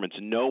performance.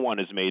 No one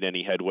has made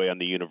any headway on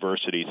the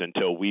universities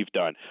until we've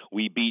done.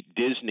 We beat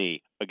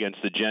Disney against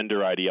the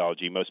gender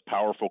ideology, most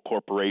powerful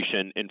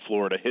corporation in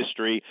Florida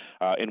history,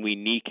 and we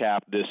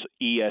kneecap this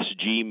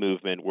ESG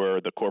movement where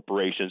the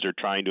corporations are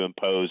trying to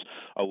impose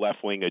a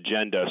left-wing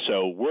agenda.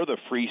 So we're the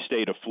free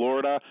state of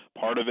Florida.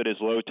 Part of it is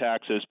low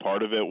taxes.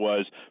 Part of it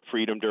was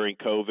freedom during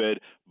COVID.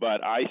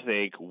 But I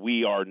think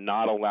we are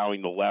not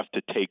allowing the left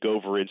to take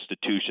over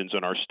institutions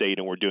in our state,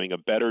 and we're doing a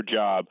better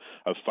job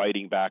of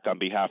fighting back on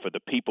behalf of the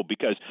people,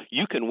 because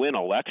you can win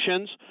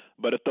elections,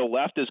 but if the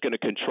left is going to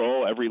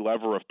control every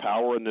lever of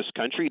power in this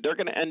country, they're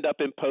going to end up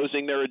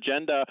imposing their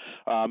agenda,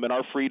 and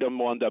our freedom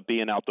will end up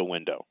being out the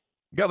window.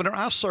 Governor,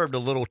 I served a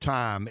little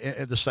time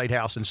at the State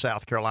House in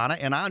South Carolina,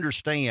 and I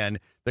understand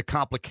the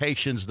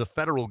complications the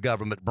federal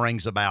government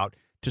brings about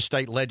to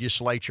state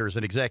legislatures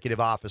and executive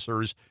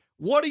officers.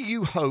 What do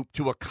you hope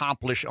to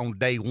accomplish on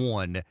day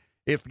one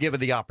if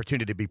given the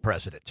opportunity to be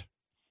president?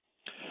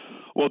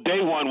 Well,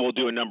 day one, we'll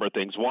do a number of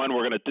things. One,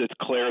 we're going to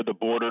declare the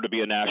border to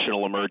be a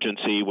national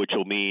emergency, which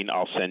will mean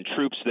I'll send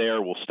troops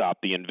there. We'll stop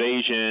the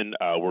invasion.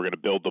 We're going to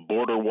build the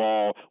border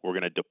wall. We're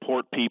going to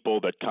deport people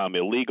that come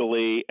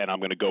illegally. And I'm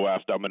going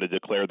to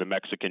declare the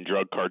Mexican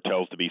drug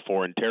cartels to be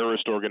foreign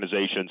terrorist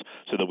organizations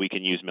so that we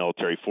can use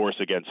military force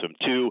against them.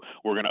 Two,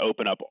 we're going to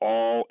open up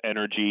all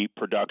energy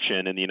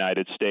production in the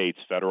United States,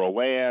 federal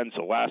lands,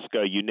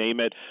 Alaska, you name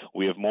it.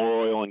 We have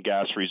more oil and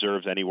gas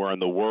reserves anywhere in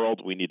the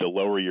world. We need to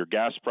lower your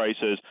gas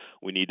prices.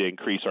 We need to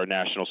increase our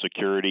national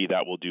security.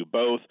 That will do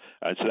both.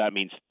 So that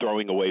means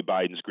throwing away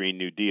Biden's Green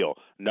New Deal.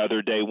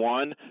 Another day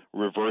one,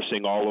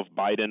 reversing all of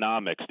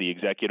Bidenomics, the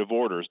executive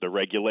orders, the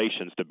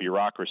regulations, the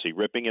bureaucracy,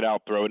 ripping it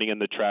out, throwing it in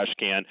the trash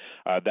can.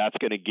 That's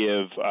going to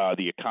give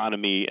the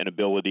economy an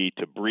ability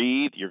to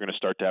breathe. You're going to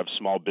start to have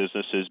small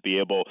businesses be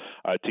able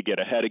to get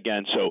ahead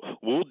again. So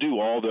we'll do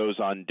all those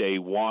on day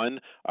one.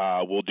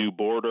 We'll do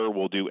border,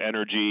 we'll do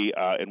energy,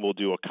 and we'll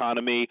do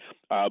economy.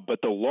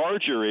 But the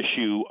larger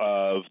issue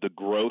of the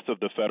growth of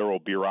the federal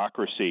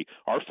bureaucracy,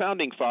 our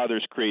founding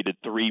fathers created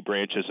 3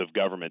 branches of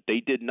government. They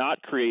did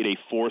not create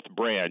a 4th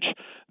branch,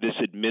 this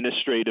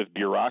administrative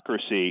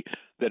bureaucracy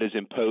that has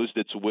imposed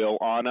its will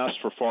on us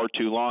for far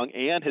too long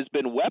and has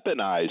been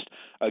weaponized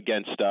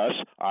against us,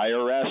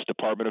 IRS,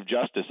 Department of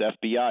Justice,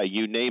 FBI,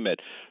 you name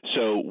it.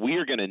 So we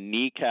are going to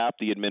kneecap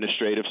the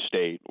administrative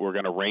state. We're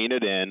going to rein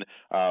it in.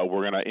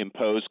 We're going to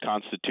impose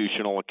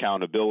constitutional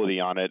accountability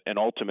on it and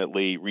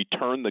ultimately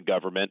return the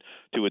government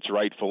to its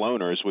rightful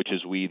owners, which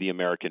is we, the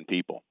American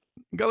people.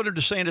 Governor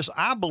DeSantis,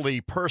 I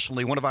believe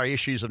personally one of our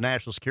issues of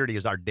national security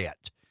is our debt.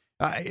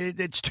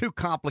 It's too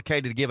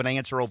complicated to give an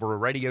answer over a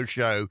radio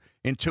show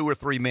in 2 or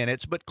 3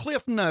 minutes. But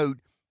Cliff Note,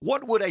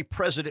 what would a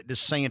President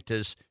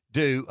DeSantis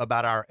do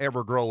about our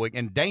ever-growing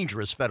and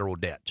dangerous federal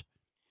debt?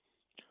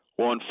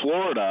 Well, in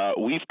Florida,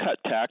 we've cut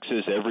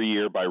taxes every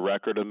year by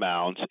record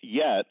amounts,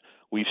 yet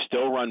we've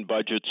still run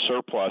budget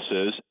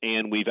surpluses,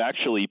 and we've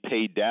actually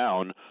paid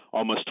down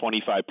almost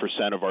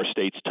 25% of our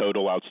state's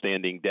total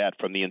outstanding debt.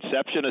 From the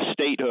inception of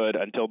statehood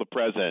until the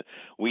present,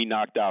 we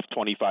knocked off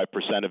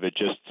 25% of it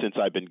just since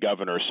I've been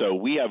governor. So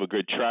we have a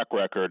good track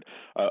record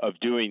of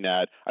doing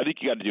that. I think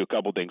you got to do a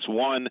couple things.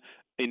 One,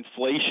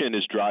 inflation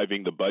is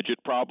driving the budget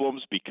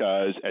problems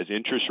because as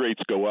interest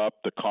rates go up,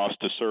 the cost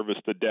to service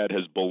the debt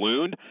has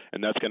ballooned,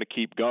 and that's going to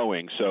keep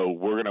going. So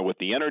we're going to, with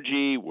the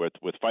energy, with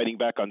fighting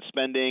back on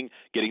spending,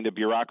 getting the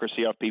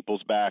bureaucracy off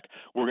people's back,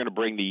 we're going to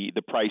bring the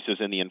prices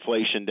and the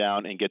inflation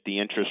down and get the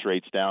interest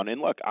rates down. And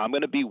look, I'm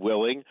going to be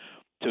willing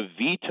to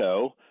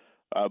veto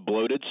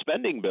bloated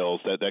spending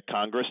bills that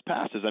Congress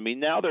passes. I mean,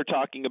 now they're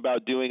talking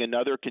about doing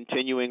another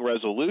continuing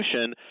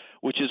resolution,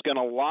 which is going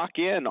to lock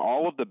in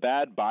all of the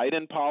bad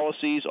Biden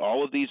policies,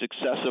 all of these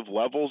excessive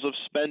levels of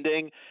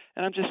spending.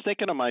 And I'm just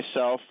thinking to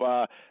myself,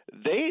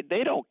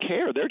 they don't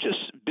care. They're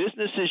just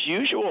business as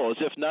usual, as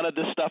if none of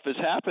this stuff is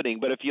happening.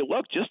 But if you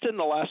look just in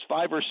the last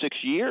 5 or 6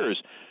 years,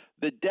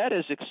 the debt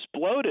has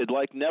exploded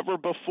like never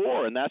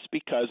before, and that's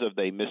because of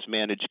they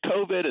mismanaged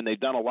COVID and they've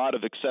done a lot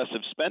of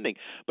excessive spending.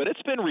 But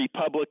it's been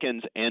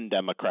Republicans and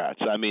Democrats.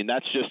 I mean,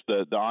 that's just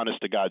the honest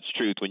to God's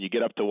truth. When you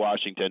get up to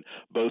Washington,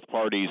 both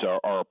parties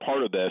are a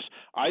part of this.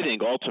 I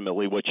think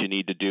ultimately what you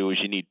need to do is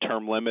you need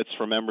term limits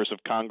for members of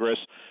Congress.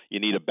 You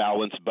need a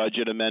balanced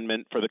budget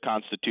amendment for the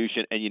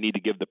Constitution, and you need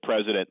to give the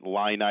president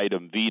line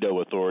item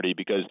veto authority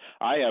because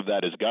I have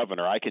that as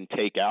governor. I can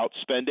take out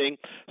spending.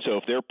 So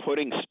if they're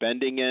putting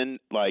spending in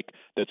like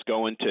that's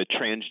going to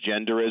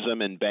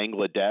transgenderism in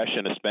Bangladesh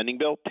in a spending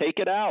bill, take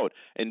it out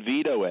and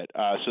veto it.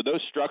 So those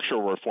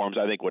structural reforms,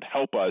 I think, would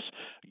help us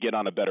get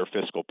on a better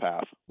fiscal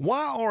path.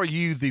 Why are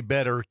you the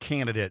better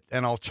candidate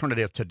and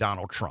alternative to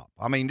Donald Trump?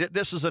 I mean,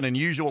 this is an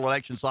unusual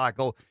election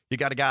cycle. You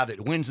got a guy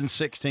that wins in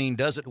 16,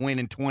 doesn't win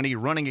in 20,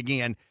 running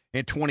again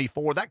in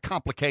 24. That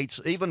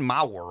complicates even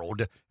my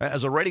world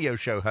as a radio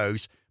show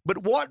host.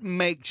 But what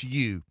makes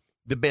you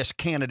the best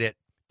candidate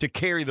to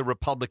carry the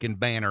Republican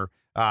banner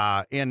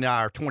in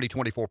our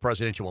 2024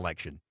 presidential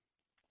election?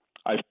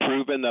 I've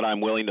proven that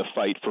I'm willing to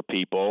fight for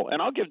people,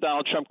 and I'll give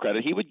Donald Trump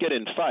credit. He would get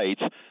in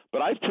fights, but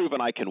I've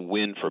proven I can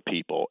win for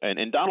people.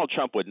 And Donald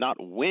Trump would not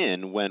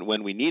win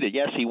when we need it.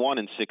 Yes, he won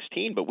in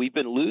 16, but we've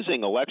been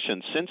losing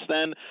elections since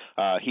then.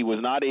 He was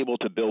not able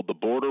to build the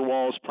border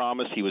walls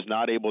promised. He was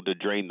not able to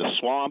drain the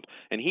swamp,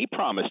 and he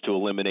promised to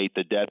eliminate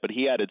the debt, but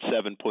he added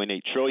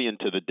 $7.8 trillion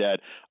to the debt.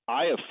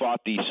 I have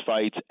fought these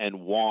fights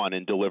and won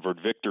and delivered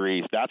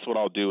victories. That's what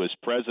I'll do as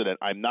president.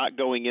 I'm not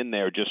going in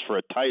there just for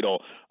a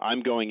title.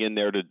 I'm going in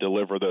there to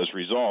deliver those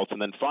results.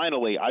 And then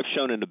finally, I've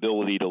shown an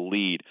ability to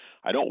lead.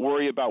 I don't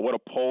worry about what a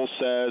poll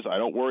says. I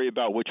don't worry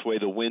about which way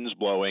the wind's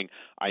blowing.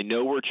 I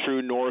know where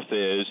true north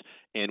is.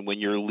 And when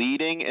you're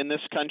leading in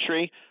this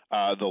country,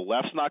 The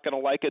left's not going to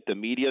like it. The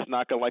media's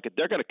not going to like it.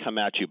 They're going to come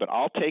at you, but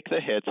I'll take the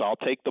hits. I'll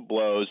take the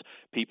blows.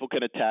 People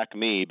can attack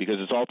me because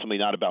it's ultimately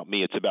not about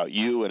me. It's about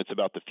you, and it's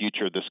about the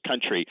future of this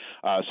country.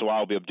 So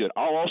I'll be able to do it.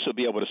 I'll also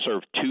be able to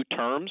serve 2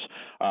 terms.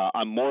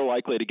 I'm more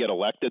likely to get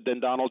elected than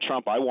Donald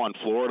Trump. I won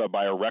Florida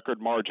by a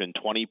record margin,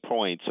 20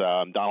 points.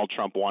 Donald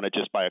Trump won it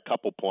just by a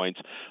couple points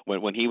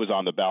when he was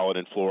on the ballot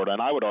in Florida.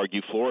 And I would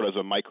argue Florida is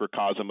a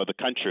microcosm of the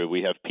country.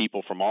 We have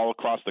people from all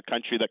across the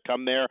country that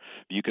come there.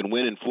 You can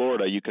win in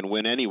Florida. You can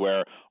win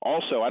anywhere.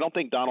 Also, I don't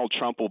think Donald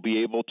Trump will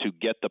be able to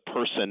get the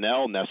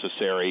personnel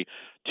necessary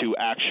to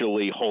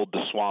actually hold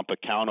the swamp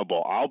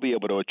accountable. I'll be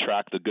able to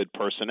attract the good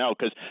personnel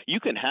because you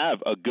can have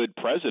a good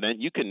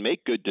president. You can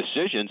make good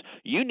decisions.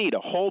 You need a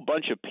whole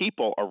bunch of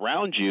people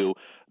around you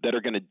that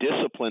are going to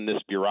discipline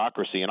this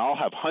bureaucracy, and I'll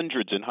have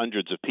hundreds and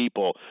hundreds of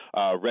people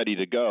ready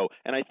to go.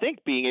 And I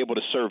think being able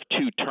to serve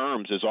 2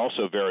 terms is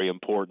also very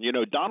important. You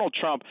know, Donald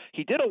Trump,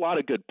 he did a lot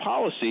of good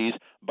policies.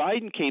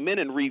 Biden came in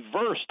and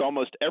reversed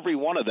almost every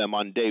one of them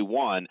on day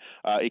one.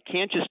 It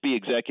can't just be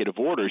executive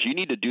orders. You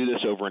need to do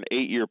this over an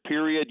 8-year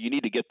period. You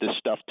need to get this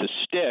stuff to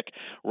stick.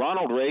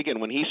 Ronald Reagan,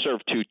 when he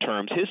served 2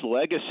 terms, his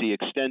legacy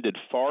extended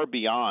far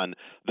beyond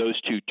those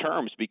 2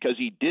 terms because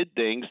he did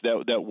things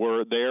that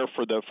were there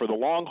for the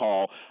long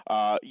haul.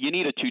 You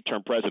need a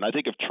 2-term president. I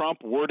think if Trump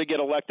were to get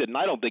elected, and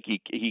I don't think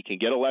he can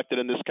get elected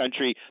in this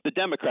country, the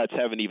Democrats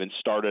haven't even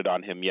started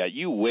on him yet.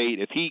 You wait.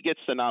 If he gets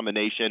the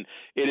nomination,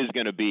 it is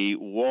going to be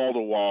wall to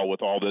wall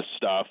with all this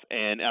stuff.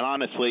 And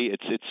honestly,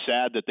 it's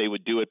sad that they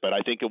would do it, but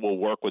I think it will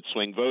work with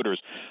swing voters.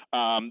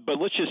 But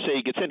let's just say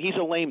he gets in. He's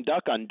a lame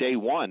duck on day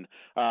one.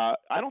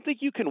 I don't think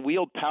you can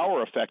wield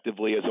power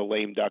effectively as a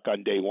lame duck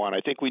on day one. I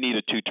think we need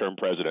a 2-term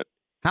president.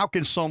 How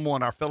can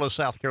someone, our fellow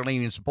South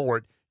Carolinian,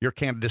 support your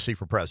candidacy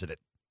for president?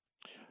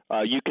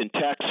 You can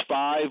text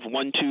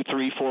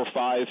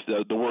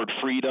 5-12345, the word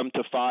freedom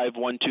to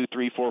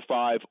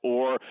 5-12345,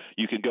 or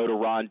you can go to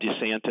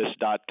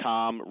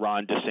rondesantis.com,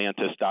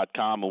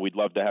 rondesantis.com, and we'd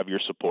love to have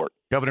your support.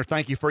 Governor,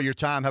 thank you for your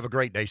time. Have a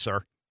great day,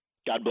 sir.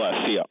 God bless.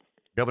 See ya.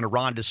 Governor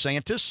Ron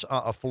DeSantis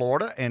of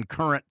Florida and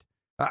current,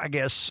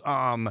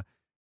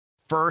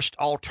 first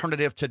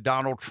alternative to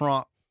Donald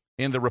Trump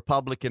in the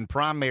Republican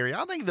primary.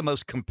 I think the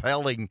most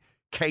compelling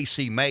case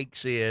he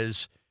makes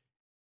is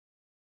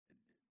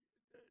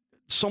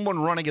someone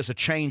running as a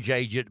change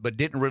agent but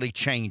didn't really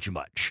change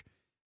much.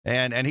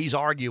 And he's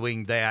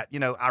arguing that,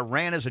 I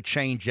ran as a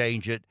change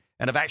agent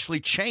and have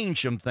actually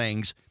changed some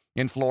things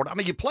in Florida. I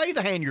mean, you play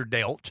the hand you're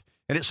dealt,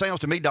 and it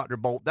sounds to me, Dr.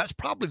 Bolt, that's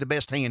probably the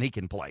best hand he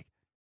can play.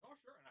 Oh,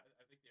 sure. And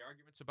I think the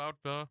argument's about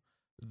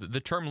the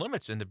term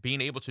limits and the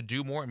being able to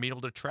do more and being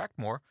able to attract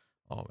more.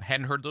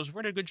 Hadn't heard those.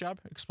 We're doing a good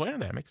job explaining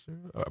that. Makes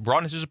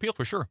broadens his appeal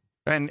for sure.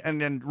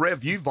 And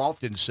Rev, you've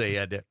often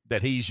said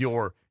that he's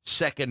your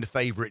second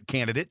favorite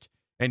candidate,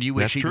 and you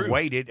wish he'd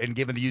waited and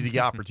given you the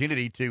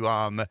opportunity to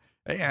kind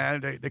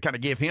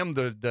of give him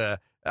the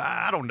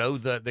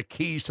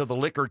keys to the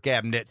liquor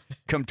cabinet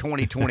come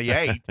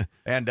 2028.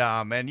 and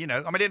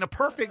in a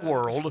perfect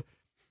world,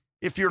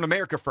 if you're an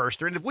America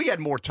Firster, and if we had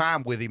more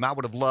time with him, I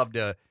would have loved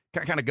to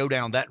kind of go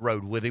down that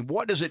road with him.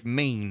 What does it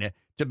mean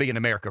to be an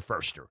America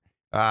Firster?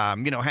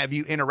 Have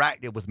you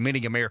interacted with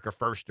many America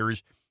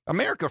Firsters?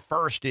 America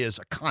First is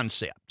a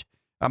concept.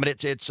 I mean,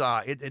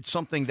 it's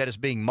something that is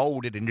being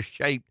molded and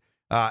shaped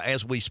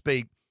as we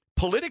speak.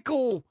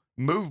 Political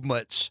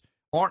movements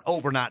aren't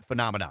overnight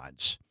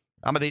phenomenons.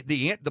 I mean,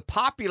 the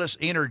populist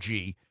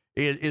energy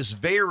is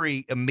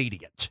very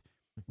immediate,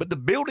 but the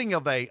building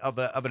of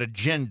an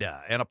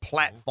agenda and a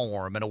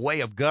platform and a way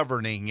of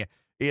governing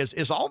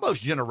is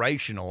almost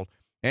generational.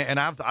 And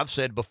I've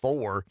said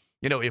before,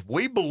 if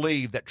we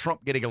believe that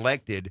Trump getting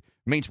elected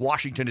means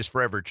Washington is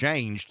forever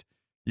changed,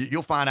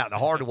 you'll find out the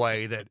hard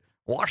way that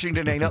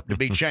Washington ain't up to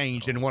be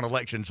changed in one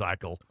election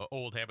cycle.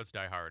 Old habits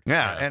die hard.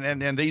 Yeah.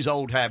 And these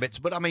old habits.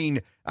 But, I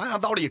mean, I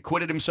thought he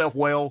acquitted himself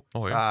well.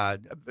 Oh, yeah.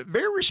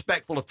 Very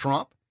respectful of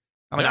Trump.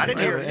 I mean, I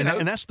didn't hear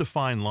and that's the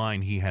fine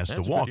line he has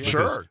to walk.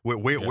 Sure.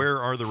 Where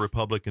are the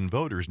Republican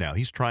voters now?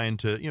 He's trying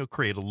to,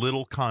 create a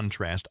little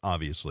contrast,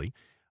 obviously.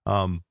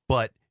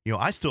 But,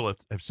 I still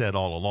have said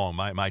all along,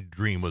 my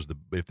dream was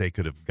if they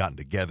could have gotten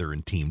together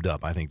and teamed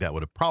up. I think that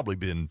would have probably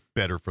been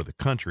better for the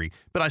country.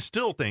 But I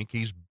still think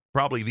he's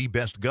probably the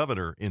best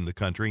governor in the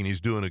country, and he's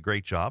doing a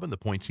great job. And the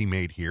points he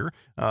made here,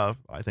 I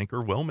think,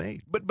 are well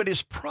made. But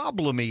his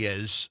problem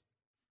is,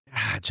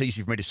 it's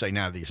easy for me to say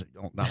now that he's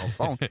not on the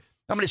phone.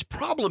 I mean, his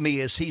problem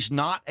is he's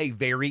not a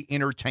very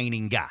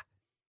entertaining guy.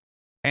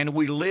 And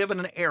we live in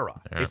an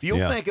era. Yeah. If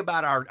you'll think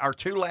about our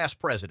 2 last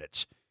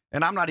presidents,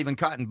 and I'm not even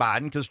counting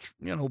Biden because,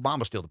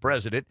 Obama's still the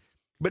president,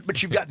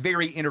 but you've got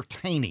very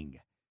entertaining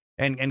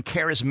and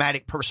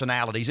charismatic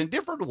personalities in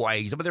different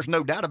ways. I mean, there's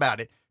no doubt about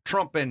it.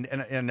 Trump and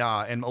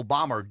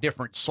Obama are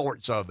different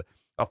sorts of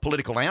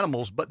political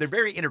animals, but they're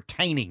very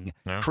entertaining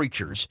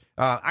creatures.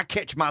 I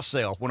catch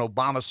myself when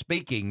Obama's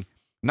speaking,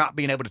 not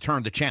being able to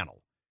turn the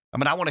channel. I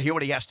mean, I want to hear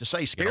what he has to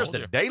say. Scares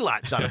the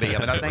daylights out of me. I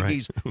mean, I think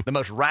he's the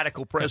most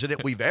radical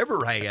president we've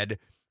ever had.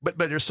 But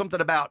there's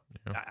something about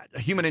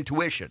human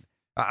intuition.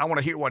 I want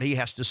to hear what he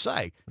has to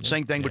say.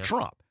 Same thing with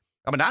Trump.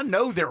 I mean, I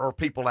know there are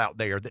people out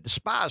there that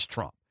despise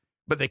Trump,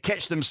 but they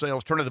catch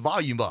themselves turning the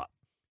volume up.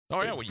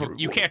 Oh, yeah. Well,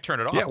 you can't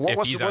turn it off. Yeah,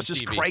 what's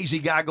this TV. crazy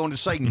guy going to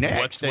say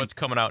next? What's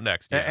coming out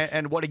next? Yes.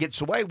 And what he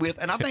gets away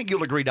with. And I think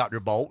you'll agree,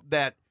 Dr. Bolt,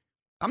 that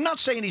I'm not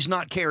saying he's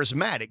not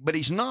charismatic, but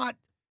he's not.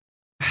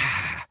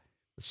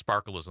 The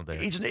sparkle isn't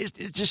there. He's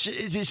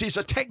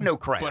a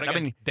technocrat. But again, I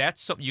mean,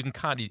 that's something you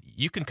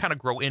can kind of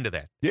grow into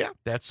that. Yeah,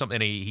 that's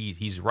something.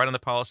 He's right on the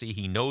policy.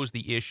 He knows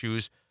the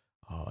issues.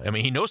 I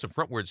mean, he knows them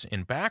frontwards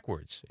and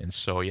backwards. And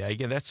so, yeah,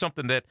 again, that's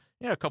something that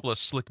a couple of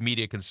slick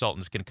media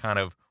consultants can kind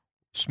of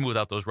smooth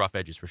out those rough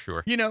edges for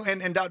sure.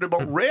 And Dr.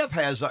 Bolt, Rev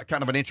has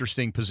kind of an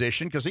interesting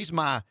position because he's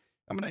my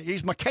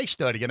case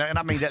study, and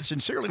I mean that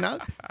sincerely. No,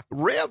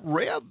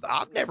 Rev,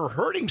 I've never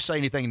heard him say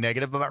anything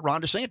negative about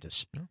Ron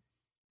DeSantis,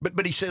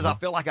 but he says I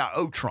feel like I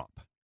owe Trump.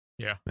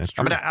 Yeah, that's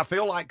true. I mean, I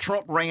feel like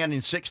Trump ran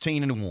in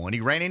 16 and won.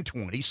 He ran in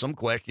 20. Some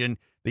question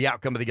the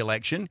outcome of the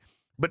election,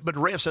 but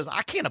Rev says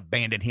I can't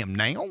abandon him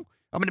now.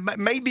 I mean,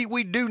 maybe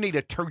we do need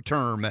a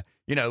two-term,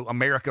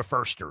 America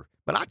firster.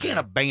 But I can't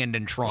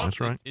abandon Trump. That's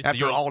right.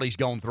 After all he's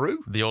gone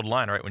through. The old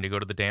line, right? When you go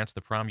to the dance,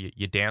 the prom,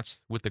 you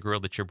dance with the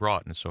girl that you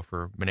brought. And so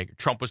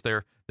Trump was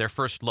their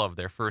first love,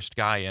 their first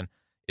guy. And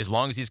as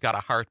long as he's got a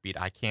heartbeat,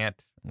 I'm going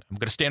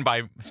to stand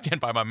by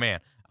my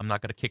man. I'm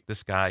not going to kick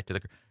this guy to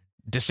the.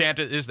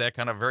 DeSantis is that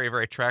kind of very,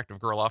 very attractive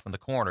girl off in the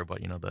corner,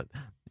 but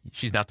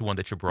she's not the one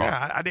that you brought.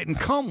 Yeah, I didn't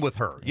come with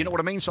her. You know what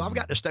I mean? So I've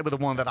got to stay with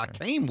the one that I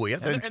came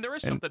with. And there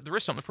is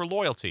something for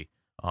loyalty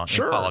in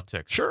sure,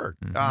 politics. Sure.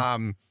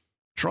 Mm-hmm.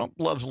 Trump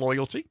loves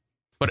loyalty.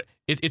 But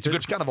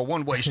it's kind of a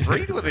one-way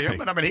street with him.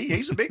 But I mean,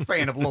 he's a big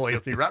fan of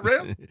loyalty, right,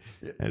 Rev?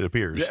 It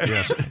appears.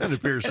 Yes, it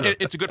appears so.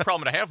 It's a good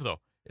problem to have, though.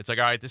 It's like,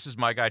 all right, this is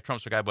my guy,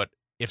 Trump's my guy, but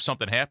if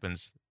something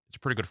happens, it's a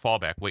pretty good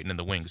fallback waiting in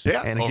the wings.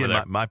 Yeah. And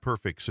again, my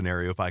perfect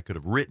scenario, if I could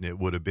have written it,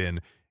 would have been,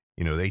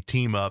 they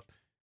team up.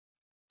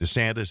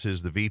 DeSantis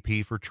is the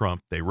VP for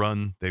Trump. They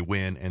run, they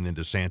win, and then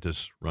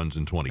DeSantis runs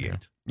in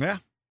 28. Yeah.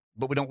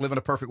 But we don't live in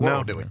a perfect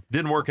world, do we?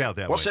 Didn't work out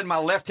that way. What's in my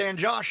left hand,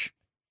 Josh?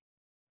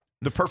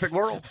 The perfect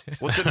world.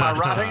 What's in my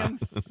right hand?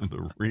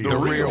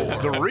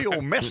 The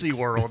real messy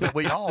world that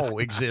we all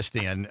exist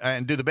in,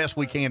 and do the best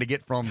we can to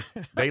get from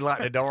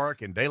daylight to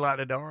dark and daylight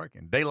to dark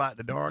and daylight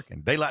to dark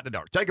and daylight to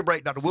dark. Take a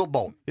break. Dr. Will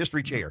Bolt,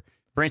 History Chair,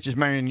 Francis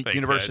Marion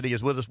University,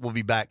 is with us. We'll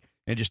be back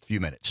in just a few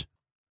minutes.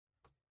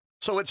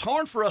 So it's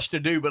hard for us to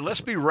do, but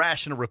let's be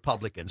rational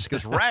Republicans,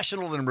 because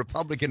rational and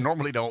Republican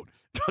normally don't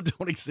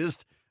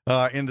exist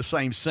in the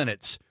same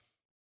sentence.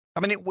 I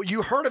mean,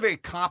 you heard of a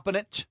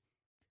competent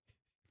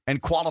and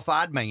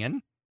qualified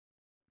man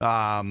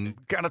kind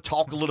of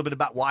talk a little bit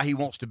about why he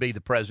wants to be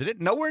the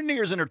president. Nowhere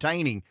near as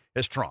entertaining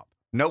as Trump.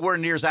 Nowhere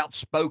near as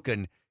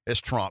outspoken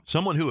as Trump.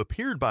 Someone who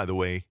appeared, by the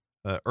way,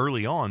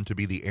 early on to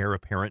be the heir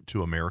apparent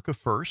to America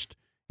First,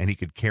 and he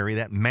could carry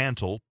that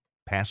mantle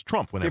past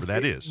Trump, whenever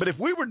that is. But if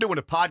we were doing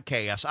a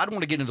podcast, I'd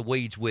want to get into the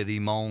weeds with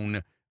him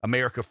on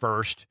America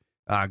First,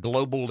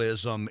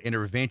 globalism,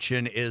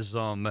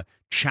 interventionism,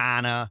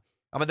 China.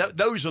 I mean,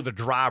 those are the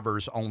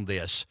drivers on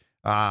this.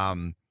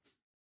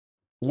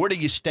 Where do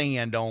you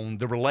stand on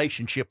the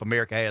relationship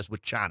America has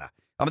with China?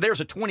 I mean,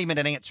 there's a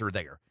 20-minute answer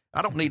there.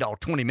 I don't need all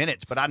 20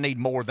 minutes, but I need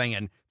more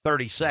than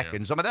 30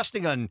 seconds. Yeah.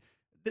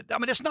 I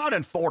mean, it's not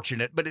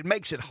unfortunate, but it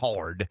makes it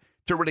hard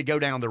to really go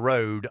down the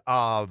road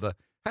of,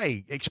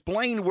 hey,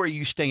 explain where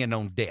you stand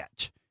on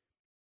debt.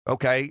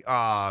 Okay,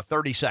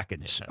 30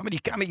 seconds. Yeah.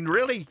 I mean,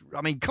 really?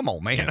 I mean, come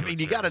on, man. Yeah, I mean,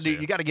 you got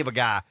to give a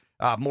guy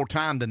more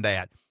time than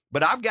that.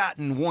 But I've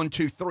gotten 1,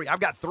 2, 3.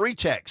 I've got 3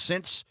 texts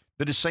since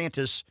the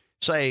DeSantis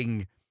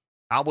saying,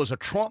 I was a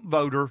Trump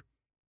voter,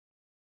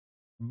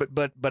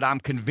 but I'm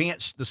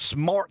convinced the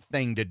smart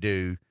thing to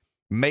do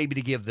maybe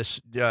to give this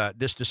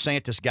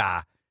DeSantis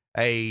guy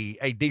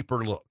a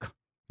deeper look.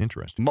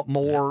 Interesting.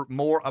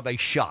 More of a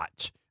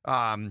shot. Well,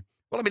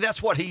 I mean,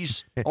 that's what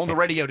he's on the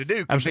radio to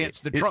do, convince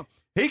the Trump.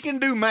 He can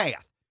do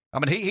math. I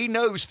mean, he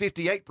knows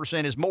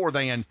 58% is more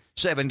than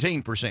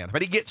 17%,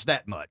 but he gets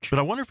that much. But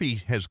I wonder if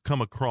he has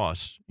come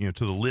across, to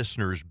the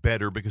listeners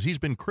better, because he's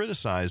been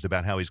criticized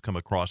about how he's come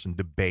across in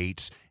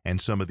debates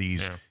and some of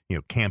these,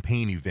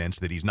 campaign events,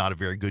 that he's not a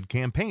very good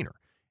campaigner.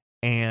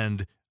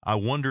 And I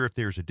wonder if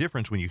there's a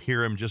difference when you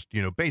hear him just,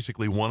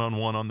 basically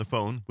one-on-one on the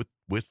phone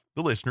with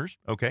the listeners,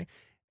 okay?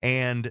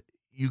 And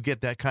you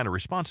get that kind of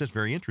response. That's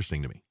very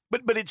interesting to me.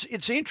 But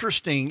it's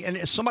interesting, and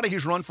as somebody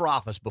who's run for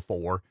office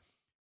before,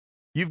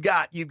 You've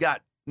got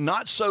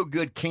not so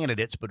good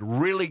candidates, but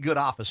really good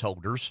office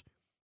holders.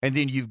 And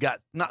then you've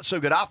got not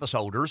so good office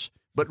holders,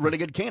 but really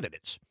good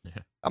candidates. Yeah.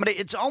 I mean,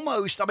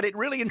 it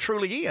really and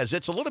truly is.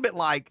 It's a little bit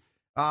like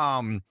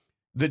the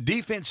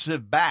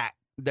defensive back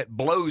that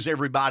blows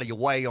everybody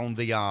away on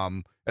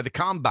at the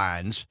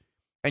combines.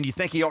 And you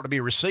think he ought to be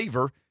a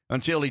receiver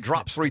until he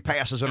drops 3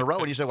 passes in a row.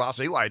 And you say, well, I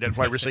see why he doesn't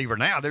play receiver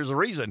now. There's a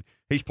reason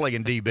he's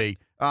playing DB.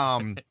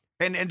 And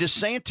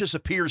DeSantis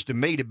appears to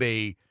me to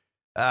be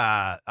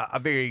a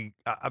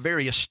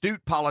very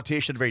astute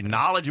politician, a very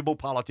knowledgeable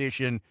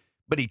politician,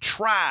 but he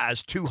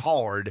tries too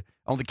hard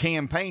on the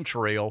campaign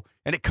trail,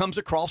 and it comes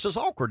across as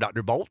awkward,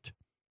 Dr. Bolt.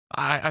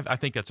 I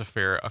think that's a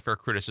fair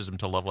criticism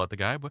to level at the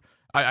guy, but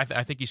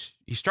I think he's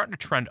starting to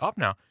trend up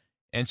now.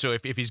 And so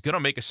if he's going to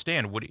make a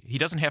stand, he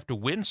doesn't have to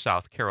win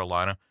South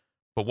Carolina,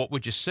 but what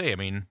would you say? I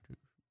mean,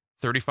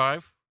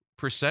 35%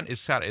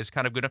 is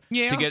kind of good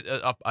to get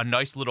a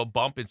nice little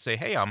bump and say,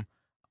 hey,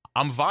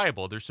 I'm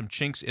viable. There's some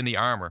chinks in the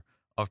armor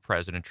of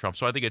President Trump.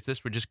 So I think it's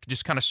this would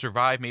just kind of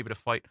survive maybe to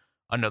fight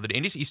another day.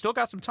 And he's still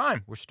got some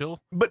time. We're still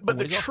But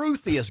the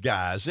truth is,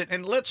 guys,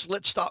 and let's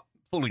stop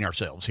fooling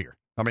ourselves here.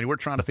 I mean, we're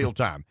trying to fill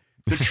time.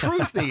 The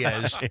truth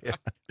is,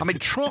 I mean,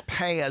 Trump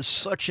has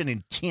such an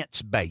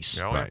intense base.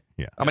 Right.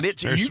 Yeah. I mean,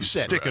 it's you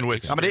said sticking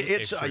with. I mean,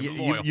 it's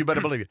you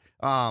better believe it.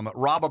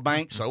 Rob a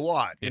bank, so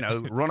what?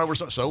 Run over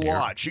so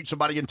what? Shoot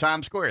somebody in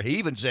Times Square. He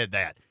even said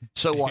that.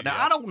 So what?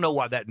 Now I don't know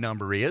what that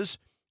number is.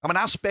 I mean,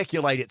 I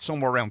speculate it's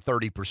somewhere around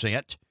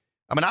 30%.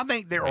 I mean, I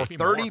think there are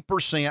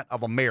 30%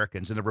 of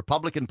Americans in the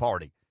Republican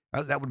Party.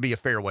 That would be a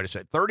fair way to say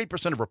it.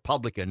 30% of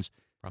Republicans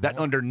that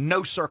under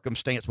no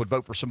circumstance would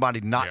vote for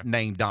somebody not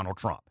named Donald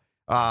Trump.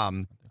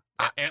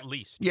 At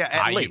least. Yeah,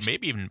 at least.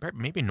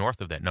 Maybe north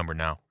of that number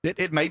now.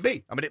 It may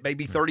be. I mean, it may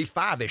be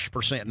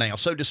 35-ish% now.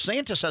 So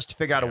DeSantis has to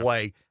figure out a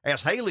way,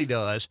 as Haley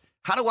does.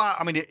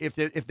 I mean,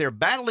 if they're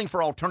battling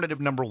for alternative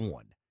number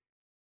one,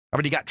 I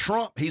mean, you got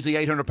Trump, he's the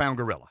 800-pound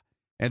gorilla.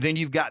 And then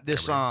you've got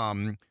this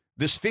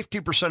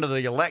 50% of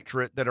the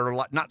electorate that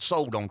are not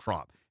sold on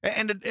Trump.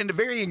 And to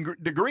varying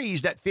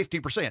degrees, that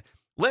 50%.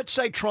 Let's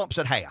say Trump's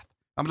at half.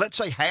 I mean, let's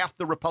say half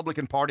the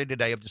Republican Party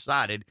today have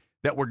decided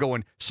that we're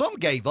going. Some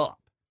gave up.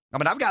 I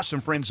mean, I've got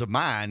some friends of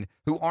mine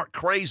who aren't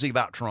crazy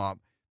about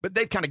Trump, but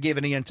they've kind of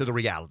given in to the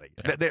reality.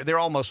 Yeah. They're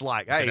almost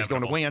like, hey, he's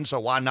going to win,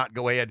 so why not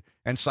go ahead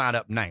and sign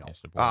up now?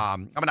 I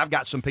mean, I've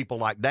got some people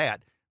like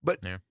that,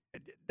 but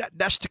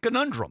that's the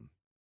conundrum.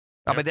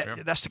 I mean,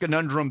 that's the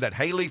conundrum that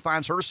Haley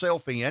finds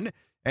herself in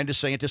and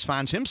DeSantis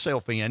finds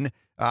himself in.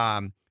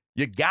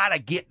 You got to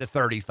get to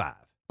 35.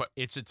 But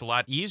it's a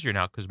lot easier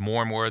now because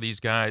more and more of these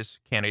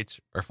candidates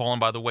are falling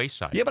by the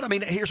wayside. Yeah, but I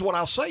mean, here's what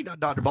I'll say,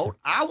 Dr. Bolt.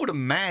 I would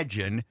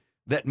imagine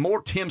that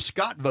more Tim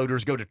Scott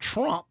voters go to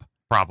Trump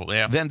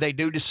than they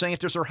do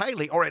DeSantis or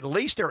Haley, or at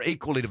least they're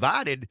equally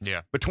divided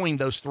between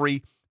those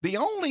three. The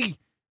only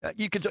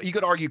you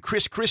could argue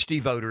Chris Christie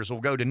voters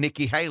will go to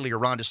Nikki Haley or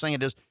Ron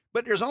DeSantis,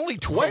 but there's only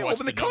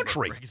 12 in the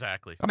country.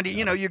 Exactly. I mean,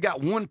 you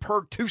got one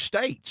per 2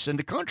 states in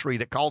the country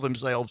that call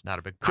themselves not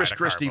a big Chris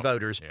Christie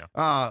voters.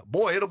 Yeah.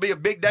 Boy, it'll be a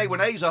big day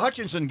when Asa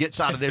Hutchinson gets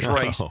out of this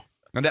race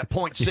and that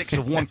 0.6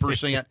 of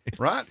 1%,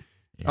 right?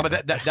 Yeah. I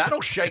mean,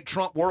 that'll shake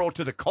Trump world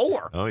to the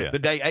core. Oh, yeah. The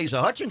day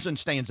Asa Hutchinson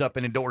stands up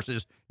and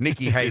endorses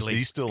Nikki Haley. Is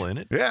he still in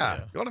it? Yeah.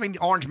 You know what I mean?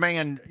 Orange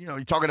Man,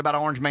 you're talking about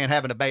Orange Man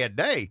having a bad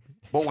day.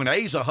 But when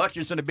Asa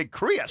Hutchinson and Big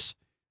Chris,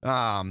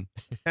 and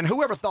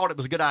whoever thought it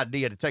was a good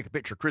idea to take a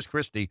picture of Chris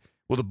Christie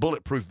with a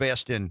bulletproof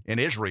vest in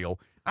Israel,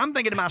 I'm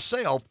thinking to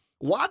myself,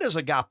 why does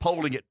a guy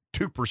polling at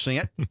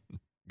 2%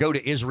 go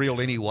to Israel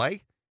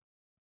anyway?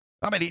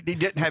 I mean, he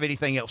didn't have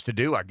anything else to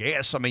do, I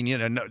guess. I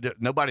mean,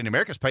 nobody in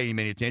America's paying him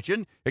any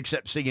attention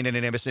except CNN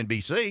and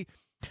MSNBC.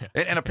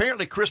 And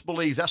apparently Chris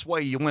believes that's the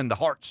way you win the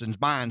hearts and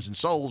minds and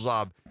souls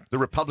of the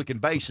Republican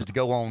base is to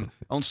go on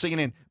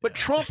CNN. But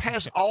Trump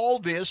has all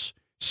this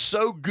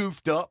so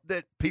goofed up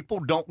that people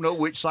don't know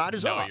which side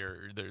is up.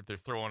 They're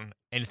throwing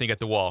anything at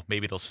the wall.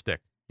 Maybe it'll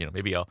stick.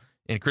 Maybe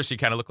and Christie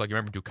kind of looked like, you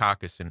remember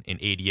Dukakis in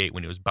 88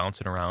 when he was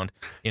bouncing around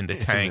in the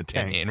tank,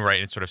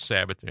 and sort of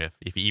sabotaged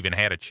if he even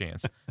had a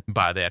chance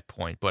by that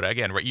point. But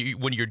again,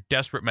 when you're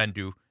desperate men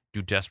do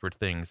desperate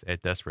things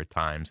at desperate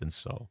times. And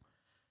so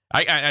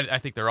I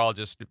think they're all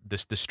just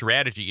the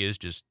strategy is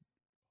just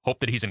hope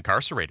that he's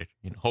incarcerated,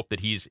 hope that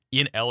he's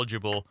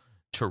ineligible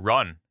to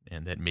run,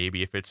 and that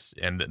maybe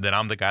then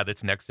I'm the guy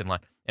that's next in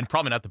line, and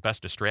probably not the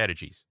best of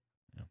strategies.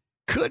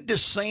 Could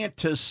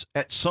DeSantis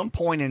at some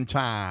point in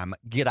time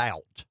get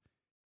out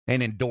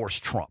and endorse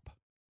Trump?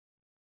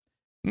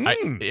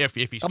 If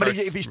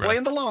he's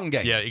playing the long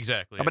game. Yeah,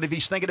 exactly. I mean, if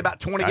he's thinking about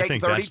 28, I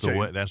think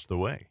 32. That's the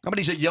way. I mean,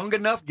 he's a young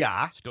enough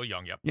guy. Still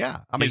young, yep. Yeah.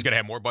 I mean, he's going to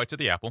have more bites at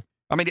the apple.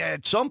 I mean,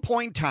 at some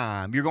point in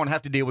time, you're going to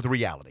have to deal with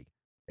reality.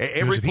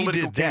 Every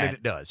political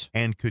candidate does.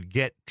 And could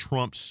get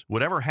Trump's,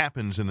 whatever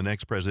happens in the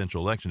next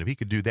presidential election, if he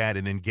could do that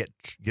and then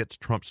gets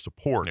Trump's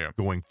support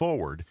going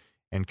forward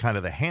and kind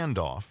of the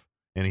handoff,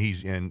 and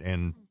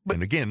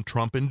again,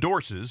 Trump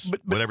endorses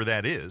whatever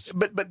that is.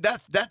 But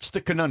that's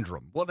the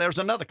conundrum. Well, there's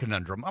another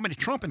conundrum. I mean,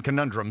 Trump and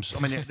conundrums,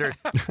 I mean,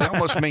 they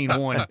almost mean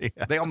one.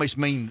 Yeah. They almost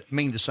mean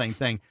the same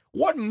thing.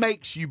 What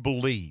makes you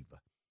believe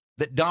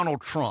that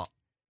Donald Trump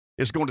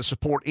is going to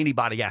support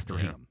anybody after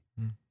him?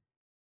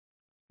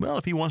 Well,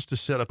 if he wants to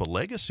set up a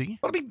legacy.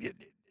 Well, I mean,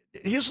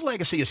 his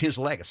legacy is his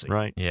legacy.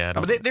 Right. Yeah.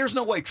 I mean, there's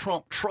no way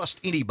Trump trusts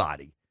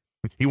anybody.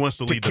 He wants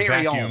to lead the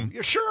carry vacuum. On.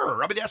 Yeah,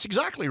 sure. I mean, that's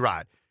exactly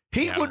right.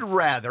 He would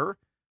rather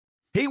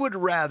the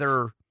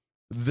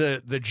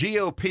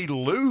GOP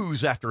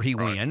lose after he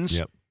wins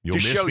to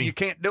show you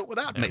can't do it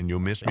without me. And you'll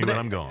miss me when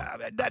I'm gone.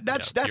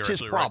 That's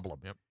his problem.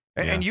 Right.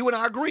 Yep. And you and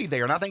I agree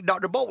there, and I think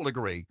Dr. Bolt will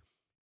agree.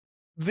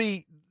 I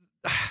mean,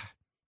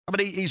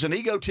 he's an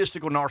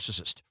egotistical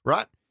narcissist,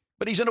 right?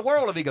 But he's in a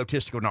world of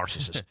egotistical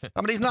narcissists.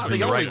 I mean, he's not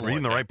the only one. You're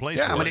in the right place.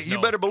 Yeah, I for mean, it.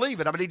 you better believe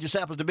it. I mean, he just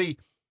happens to be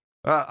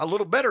a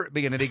little better at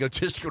being an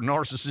egotistical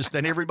narcissist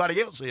than everybody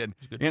else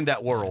in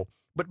that world.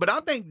 But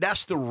I think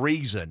that's the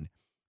reason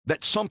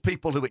that some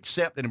people who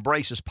accept and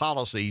embrace his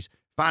policies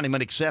find him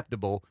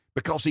unacceptable,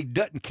 because he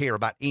doesn't care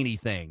about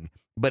anything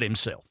but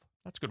himself.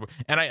 That's good.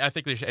 And I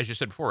think, as you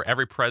said before,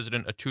 every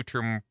president, a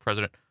two-term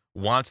president,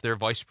 wants their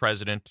vice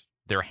president,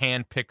 their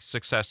hand-picked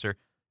successor,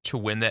 to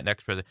win that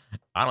next president.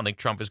 I don't think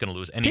Trump is going to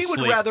lose any. He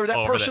would rather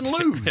that person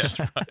lose. That's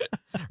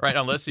right,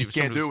 unless he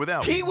can't do it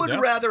without. He would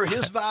rather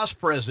his vice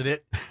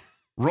president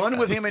run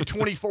with him in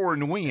 24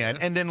 and win,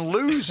 and then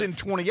lose in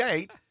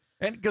 28.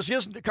 And because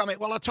his comment,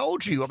 well, I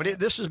told you. I mean,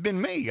 this has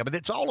been me. I mean,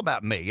 it's all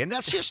about me, and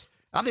that's just.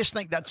 I just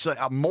think that's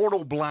a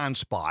mortal blind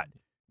spot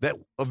that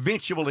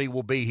eventually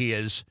will be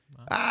his.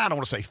 I don't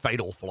want to say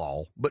fatal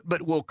flaw,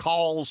 but will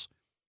cause.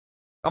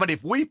 I mean,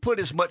 if we put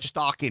as much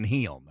stock in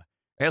him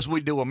as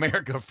we do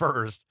America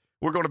First,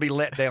 we're going to be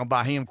let down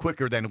by him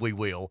quicker than we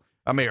will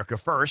America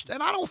First.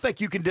 And I don't think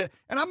you can do.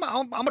 And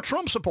I'm a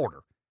Trump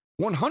supporter,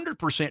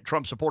 100%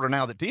 Trump supporter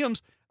now that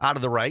Tim's out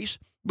of the race.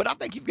 But I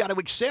think you've got to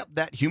accept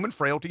that human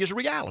frailty is a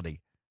reality.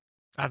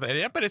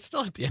 Yeah, but it's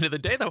still, at the end of the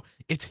day, though,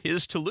 it's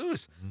his to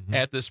lose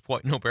at this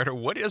point. No matter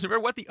what, it doesn't matter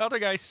what the other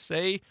guys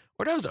say.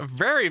 Or that was a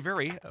very,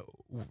 very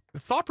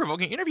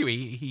thought-provoking interview.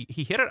 He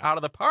hit it out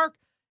of the park.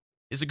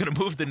 Is it going to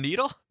move the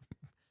needle?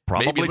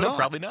 Probably Maybe not.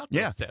 Probably not.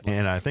 Yeah. Sadly.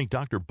 And I think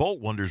Dr. Bolt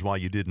wonders why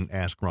you didn't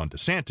ask Ron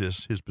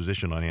DeSantis his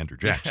position on Andrew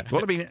Jackson.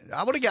 Well, I mean,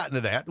 I would have gotten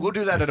to that. We'll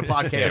do that in a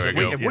podcast. There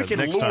we can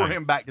next lure time.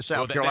 him back to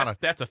South Carolina.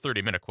 That's a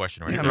 30-minute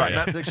question right Yeah, there. right.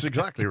 Yeah. That's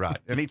exactly right.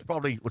 And he's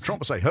probably, Trump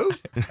will say, who?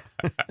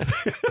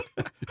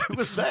 Who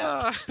was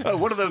that? Oh,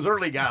 one of those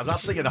early guys I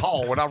see in the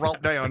hall when I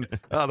walk down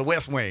the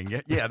West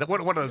Wing. Yeah,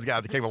 one of those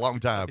guys that came a long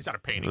time. He's not a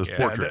painting. Those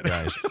portrait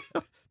guys.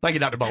 Thank you,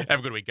 Dr. Bolt.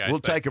 Have a good week, guys. We'll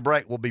Thanks. take a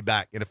break. We'll be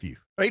back in a few.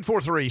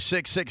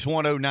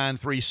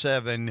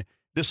 843-661-0937.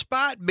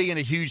 Despite being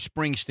a huge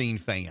Springsteen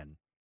fan,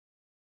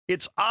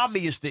 it's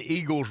obvious the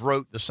Eagles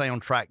wrote the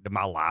soundtrack to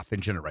my life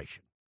and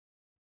generation.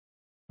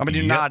 I mean,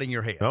 you're nodding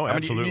your head. Oh, I mean,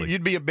 absolutely.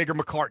 you'd be a bigger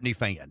McCartney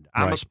fan.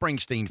 I'm a Right.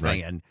 Springsteen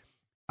Right. fan.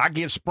 I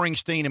give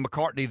Springsteen and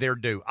McCartney their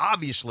due.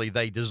 Obviously,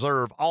 they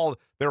deserve all.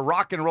 They're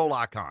rock and roll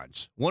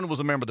icons. One was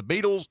a member of the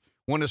Beatles.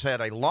 One has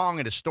had a long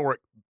and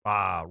historic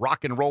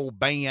rock and roll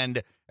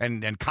band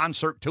and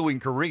concert touring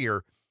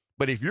career.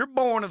 But if you're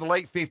born in the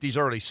late 50s,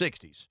 early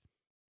 60s,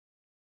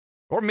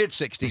 or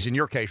mid-60s in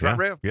your case, right,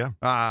 Rev? Yeah.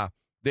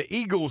 The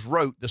Eagles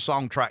wrote the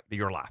soundtrack to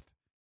your life.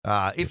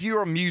 If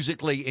you're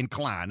musically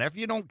inclined, if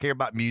you don't care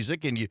about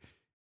music and you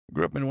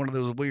grew up in one of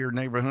those weird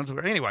neighborhoods.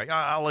 Anyway,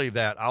 I'll leave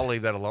that. I'll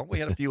leave that alone. We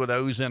had a few of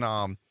those in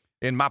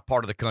my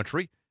part of the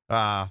country.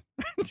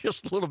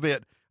 Just a little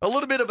bit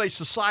of a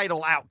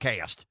societal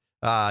outcast.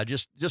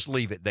 Just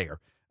leave it there.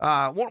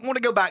 Want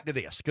to go back to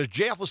this because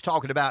Jeff was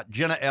talking about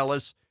Jenna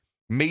Ellis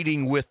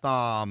meeting with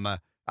I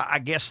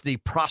guess the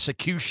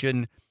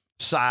prosecution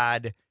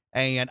side,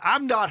 and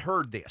I've not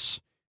heard this,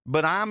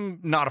 but I'm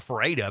not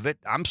afraid of it.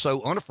 I'm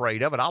so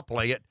unafraid of it. I'll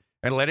play it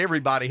and let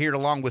everybody hear it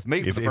along with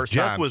me for the first if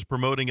Jeff time. was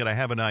promoting it, I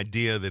have an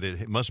idea that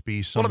it must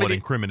be somewhat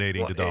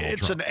incriminating to Donald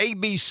it's Trump. It's an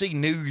ABC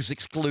News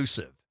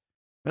exclusive.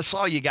 That's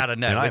all you got to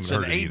know. And I It's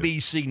haven't an heard it either.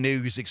 ABC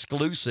News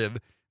exclusive.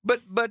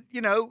 But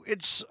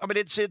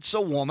it's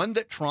a woman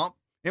that Trump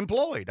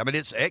employed. I mean,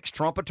 it's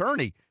ex-Trump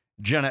attorney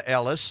Jenna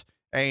Ellis,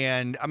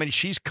 and I mean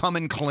she's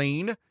coming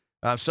clean.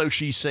 So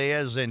she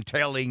says, and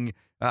telling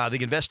the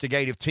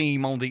investigative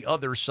team on the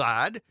other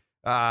side,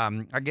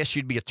 I guess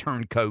she'd be a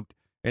turncoat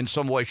in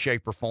some way,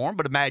 shape, or form.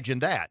 But imagine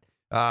that,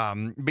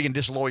 being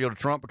disloyal to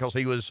Trump because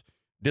he was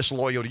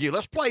disloyal to you.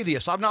 Let's play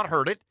this. I've not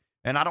heard it,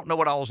 and I don't know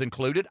what all is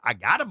included. I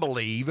got to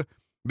believe,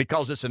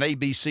 because it's an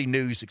ABC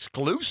News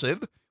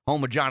exclusive,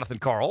 home of Jonathan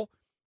Karl,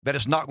 that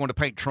it's not going to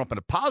paint Trump in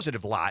a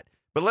positive light.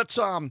 But let's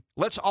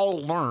all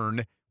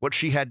learn what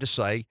she had to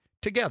say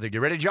together.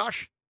 You ready,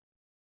 Josh?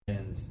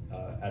 And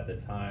at the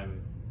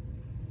time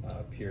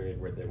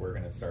period where they were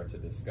going to start to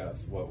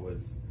discuss what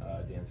was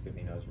Dan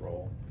Scavino's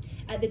role.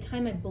 At the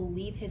time, I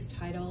believe his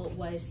title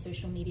was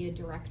social media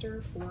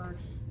director for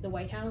the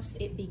White House.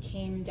 It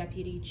became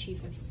deputy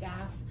chief of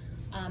staff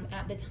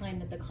at the time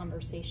that the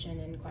conversation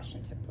in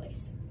question took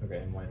place. Okay,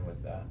 and when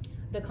was that?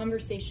 The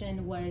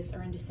conversation was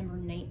around December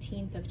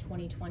 19th of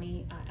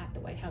 2020 at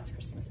the White House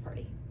Christmas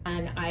party.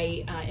 And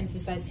I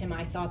emphasized him.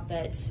 I thought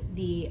that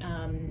the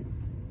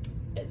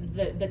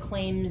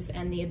claims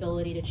and the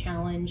ability to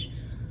challenge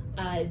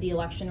the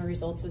election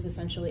results was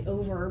essentially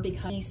over,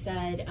 because he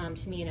said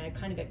to me in a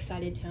kind of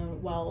excited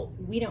tone, well,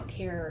 we don't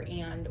care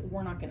and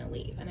we're not going to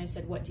leave. And I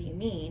said, what do you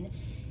mean?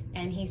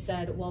 And he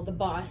said, well, the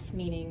boss,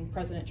 meaning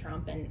President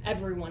Trump, and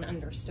everyone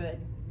understood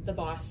the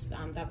boss,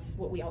 that's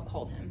what we all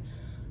called him.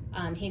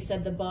 He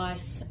said the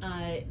boss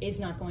is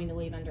not going to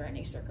leave under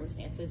any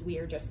circumstances. We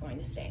are just going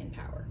to stay in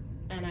power.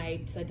 And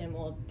I said to him,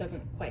 well, it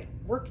doesn't quite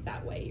work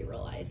that way, you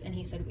realize. And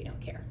he said, we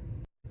don't care.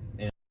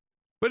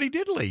 But he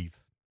did leave,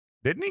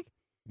 didn't he?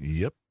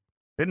 Yep.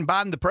 Isn't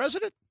Biden the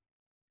president?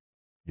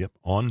 Yep,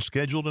 on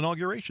scheduled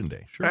inauguration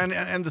day. Sure.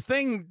 And the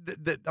thing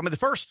that the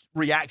first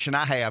reaction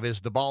I have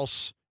is the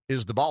boss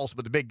is the boss,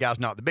 but the big guy's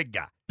not the big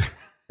guy.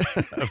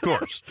 Of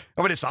course.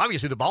 It's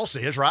obviously the boss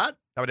is, right?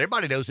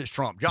 Everybody knows it's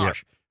Trump.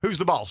 Josh, Who's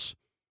the boss?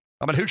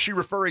 Who's she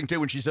referring to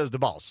when she says the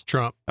boss?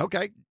 Trump.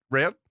 Okay,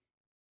 Rev?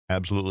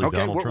 Absolutely. Okay,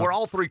 Donald Trump. we're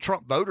all three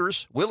Trump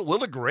voters.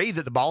 We'll agree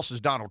that the boss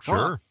is Donald Trump.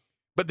 Sure.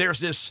 But there's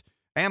this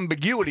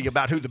ambiguity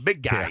about who the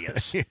big guy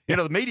is.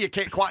 The media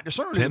can't quite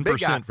discern who the big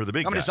guy. 10% for the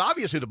big guy. It's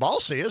obvious who the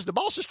boss is. The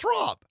boss is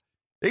Trump.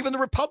 Even the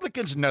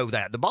Republicans know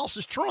that. The boss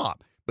is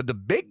Trump. But the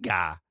big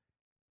guy,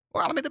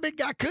 the big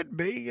guy could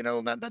be,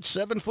 that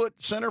 7-foot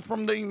center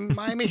from the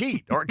Miami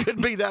Heat, or it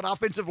could be that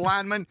offensive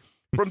lineman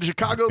from the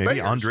Chicago Bears.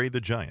 Maybe Andre the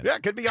Giant. Yeah,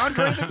 it could be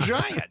Andre the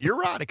Giant. You're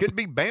right. It could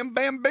be Bam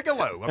Bam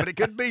Bigelow. It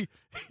could be,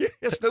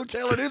 it's no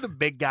telling who the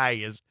big guy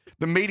is.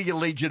 The media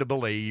leads you to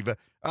believe.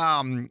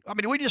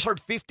 We just heard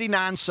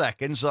 59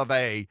 seconds of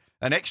an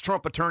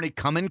ex-Trump attorney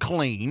coming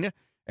clean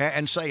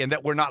and saying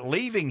that we're not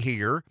leaving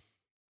here,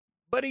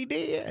 but he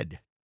did.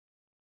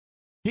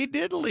 He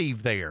did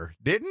leave there,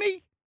 didn't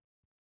he?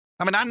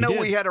 I know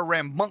we had a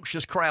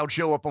rambunctious crowd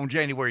show up on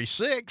January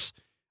 6th,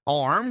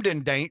 armed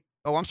and they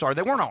weren't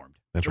armed.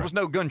 There was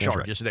no gun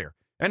charges there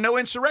and no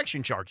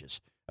insurrection charges.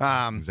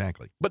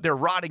 Exactly. But they're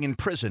rotting in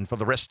prison for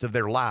the rest of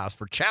their lives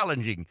for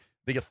challenging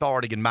the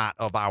authority and might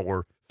of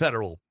our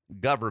federal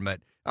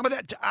government.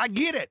 I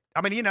get it.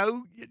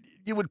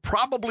 You would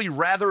probably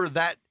rather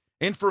that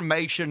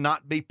information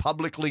not be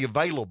publicly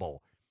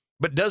available.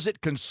 But does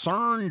it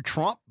concern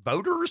Trump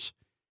voters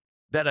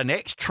that an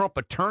ex-Trump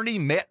attorney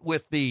met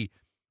with the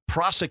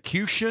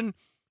prosecution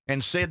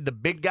and said the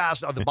big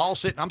guy's the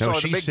boss? The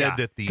big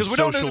guy. Because we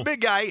don't know who the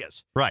big guy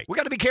is. Right. We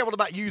got to be careful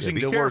about using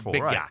the word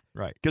big guy.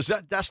 Right. Because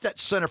that's that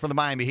center from the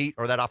Miami Heat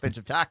or that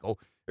offensive tackle.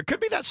 It could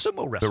be that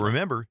sumo wrestler. But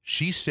remember,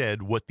 she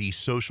said what the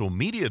social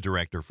media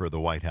director for the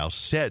White House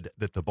said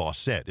that the boss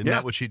said. Isn't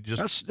that what she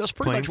just That's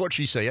pretty much what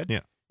she said.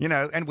 Yeah.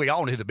 And we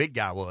all knew who the big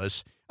guy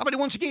was.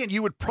 Once again,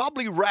 you would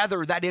probably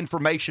rather that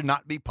information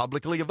not be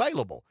publicly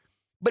available.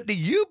 But do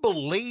you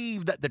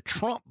believe that the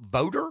Trump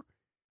voter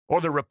or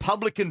the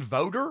Republican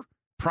voter,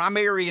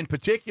 primary in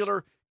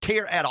particular,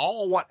 care at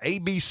all what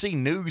ABC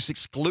News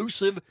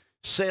exclusive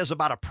says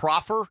about a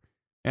proffer?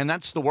 And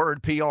that's the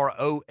word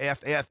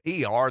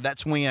PROFFER.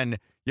 That's when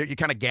you're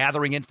kind of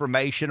gathering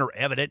information or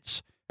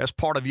evidence as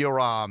part of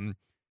your, I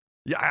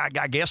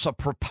guess, a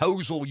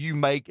proposal you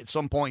make at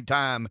some point in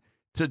time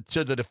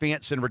to the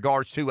defense in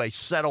regards to a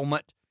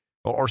settlement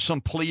or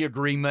some plea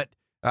agreement.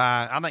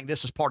 I think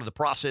this is part of the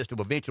process to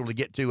eventually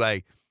get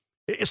to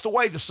it's the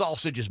way the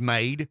sausage is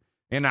made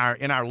in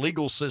our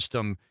legal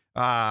system.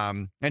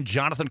 And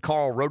Jonathan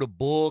Karl wrote a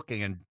book,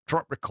 and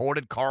Trump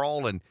recorded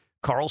Karl, and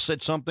Karl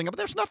said something, but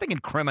there's nothing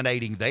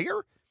incriminating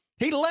there.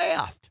 He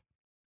left.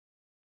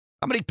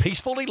 He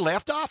peacefully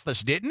left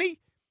office, didn't he?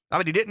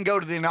 He didn't go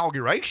to the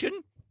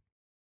inauguration,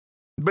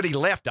 but he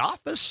left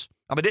office.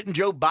 Didn't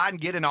Joe Biden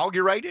get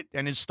inaugurated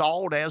and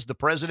installed as the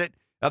president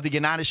of the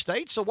United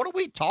States? So what are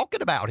we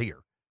talking about here?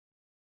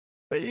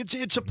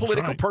 It's a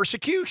political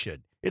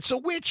persecution. It's a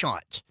witch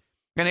hunt.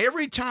 And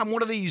every time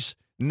one of these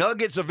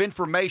nuggets of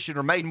information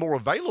are made more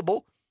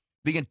available,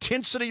 the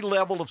intensity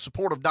level of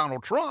support of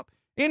Donald Trump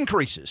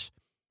increases.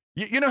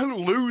 You know who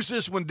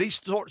loses when these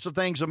sorts of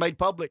things are made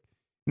public?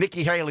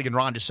 Nikki Haley and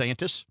Ron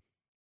DeSantis.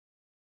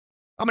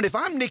 If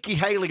I'm Nikki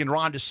Haley and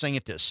Ron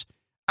DeSantis,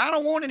 I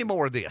don't want any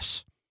more of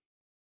this.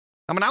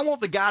 I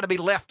want the guy to be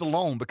left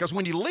alone, because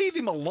when you leave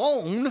him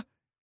alone,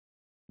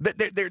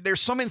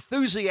 there's some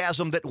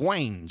enthusiasm that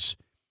wanes.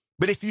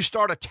 But if you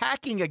start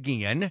attacking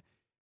again,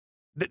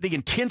 the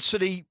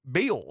intensity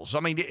builds.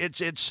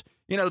 It's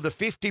the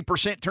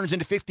 50% turns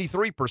into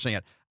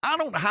 53%. I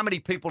don't know how many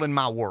people in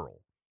my world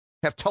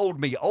have told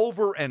me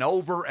over and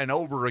over and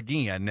over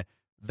again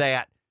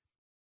that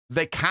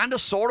they kind of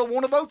sort of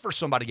want to vote for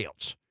somebody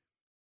else,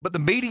 but the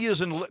media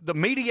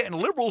and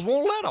liberals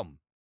won't let them.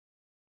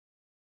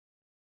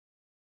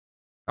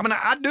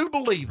 I do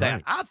believe that.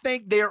 Right. I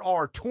think there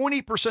are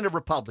 20% of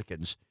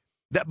Republicans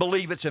that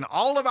believe it's in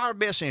all of our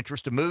best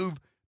interest to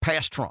move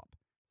past Trump.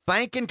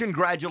 Thank and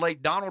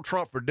congratulate Donald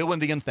Trump for doing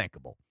the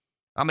unthinkable.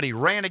 He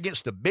ran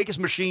against the biggest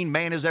machine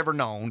man has ever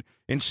known.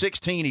 In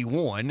 2016, he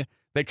won.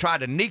 They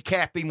tried to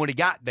kneecap him when he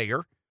got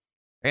there.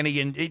 And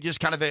he just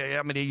kind of,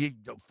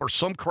 for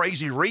some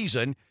crazy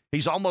reason,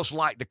 he's almost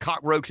like the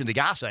cockroach in the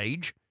Ice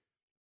Age.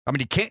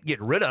 You can't get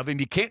rid of him.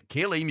 You can't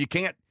kill him. You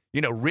can't,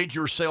 rid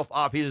yourself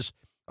of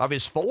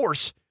his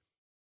force.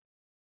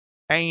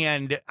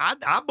 And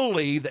I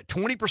believe that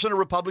 20% of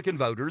Republican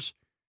voters,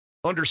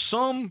 under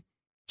some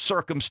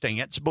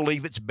circumstance,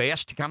 believe it's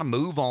best to kind of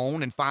move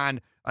on and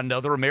find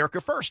another America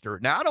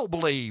firster. Now, I don't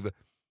believe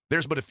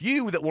there's but a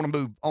few that want to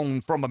move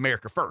on from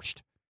America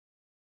first.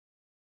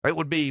 It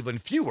would be even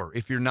fewer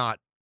if you're not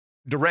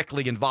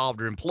directly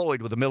involved or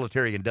employed with a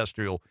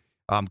military-industrial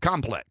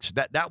complex.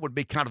 That would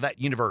be kind of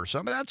that universe.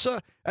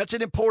 That's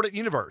an important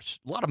universe.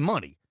 A lot of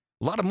money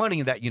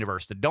in that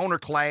universe. The donor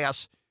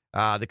class,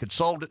 the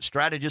consultant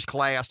strategist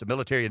class, the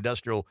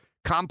military-industrial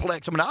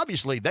complex.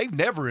 Obviously, they've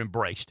never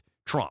embraced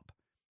Trump.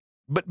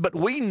 But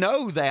we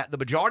know that the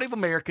majority of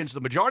Americans,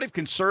 the majority of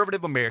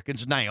conservative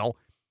Americans now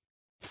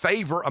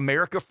favor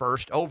America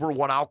first over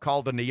what I'll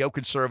call the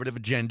neoconservative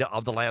agenda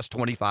of the last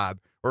 25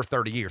 or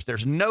 30 years.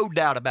 There's no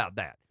doubt about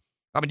that.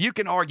 I mean, you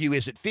can argue,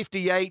 is it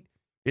 58?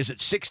 Is it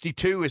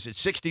 62? Is it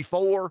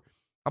 64?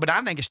 I mean,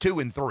 I think it's 2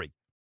 and 3.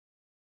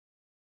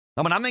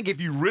 I mean, I think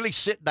if you really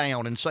sit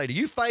down and say, do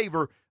you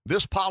favor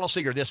this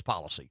policy or this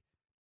policy?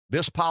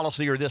 This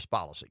policy or this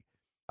policy?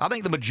 I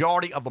think the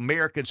majority of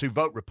Americans who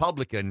vote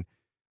Republican,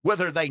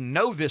 whether they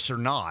know this or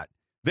not,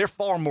 they're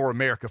far more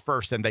America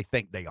first than they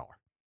think they are.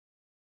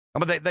 I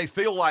mean, they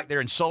feel like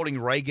they're insulting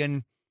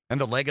Reagan and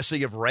the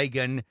legacy of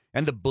Reagan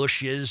and the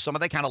Bushes. Some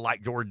of they kind of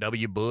like George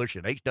W. Bush,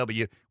 and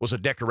H.W. was a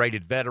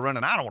decorated veteran,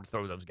 and I don't want to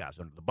throw those guys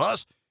under the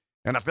bus.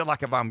 And I feel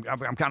like if I'm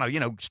kind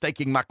of,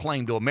 staking my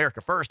claim to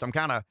America first, I'm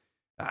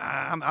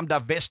I'm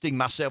divesting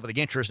myself of the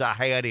interest I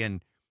had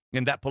in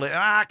that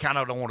I kind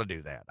of don't want to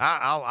do that.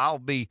 I'll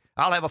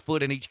have a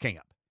foot in each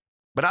camp.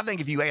 But I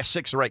think if you ask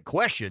 6 or 8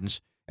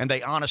 questions and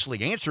they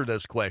honestly answer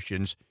those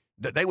questions,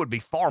 that they would be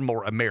far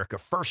more America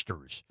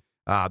firsters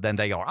than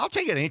they are. I'll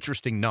tell you an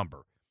interesting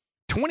number,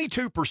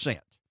 22%.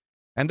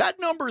 And that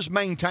number is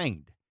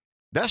maintained.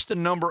 That's the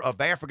number of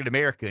African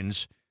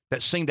Americans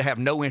that seem to have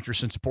no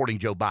interest in supporting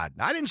Joe Biden.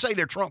 I didn't say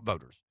they're Trump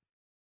voters.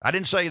 I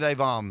didn't say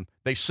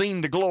they've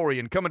seen the glory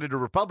and coming to the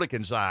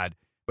Republican side,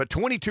 but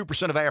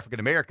 22% of African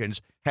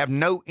Americans have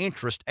no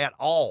interest at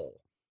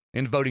all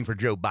in voting for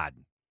Joe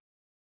Biden.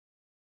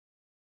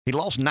 He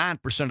lost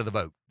 9% of the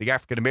vote, the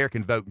African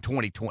American vote in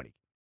 2020.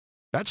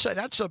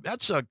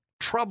 That's a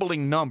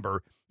troubling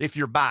number if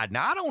you're Biden.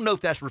 Now, I don't know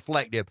if that's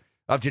reflective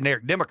of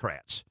generic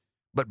Democrats,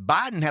 but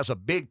Biden has a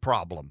big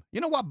problem.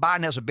 You know why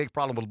Biden has a big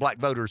problem with black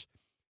voters?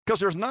 Because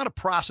there's not a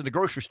price in the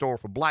grocery store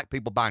for black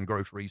people buying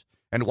groceries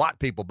and white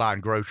people buying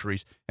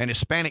groceries and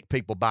Hispanic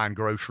people buying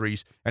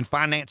groceries and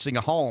financing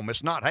a home.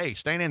 It's not, hey,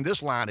 stand in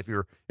this line if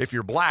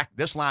you're black,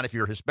 this line if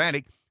you're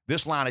Hispanic,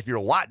 this line if you're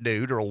a white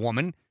dude or a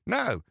woman.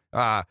 No.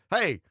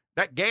 Hey,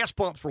 that gas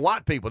pump's for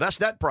white people. That's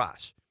that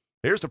price.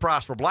 Here's the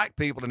price for black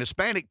people and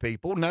Hispanic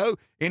people. No,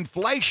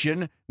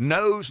 inflation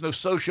knows no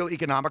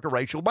socioeconomic or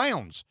racial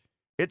bounds.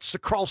 It's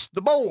across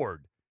the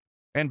board.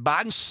 And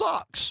Biden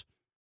sucks.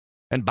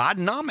 And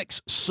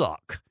Bidenomics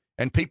suck.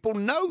 And people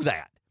know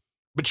that.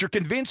 But you're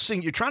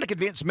trying to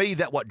convince me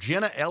that what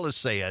Jenna Ellis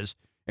says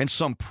and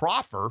some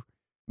proffer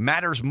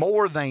matters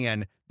more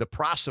than the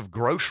price of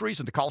groceries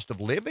and the cost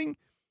of living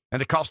and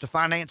the cost of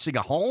financing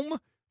a home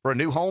for a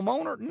new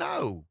homeowner?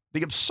 No,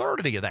 the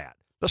absurdity of that.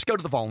 Let's go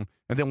to the phone,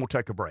 and then we'll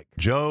take a break.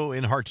 Joe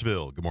in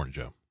Hartsville. Good morning,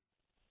 Joe.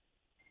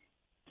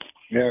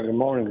 Yeah, good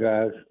morning,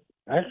 guys.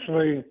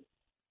 Actually,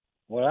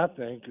 what I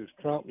think is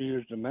Trump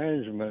used a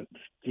management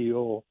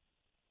skill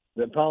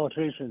that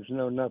politicians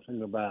know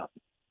nothing about.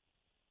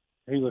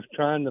 He was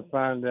trying to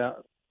find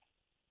out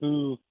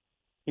who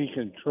he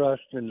can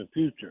trust in the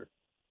future.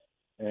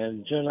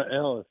 And Jenna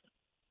Ellis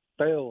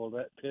failed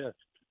that test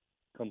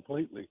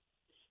completely.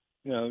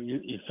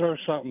 You throw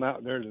something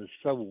out there that's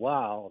so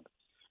wild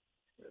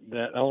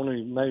that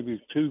only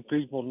maybe 2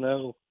 people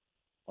know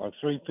or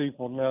 3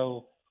 people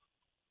know.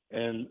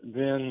 And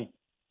then,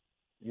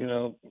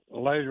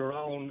 later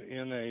on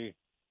in a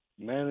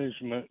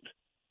management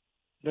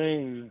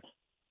thing,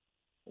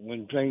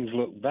 when things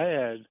look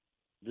bad,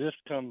 this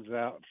comes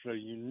out so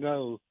you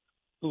know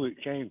who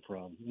it came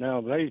from.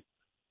 Now, they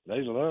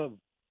love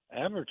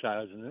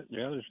advertising it.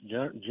 Yeah, it's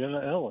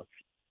Jenna Ellis.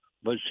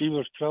 But she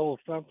was told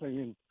something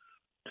in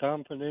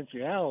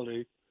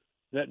confidentiality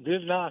that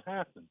did not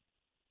happen.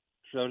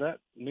 So that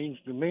means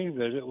to me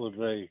that it was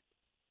a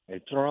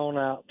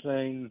thrown-out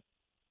thing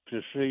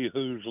to see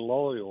who's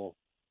loyal.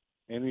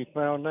 And he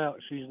found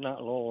out she's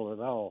not loyal at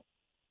all.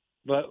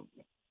 But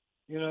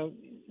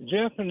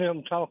Jeff and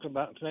them talk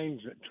about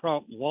things that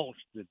Trump wants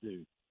to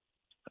do.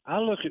 I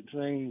look at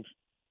things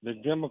the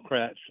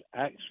Democrats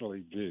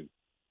actually do.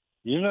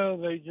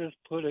 They just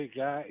put a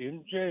guy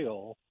in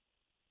jail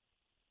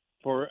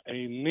for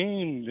a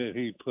meme that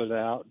he put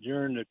out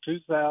during the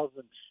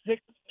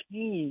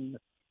 2016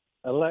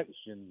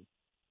 election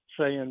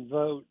saying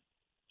vote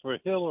for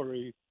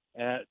Hillary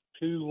at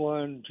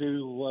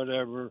 212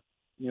 whatever,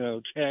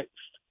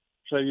 text,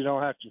 so you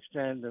don't have to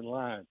stand in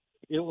line.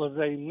 It was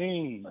a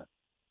meme,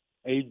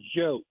 a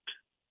joke.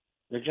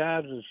 The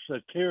guy's a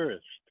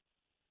satirist.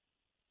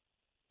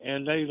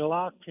 And they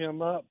locked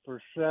him up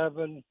for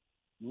 7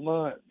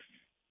 months.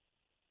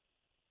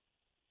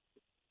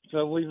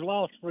 So we've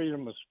lost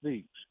freedom of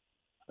speech.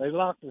 They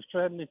locked a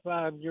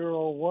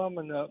 75-year-old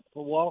woman up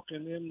for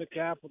walking in the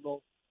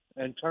Capitol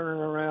and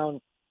turning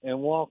around and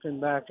walking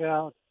back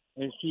out,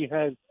 and she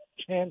had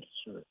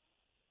cancer.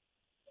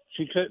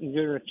 She couldn't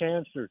get her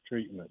cancer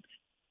treatment.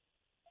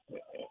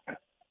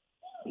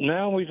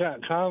 Now we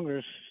got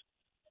Congress,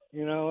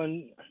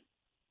 and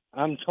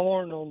I'm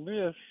torn on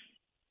this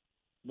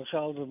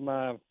because of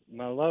my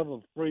love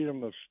of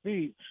freedom of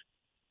speech.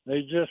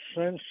 They just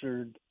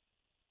censored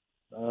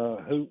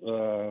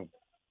one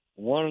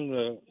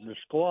of the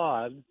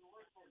squad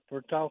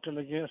for talking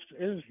against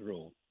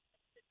Israel.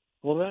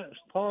 Well, that's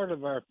part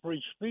of our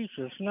free speech.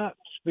 It's not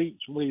speech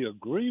we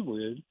agree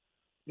with.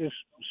 It's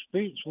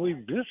speech we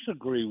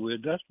disagree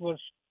with. That's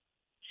what's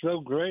so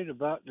great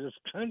about this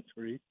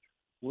country.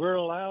 We're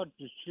allowed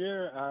to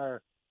share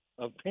our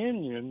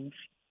opinions.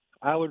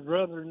 I would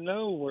rather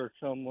know where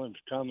someone's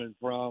coming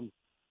from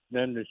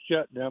than to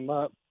shut them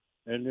up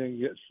and then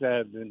get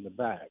stabbed in the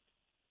back.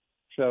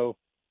 So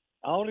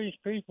all these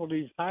people,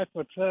 these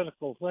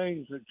hypothetical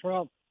things that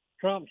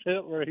Trump's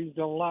Hitler, he's going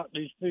to lock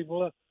these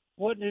people up.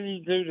 What did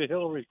he do to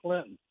Hillary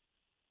Clinton?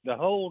 The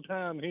whole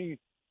time he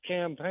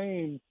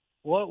campaigned,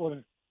 what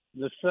was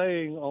the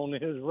saying on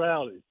his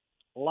rallies?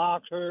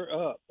 Lock her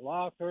up,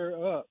 lock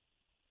her up.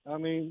 I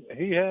mean,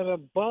 he had a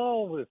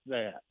ball with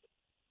that.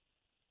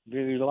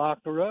 Did he lock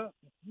her up?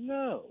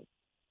 No.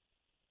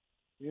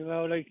 You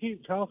know, they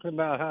keep talking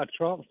about how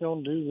Trump's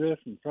going to do this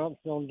and Trump's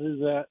going to do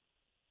that.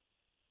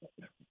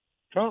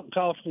 Trump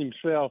cost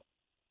himself,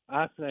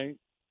 I think,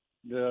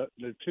 the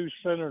two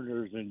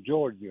senators in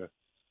Georgia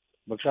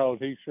because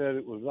he said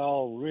it was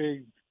all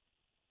rigged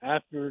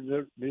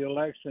after the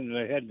election.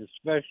 They had the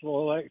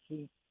special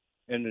election,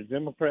 and the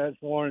Democrats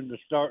wanted to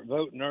start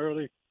voting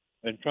early,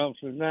 and Trump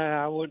said,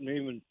 "Nah, I wouldn't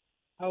even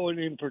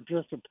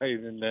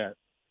participate in that."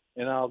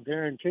 And I'll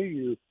guarantee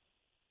you,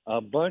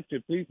 a bunch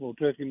of people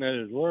took him at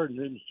his word and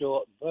didn't show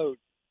up and vote,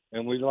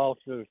 and we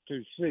lost those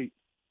 2 seats.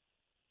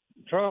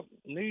 Trump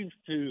needs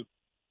to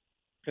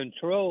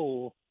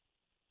control,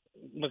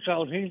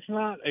 because he's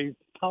not a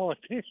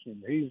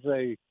politician. He's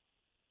a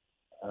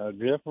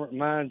different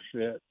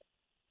mindset,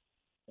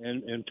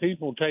 and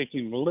people take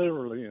him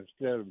literally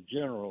instead of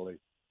generally.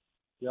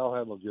 Y'all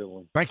have a good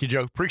one. Thank you,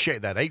 Joe.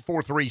 Appreciate that.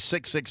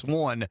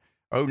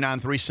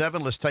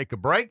 843-661-0937. Let's take a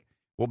break.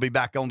 We'll be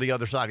back on the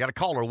other side. Got a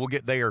caller. We'll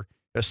get there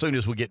as soon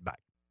as we get back.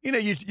 You know,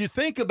 you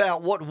think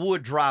about what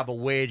would drive a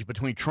wedge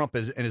between Trump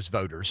and his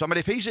voters. I mean,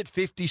 if he's at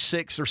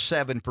 56 or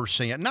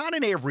 7%, not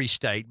in every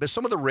state, but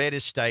some of the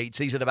reddest states,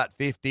 he's at about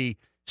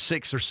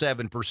 56 or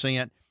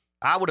 7%.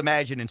 I would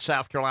imagine in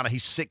South Carolina,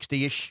 he's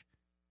 60-ish,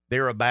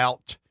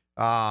 thereabout.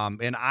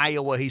 In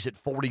Iowa, he's at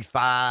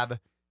 45.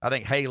 I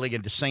think Haley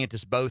and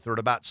DeSantis both are at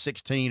about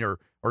 16 or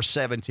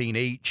 17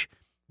 each.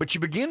 But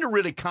you begin to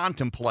really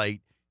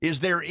contemplate, is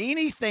there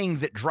anything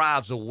that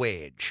drives a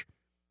wedge?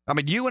 I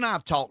mean, you and I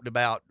have talked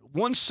about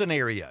one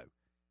scenario.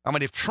 I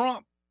mean, if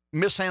Trump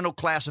mishandled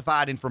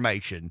classified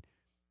information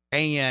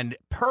and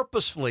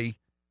purposefully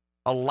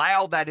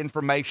allowed that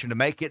information to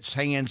make its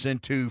hands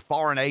into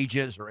foreign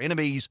agents or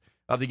enemies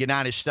of the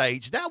United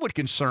States, that would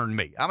concern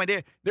me. I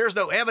mean, there's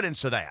no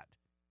evidence of that.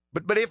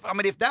 But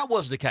if that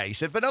was the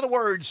case, if in other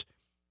words,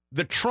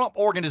 the Trump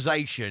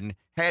organization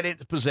had in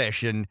its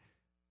possession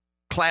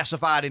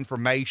classified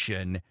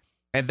information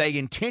and they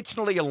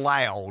intentionally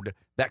allowed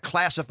that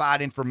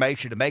classified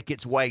information to make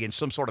its way in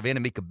some sort of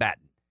enemy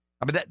combatant,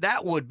 I mean,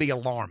 that would be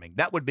alarming.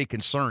 That would be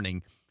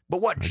concerning. But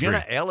what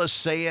Jenna Ellis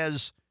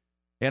says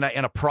in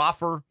a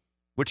proffer,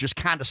 which is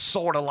kind of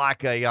sort of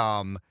like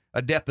a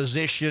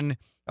deposition,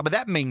 I mean,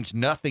 that means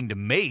nothing to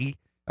me.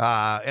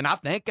 And I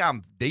think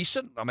I'm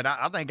decent. I mean,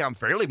 I think I'm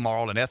fairly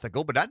moral and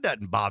ethical, but that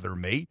doesn't bother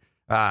me.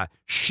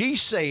 She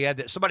said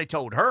that somebody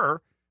told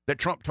her that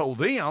Trump told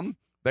them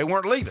they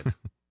weren't leaving.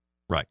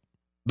 Right.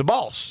 The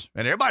boss.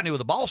 And everybody knew who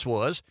the boss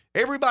was.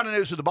 Everybody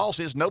knows who the boss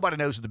is. Nobody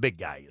knows who the big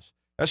guy is.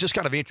 That's just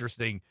kind of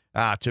interesting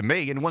to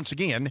me. And once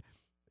again,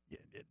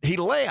 he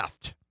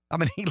left. I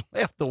mean, he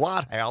left the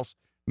White House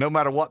no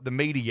matter what the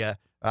media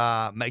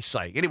may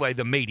say. Anyway,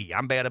 the media.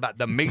 I'm bad about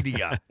the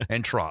media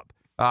and Trump.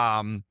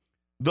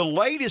 The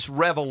latest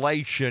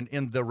revelation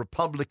in the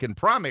Republican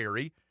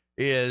primary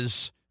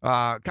is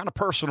kind of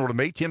personal to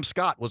me. Tim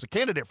Scott was a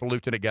candidate for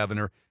lieutenant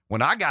governor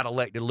when I got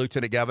elected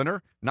lieutenant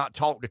governor. Not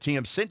talked to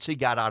Tim since he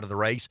got out of the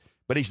race,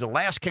 but he's the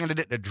last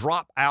candidate to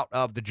drop out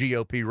of the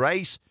GOP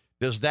race.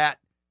 Does that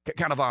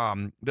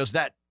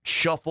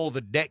shuffle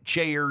the deck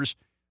chairs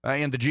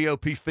in the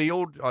GOP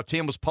field?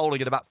 Tim was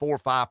polling at about 4 or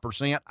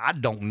 5%. I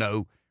don't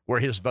know where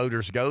his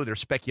voters go. There's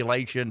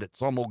speculation that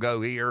some will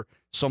go here,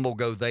 some will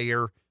go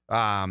there.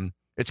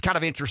 It's kind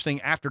of interesting.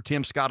 After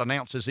Tim Scott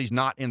announces he's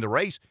not in the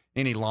race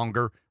any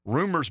longer,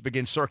 rumors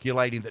begin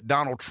circulating that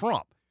Donald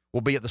Trump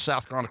will be at the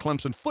South Carolina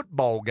Clemson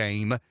football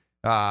game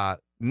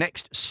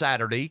next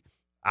Saturday.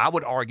 I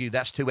would argue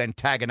that's to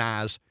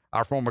antagonize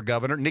our former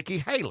governor, Nikki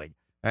Haley,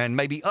 and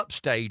maybe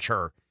upstage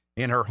her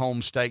in her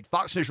home state.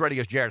 Fox News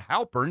Radio's Jared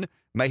Halpern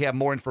may have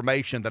more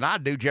information than I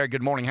do. Jared,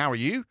 good morning. How are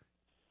you?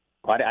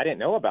 Well, I didn't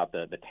know about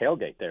the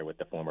tailgate there with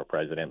the former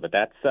president, but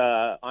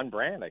that's on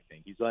brand, I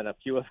think. He's done a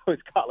few of those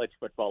college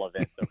football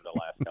events over the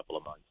last couple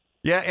of months.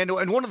 Yeah, and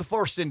one of the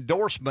first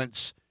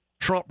endorsements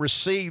Trump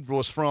received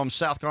was from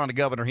South Carolina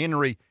Governor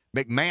Henry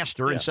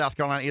McMaster, and South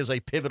Carolina is a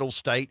pivotal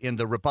state in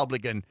the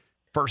Republican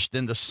first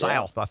in the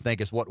South, I think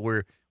is what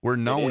we're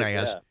known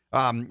as.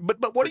 Yeah.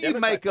 But what do you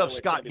make of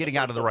Scott getting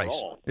out of the race?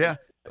 Yeah.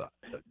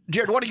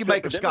 Jared, what do you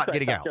make of Scott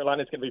getting out? South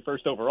Carolina's going to be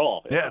first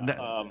overall. Yeah.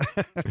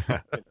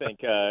 I think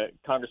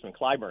Congressman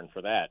Clyburn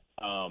for that.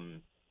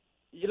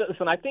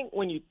 Listen, I think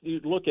when you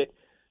look at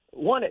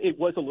One, it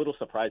was a little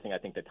surprising, I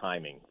think, the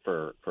timing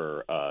for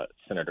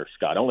Senator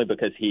Scott, only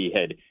because he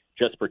had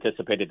just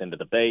participated in the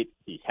debate.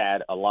 He's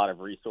had a lot of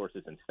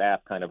resources and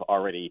staff kind of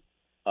already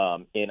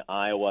in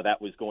Iowa.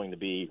 That was going to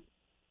be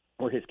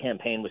where his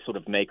campaign was sort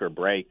of make or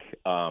break.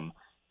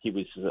 He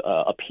was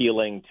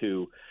appealing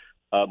to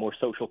more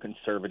social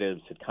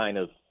conservatives, had kind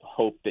of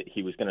hoped that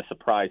he was going to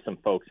surprise some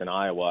folks in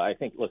Iowa. I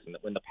think, listen,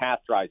 when the path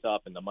dries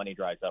up and the money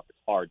dries up, it's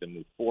hard to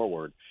move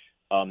forward.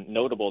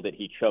 Notable that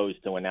he chose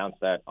to announce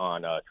that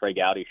on Trey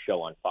Gowdy's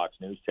show on Fox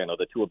News Channel.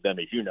 The two of them,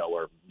 as you know,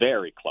 are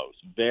very close,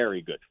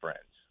 very good friends.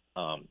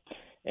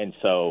 And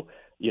so,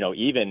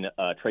 even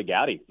Trey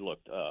Gowdy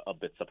looked a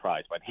bit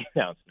surprised by the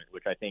announcement,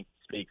 which I think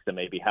speaks to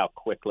maybe how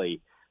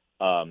quickly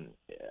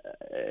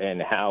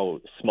and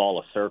how small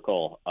a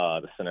circle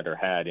the senator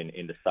had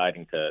in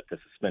deciding to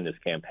suspend his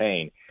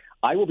campaign.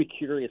 I will be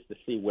curious to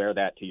see where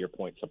that, to your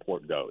point,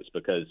 support goes,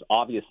 because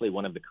obviously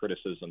one of the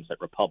criticisms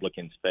that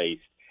Republicans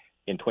faced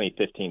in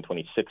 2015,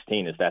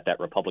 2016 is that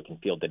Republican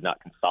field did not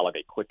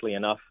consolidate quickly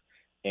enough,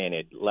 and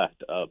it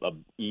left a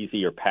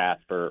easier path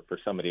for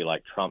somebody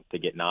like Trump to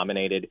get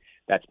nominated.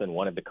 That's been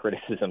one of the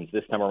criticisms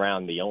this time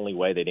around. The only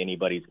way that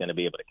anybody's going to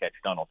be able to catch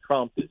Donald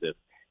Trump is if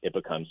it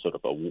becomes sort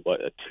of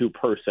a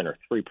two-person or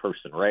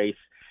three-person race.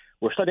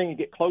 We're starting to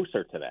get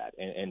closer to that.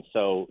 And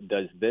so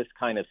does this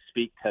kind of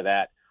speak to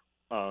that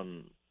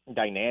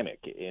dynamic?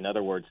 In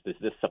other words, does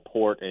this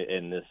support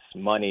and this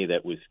money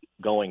that was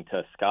going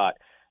to Scott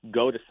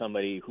go to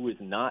somebody who is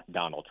not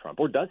Donald Trump?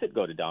 Or does it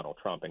go to Donald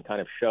Trump and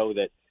kind of show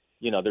that,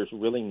 there's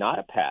really not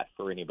a path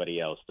for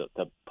anybody else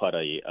to put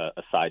a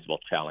sizable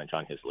challenge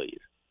on his lead?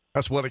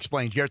 That's well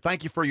explained, Jared.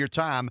 Thank you for your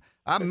time.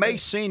 I may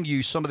send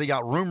you some of the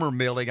rumor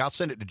milling. I'll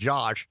send it to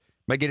Josh.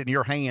 May get it in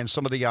your hands.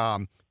 Some of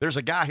the there's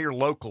a guy here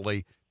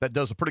locally that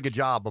does a pretty good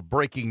job of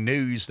breaking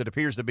news that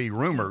appears to be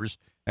rumors,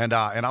 and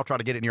I'll try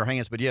to get it in your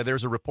hands. But yeah,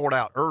 there's a report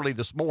out early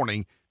this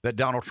morning that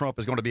Donald Trump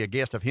is going to be a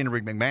guest of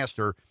Henry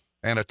McMaster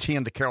and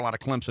attend the Carolina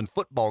Clemson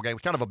football game.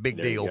 It's kind of a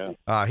big deal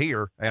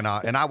here, and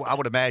I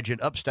would imagine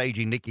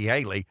upstaging Nikki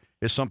Haley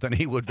is something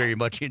he would very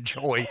much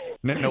enjoy,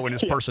 knowing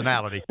his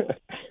personality.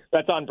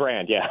 That's on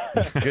brand, yeah.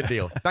 Good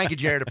deal. Thank you,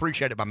 Jared.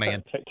 Appreciate it, my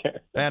man. Take care.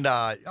 And,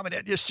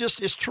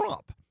 it's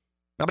Trump.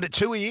 It's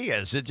who he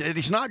is.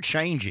 He's not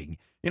changing.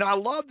 I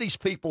love these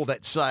people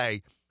that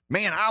say,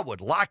 man, I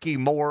would like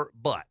him more,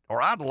 but,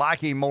 or I'd like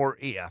him more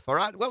if,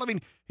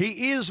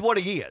 he is what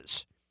he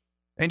is.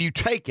 And you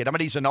take it.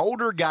 He's an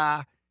older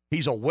guy.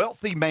 He's a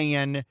wealthy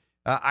man.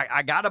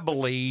 I got to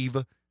believe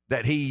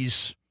that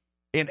he's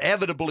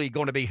inevitably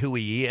going to be who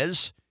he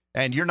is,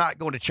 and you're not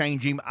going to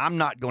change him. I'm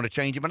not going to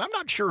change him. And I'm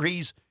not sure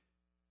he's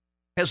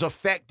as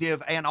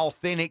effective and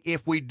authentic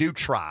if we do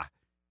try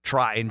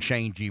and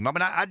change him.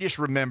 I just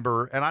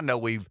remember, and I know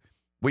we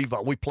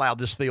plowed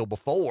this field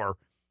before.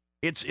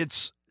 It's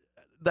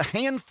the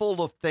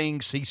handful of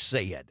things he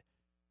said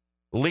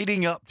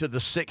leading up to the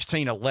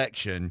 2016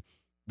 election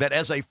that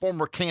as a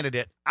former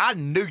candidate, I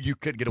knew you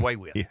couldn't get away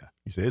with. Yeah,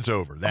 you said it's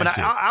over. That's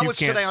it. I would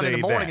sit down in the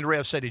morning and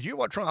Rev said, "Did you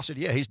what Trump?" I said,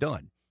 "Yeah, he's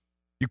done."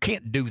 You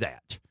can't do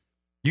that.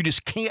 You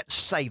just can't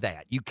say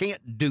that. You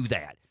can't do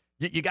that.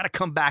 You got to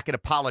come back and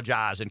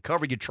apologize and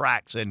cover your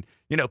tracks and,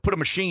 put a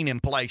machine in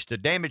place to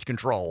damage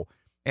control.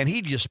 And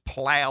he just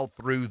plowed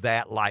through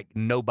that like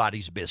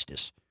nobody's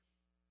business.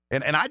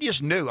 And I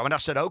just knew. I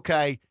said,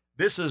 okay,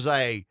 this is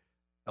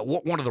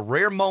one of the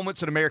rare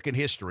moments in American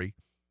history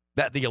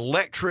that the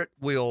electorate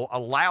will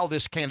allow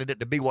this candidate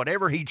to be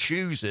whatever he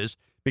chooses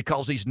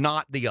because he's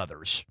not the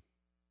others.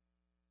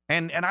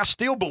 And I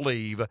still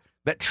believe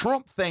that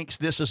Trump thinks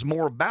this is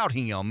more about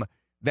him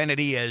than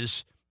it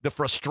is the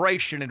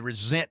frustration and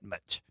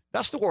resentment.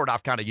 That's the word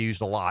I've kind of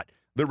used a lot.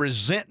 The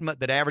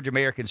resentment that average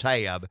Americans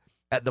have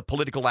at the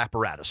political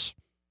apparatus.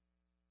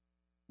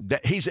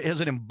 That he's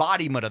an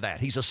embodiment of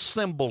that. He's a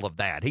symbol of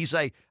that. He's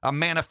a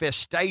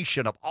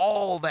manifestation of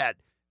all that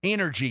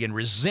energy and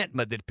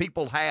resentment that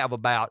people have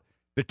about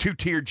the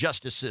two-tier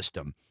justice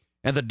system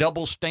and the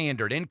double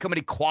standard, income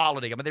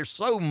inequality. There's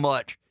so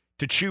much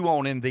to chew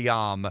on in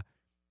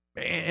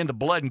the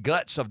blood and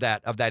guts of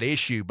that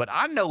issue. But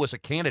I know as a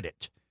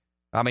candidate,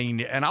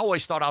 and I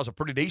always thought I was a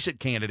pretty decent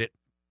candidate,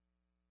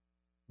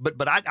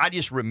 but I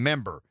just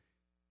remember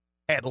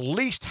at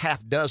least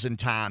half dozen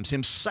times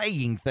him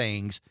saying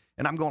things,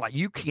 and I'm going like,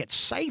 you can't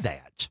say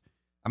that.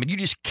 You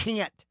just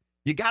can't.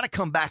 You got to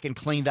come back and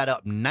clean that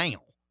up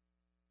now.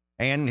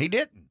 And he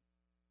didn't.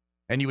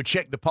 And you would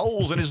check the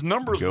polls, and his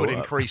numbers would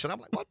increase. And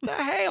I'm like, what the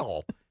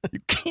hell?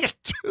 You can't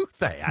do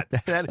that.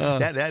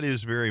 That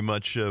is very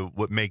much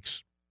what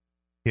makes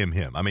him.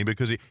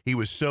 Because he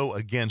was so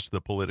against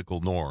the political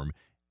norm.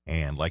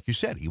 And like you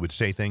said, he would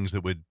say things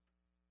that would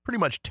pretty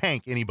much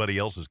tank anybody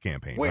else's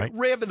campaign, right?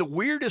 Rev, in the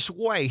weirdest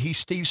way, he's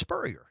Steve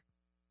Spurrier.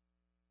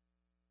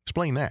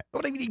 Explain that.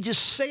 He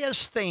just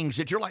says things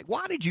that you're like,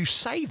 why did you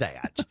say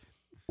that?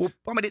 Well,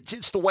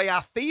 it's the way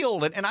I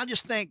feel. And I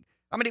just think,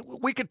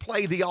 we could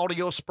play the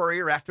audio of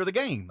Spurrier after the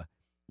game.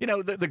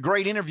 The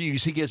great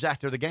interviews he gives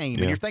after the game. Yeah.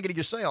 And you're thinking to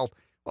yourself,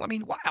 well,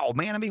 wow,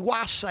 man,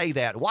 why say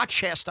that? Why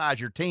chastise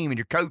your team and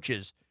your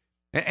coaches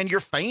and your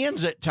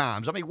fans at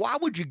times. I mean, why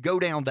would you go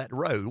down that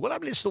road? Well, I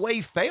mean, it's the way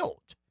he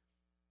felt.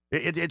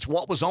 It's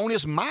what was on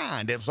his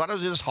mind. It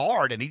was his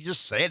heart, and he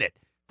just said it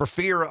for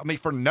fear. I mean,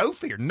 for no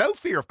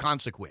fear of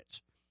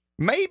consequence.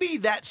 Maybe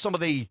that's some of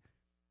the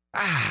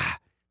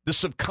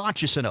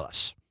subconscious in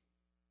us.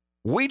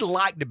 We'd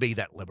like to be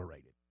that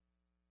liberated.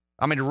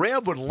 I mean,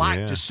 Rev would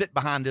like to sit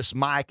behind this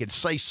mic and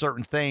say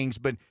certain things,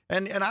 but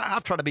and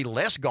I've tried to be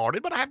less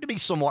guarded, but I have to be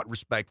somewhat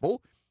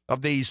respectful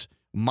of these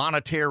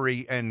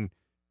monetary and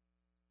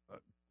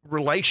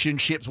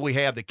relationships we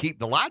have that keep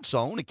the lights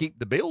on and keep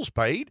the bills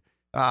paid.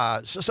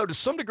 So to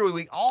some degree,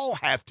 we all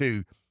have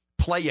to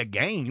play a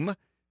game.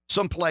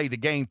 Some play the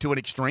game to an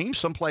extreme.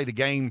 Some play the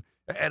game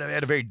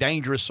at a very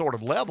dangerous sort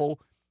of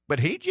level. But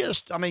he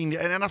just, I mean,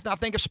 and I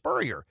think of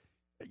Spurrier.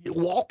 You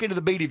walk into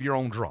the beat of your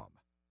own drum.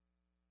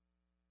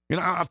 You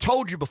know, I've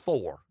told you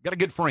before, got a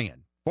good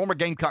friend, former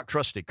Gamecock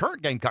trustee,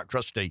 current Gamecock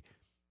trustee,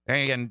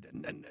 and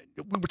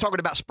we were talking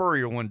about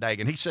Spurrier one day,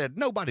 and he said,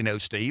 nobody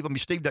knows Steve. I mean,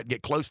 Steve doesn't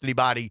get close to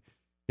anybody.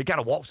 He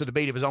kind of walks to the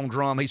beat of his own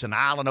drum. He's an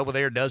island over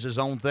there, does his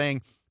own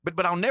thing.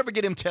 But I'll never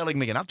get him telling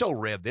me, and I've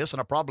told Rev this, and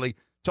I probably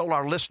told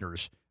our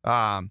listeners.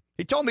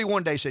 He told me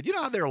one day, he said, you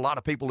know, there are a lot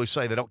of people who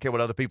say they don't care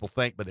what other people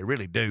think, but they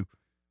really do.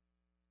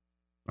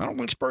 I don't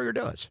think Spurrier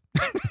does.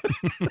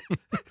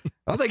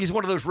 I think he's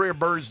one of those rare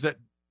birds that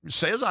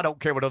says, I don't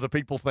care what other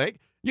people think.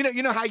 You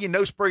know how you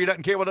know Spurrier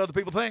doesn't care what other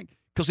people think?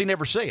 Because he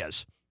never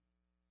says,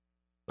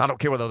 I don't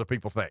care what other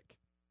people think.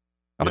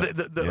 I mean,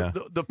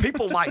 the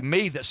people like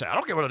me that say, I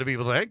don't care what other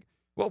people think.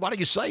 Well, why do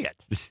you say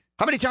it?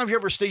 How many times have you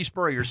ever Steve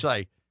Spurrier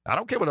say, I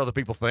don't care what other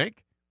people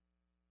think?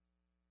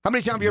 How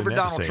many times have you ever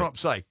Donald Trump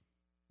say,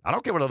 I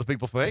don't care what other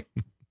people think?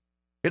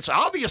 It's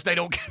obvious they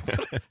don't care.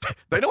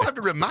 They don't have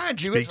to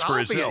remind you. It's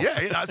obvious.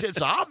 Yeah,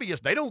 it's obvious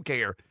they don't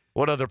care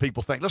what other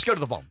people think. Let's go to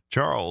the phone.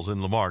 Charles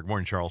in Lamar. Good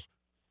morning, Charles.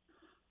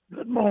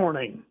 Good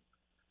morning.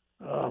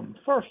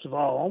 First of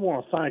all, I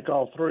want to thank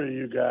all three of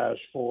you guys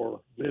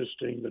for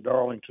visiting the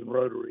Darlington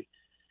Rotary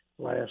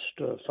last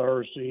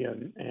Thursday,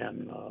 and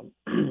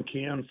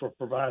Ken for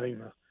providing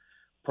the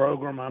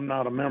program. I'm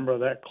not a member of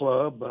that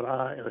club, but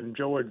I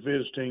enjoyed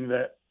visiting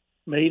that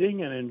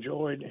meeting and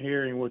enjoyed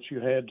hearing what you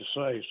had to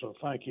say. So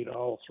thank you to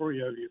all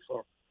three of you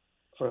for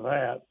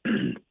that.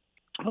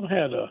 I've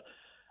had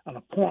an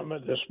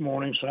appointment this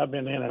morning, so I've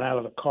been in and out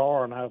of the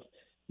car, and I've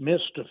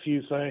missed a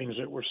few things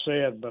that were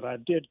said, but I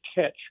did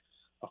catch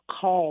a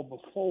call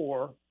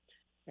before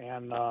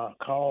and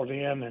called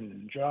in,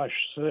 and Josh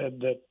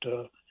said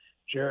that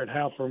Jared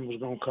Halpern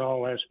was going to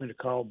call, asked me to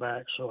call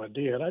back, so I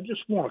did. I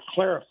just want to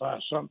clarify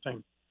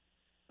something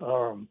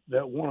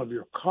that one of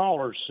your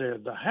callers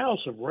said. The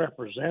House of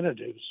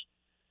Representatives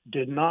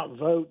did not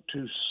vote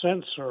to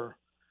censor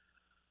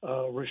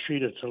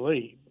Rashida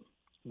Tlaib.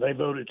 They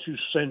voted to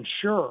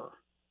censure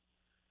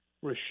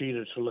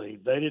Rashida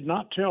Tlaib. They did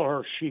not tell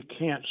her she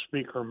can't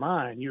speak her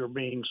mind. You're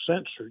being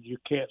censored. You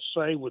can't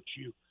say what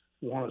you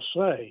want to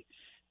say.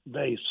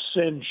 They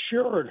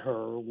censured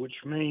her, which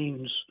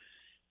means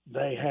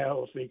they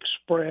have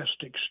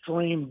expressed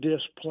extreme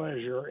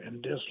displeasure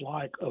and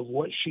dislike of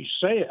what she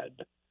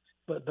said,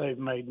 but they've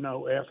made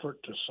no effort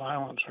to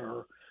silence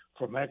her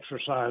from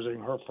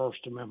exercising her First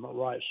Amendment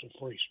rights of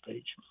free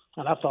speech.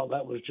 And I thought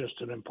that was just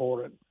an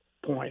important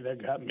point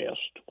that got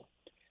missed.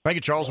 Thank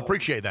you, Charles.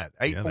 Appreciate that.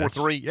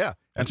 843, yeah.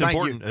 That's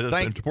important. An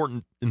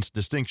important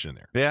distinction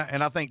there. Yeah,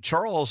 and I think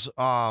Charles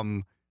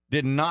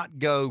did not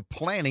go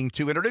planning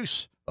to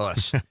introduce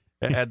us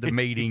at the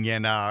meeting,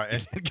 and kind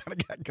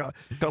of got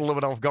a little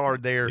bit off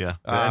guard there. Yeah,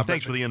 and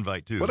thanks for the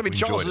invite, too. Well, I mean,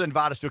 Charles has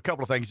invited us to a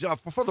couple of things.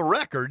 For the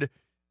record,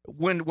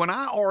 when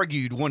I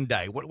argued one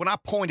day, when I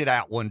pointed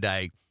out one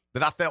day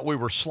that I felt we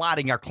were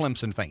sliding our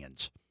Clemson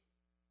fans,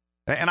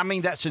 and I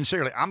mean that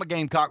sincerely. I'm a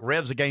Gamecock.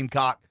 Rev's a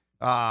Gamecock.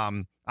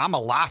 I'm a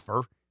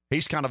lifer.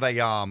 He's kind of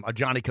a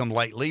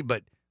Johnny-come-lately,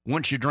 but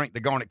once you drink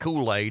the garnet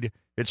Kool-Aid,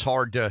 it's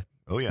hard to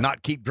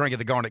not keep drinking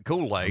the garnet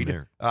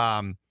Kool-Aid.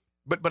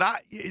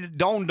 But it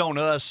dawned on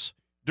us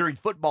during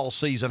football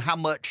season how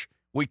much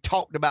we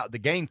talked about the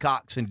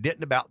Gamecocks and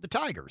didn't about the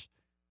Tigers.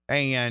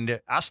 And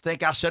I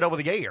think I said over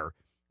the air,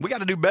 we got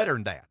to do better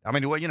than that. I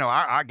mean, well,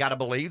 I got to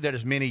believe that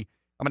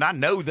I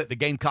know that the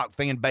Gamecock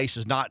fan base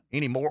is not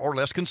any more or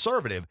less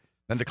conservative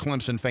than the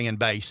Clemson fan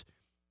base.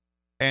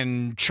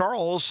 And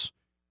Charles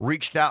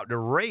reached out to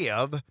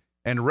Rev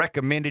and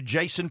recommended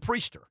Jason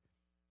Priester.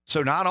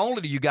 So not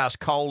only do you guys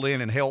call in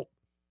and help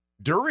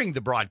during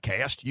the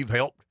broadcast, you've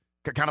helped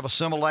kind of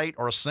assimilate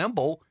or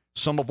assemble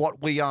some of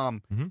what we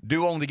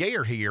do on the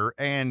air here.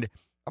 And,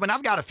 I mean,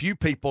 I've got a few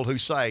people who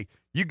say,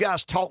 you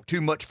guys talk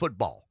too much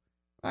football.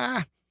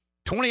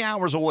 20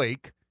 hours a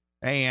week,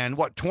 and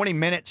 20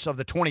 minutes of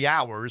the 20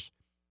 hours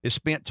is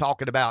spent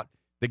talking about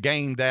the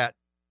game that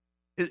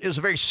is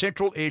a very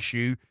central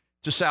issue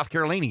to South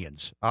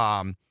Carolinians.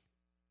 I'm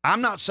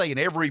not saying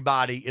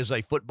everybody is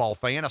a football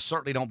fan. I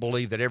certainly don't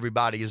believe that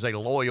everybody is a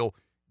loyal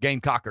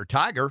Gamecock or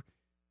Tiger,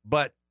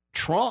 but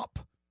Trump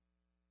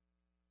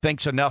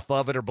thinks enough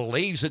of it or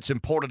believes it's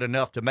important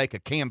enough to make a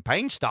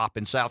campaign stop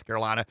in South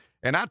Carolina.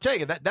 And I tell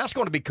you, that's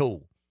going to be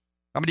cool.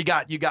 I mean,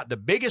 you got the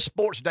biggest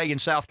sports day in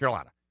South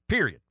Carolina,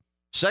 period.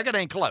 Second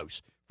ain't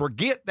close.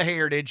 Forget the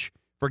Heritage,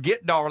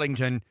 forget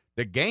Darlington,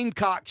 the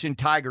Gamecocks and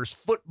Tigers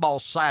football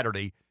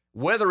Saturday,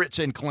 whether it's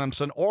in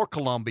Clemson or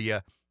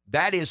Columbia,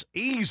 that is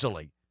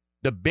easily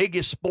the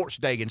biggest sports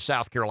day in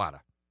South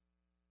Carolina.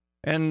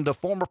 And the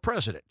former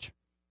president,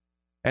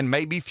 and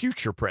maybe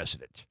future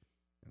president,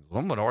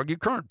 I'm going to argue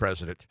current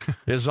president,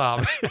 is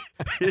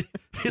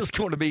is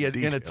going to be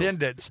in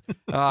attendance.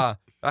 I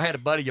had a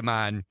buddy of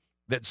mine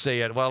that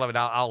said, well, I mean,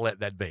 I'll let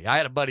that be. I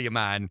had a buddy of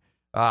mine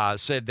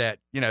said that,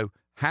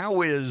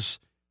 how is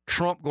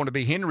Trump going to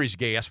be Henry's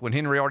guest when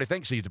Henry already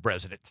thinks he's the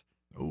president?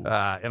 And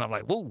I'm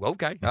like, whoa,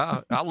 okay,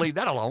 I'll leave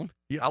that alone.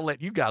 I'll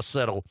let you guys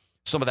settle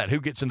some of that,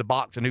 who gets in the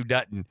box and who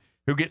doesn't,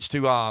 who gets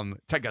to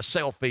take a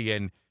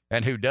selfie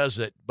and who does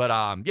it.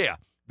 But,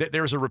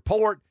 there's a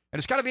report, and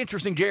it's kind of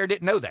interesting Jared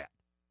didn't know that.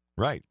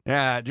 Right.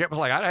 Jared was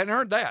like, I hadn't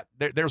heard that.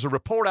 There's a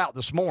report out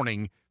this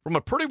morning from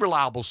a pretty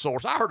reliable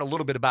source. I heard a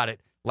little bit about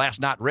it last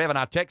night. Rev and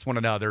I text one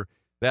another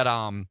that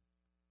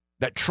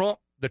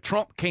the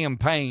Trump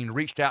campaign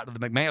reached out to the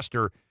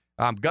McMaster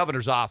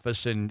governor's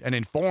office and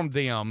informed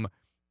them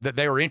that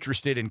they were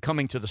interested in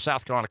coming to the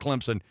South Carolina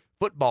Clemson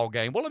football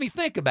game. Well, let me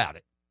think about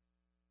it.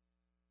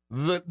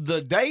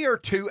 The day or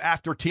two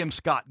after Tim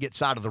Scott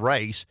gets out of the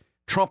race,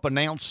 Trump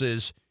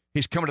announces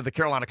he's coming to the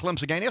Carolina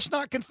Clemson game. It's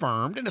not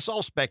confirmed, and it's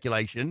all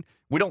speculation.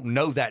 We don't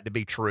know that to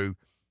be true,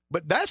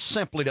 but that's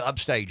simply to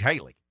upstage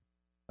Haley.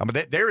 I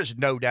mean, there is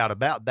no doubt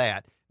about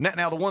that.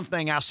 Now, the one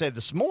thing I said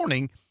this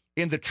morning,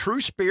 in the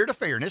true spirit of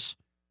fairness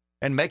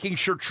and making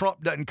sure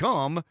Trump doesn't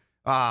come,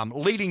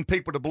 leading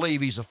people to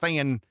believe he's a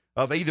fan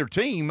of either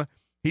team,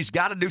 he's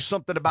got to do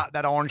something about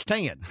that orange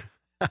tan.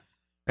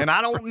 And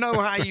I don't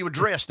know how you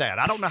address that.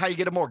 I don't know how you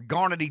get a more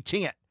garnety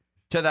tint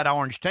to that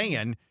orange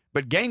tan,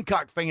 but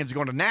Gamecock fans are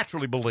going to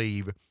naturally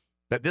believe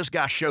that this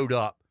guy showed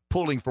up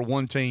pulling for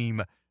one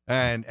team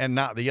and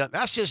not the other.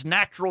 That's just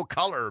natural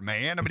color,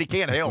 man. I mean, he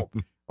can't help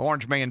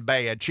Orange Man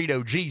Bad,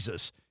 Cheeto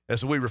Jesus,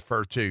 as we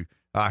refer to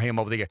him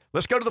over there.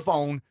 Let's go to the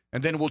phone,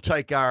 and then we'll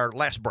take our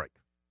last break.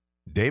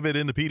 David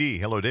in the PD.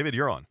 Hello, David.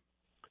 You're on.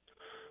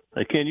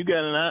 Hey, Ken, you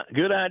got a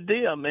good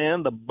idea,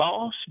 man. The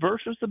boss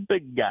versus the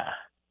big guy.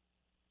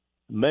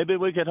 Maybe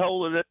we could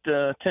hold it at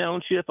the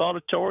Township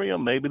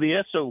Auditorium, maybe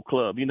the SO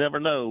Club. You never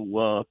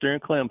know. If they're in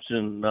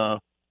Clemson,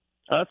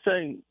 I'd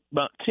say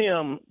about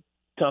Tim,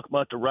 talk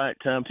about the right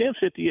time. Tim's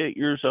 58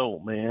 years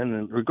old, man,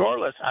 and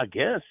regardless, I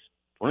guess,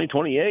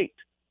 2028.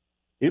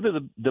 Either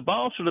the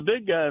boss or the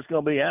big guy is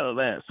going to be out of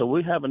that. So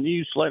we have a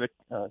new slate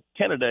of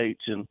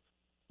candidates. And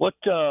what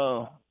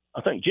I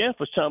think Jeff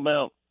was talking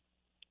about,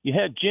 you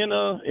had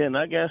Jenna and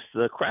I guess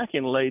the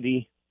Kraken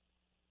lady,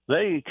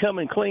 they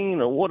coming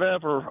clean or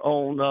whatever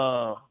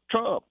on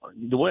Trump.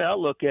 The way I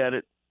look at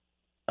it,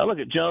 I look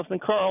at Jonathan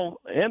Carl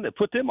and they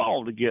put them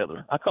all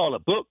together. I call it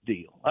a book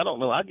deal. I don't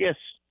know. I guess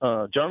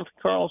Jonathan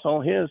Carl's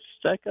on his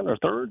second or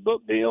third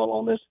book deal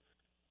on this.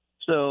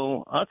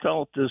 So I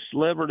call it the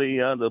celebrity,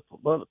 the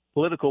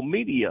political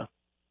media.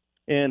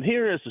 And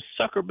here is a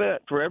sucker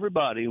bet for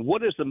everybody.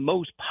 What is the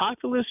most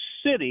populous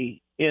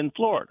city in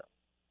Florida?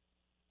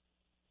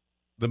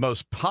 The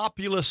most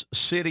populous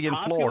city in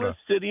Florida.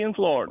 City in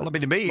Florida. Well, I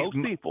mean, to me,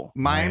 most people.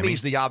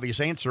 Miami's the obvious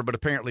answer, but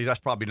apparently that's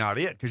probably not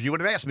it because you would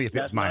have asked me if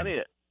it's Miami. That's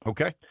not it.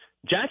 Okay.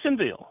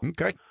 Jacksonville.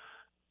 Okay.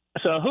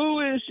 So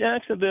who is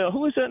Jacksonville?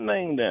 Who is that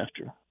named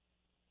after?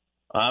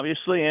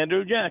 Obviously,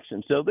 Andrew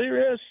Jackson. So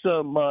there is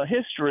some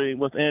history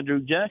with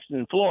Andrew Jackson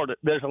in Florida.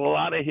 There's a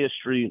lot of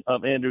history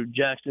of Andrew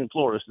Jackson in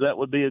Florida, so that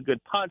would be a good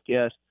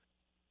podcast.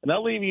 And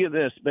I'll leave you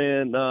this,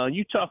 man.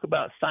 You talk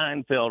about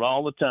Seinfeld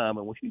all the time,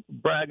 and when you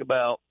brag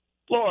about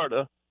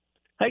Florida,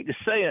 hate to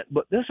say it,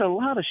 but there's a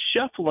lot of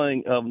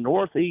shuffling of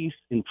Northeast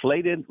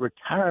inflated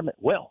retirement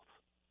wealth.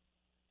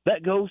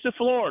 That goes to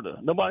Florida.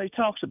 Nobody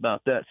talks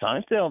about that.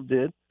 Seinfeld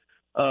did.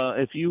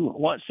 If you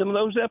watch some of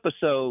those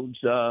episodes,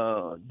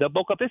 the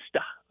Boca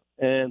Vista,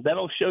 and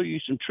that'll show you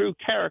some true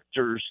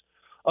characters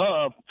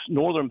of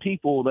northern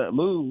people that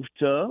moved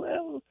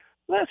to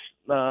less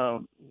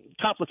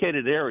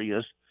complicated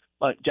areas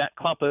like Jack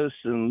Compass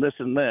and this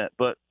and that.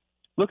 But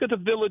look at the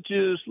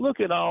villages. Look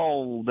at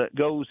all that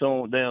goes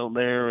on down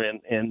there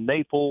and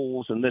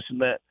Naples and this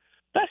and that.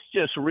 That's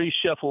just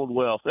reshuffled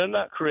wealth. They're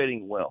not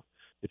creating wealth.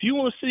 If you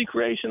want to see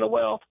creation of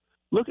wealth,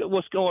 look at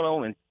what's going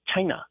on in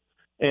China.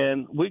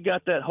 And we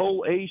got that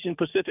whole Asian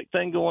Pacific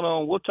thing going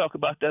on. We'll talk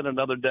about that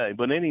another day.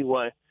 But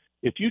anyway,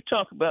 if you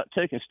talk about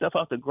taking stuff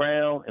off the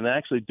ground and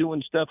actually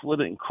doing stuff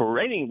with it and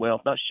creating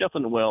wealth, not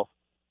shuffling the wealth,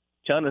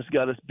 China's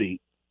got us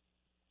beat.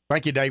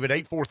 Thank you, David.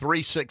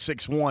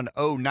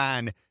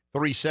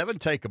 843-661-0937.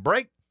 Take a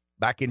break.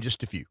 Back in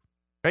just a few.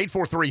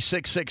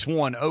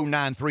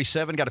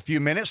 843-661-0937. Got a few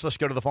minutes. Let's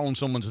go to the phone.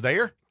 Someone's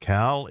there.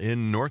 Cal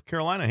in North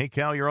Carolina. Hey,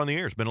 Cal, you're on the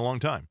air. It's been a long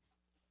time.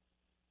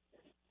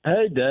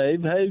 Hey,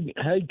 Dave.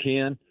 Hey,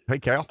 Ken. Hey,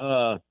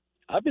 Cal.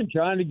 I've been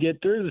trying to get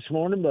through this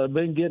morning, but I've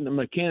been getting a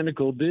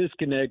mechanical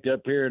disconnect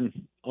up here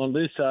on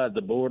this side of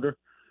the border.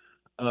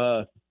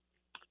 I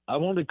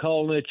want to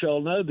call and let y'all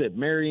know that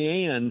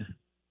Marianne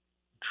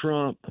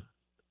Trump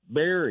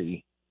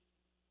Berry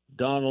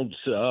Donald's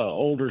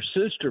older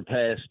sister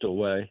passed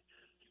away,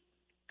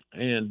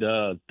 and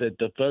that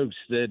the folks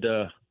that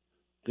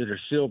are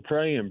still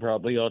praying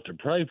probably ought to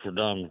pray for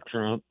Donald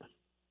Trump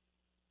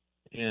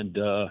and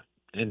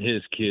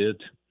his kids,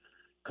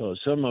 because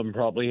some of them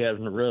probably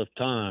having a rough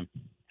time.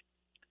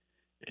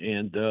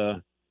 And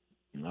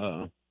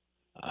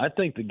I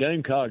think the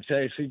Gamecocks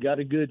actually got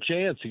a good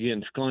chance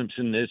against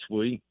Clemson this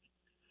week,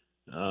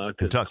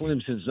 because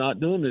Clemson's not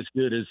doing as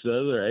good as the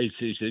other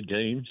ACC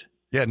teams.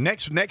 Yeah,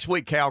 next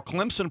week, Cal,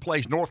 Clemson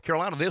plays North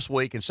Carolina this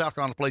week, and South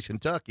Carolina plays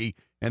Kentucky.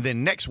 And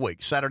then next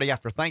week, Saturday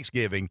after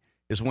Thanksgiving,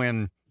 is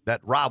when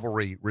that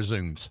rivalry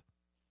resumes.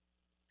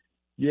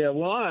 Yeah,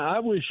 well, I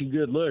wish you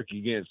good luck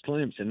against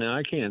Clemson. Now,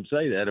 I can't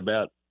say that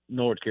about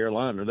North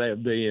Carolina. That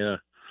would be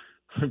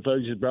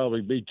folks would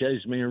probably be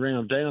chasing me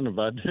around town if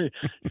I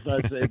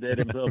said that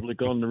in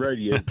public on the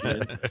radio.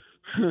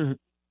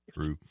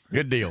 True.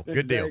 Good deal.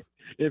 Good deal.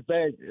 In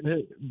fact,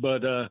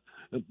 but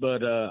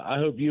I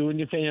hope you and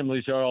your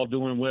families are all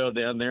doing well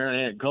down there.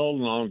 I hadn't called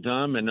in a long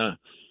time, and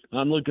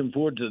I'm looking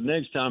forward to the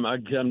next time I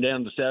come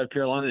down to South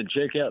Carolina and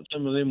check out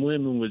some of them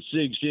women with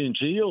 6-inch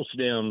heels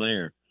down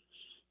there.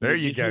 There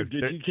you go.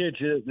 Did you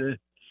catch it?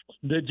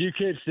 Did you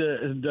catch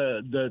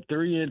the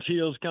 3-inch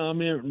heels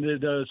comment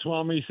that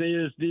Swami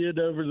says did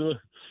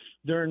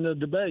during the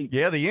debate?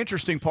 Yeah, the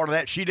interesting part of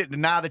that, she didn't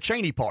deny the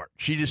Cheney part.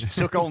 She just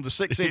took on the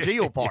 6-inch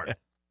heel part.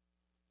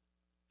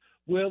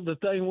 Well, the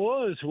thing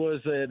was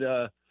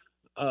that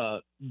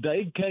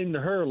they came to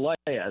her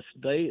last.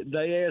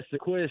 They asked the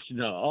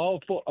question all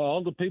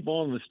the people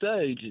on the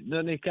stage. And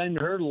then they came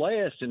to her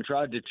last and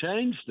tried to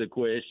change the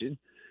question.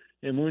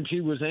 And when she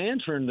was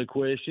answering the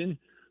question,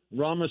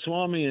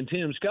 Ramaswamy and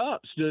Tim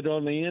Scott stood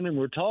on the end and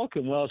were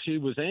talking while she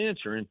was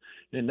answering.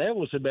 And that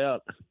was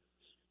about,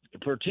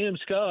 for Tim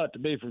Scott to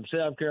be from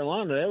South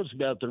Carolina, that was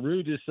about the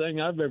rudest thing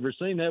I've ever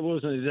seen. That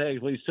wasn't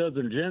exactly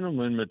Southern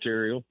gentleman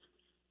material.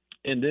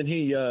 And then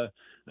he,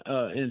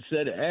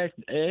 instead of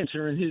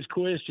answering his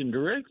question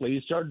directly,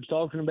 he started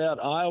talking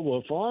about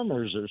Iowa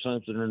farmers or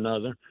something or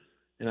another.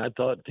 And I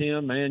thought,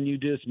 Tim, man, you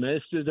just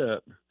messed it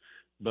up.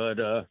 But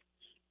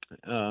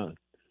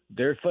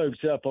there are folks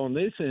up on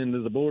this end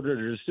of the border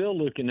that are still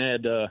looking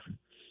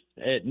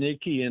at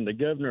Nikki and the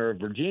governor of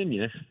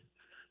Virginia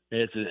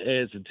as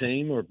a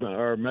team,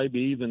 or maybe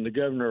even the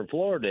governor of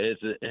Florida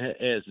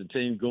as a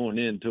team going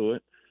into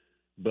it.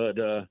 But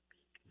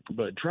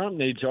Trump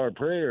needs our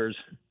prayers.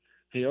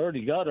 He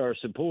already got our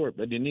support,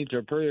 but he needs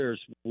our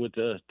prayers with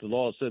the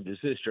loss of his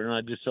sister. And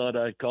I just thought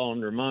I'd call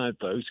and remind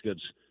folks,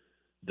 because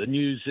the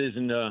news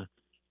isn't a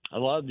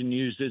lot of the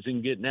news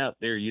isn't getting out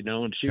there,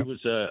 And she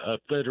was a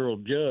federal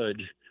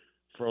judge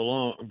for a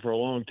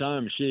long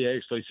time. She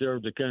actually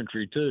served the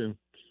country too.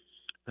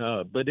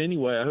 But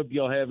anyway, I hope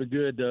y'all have a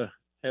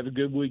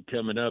good week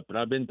coming up. And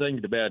I've been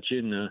thinking about you,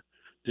 and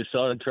just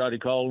thought I'd try to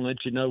call and let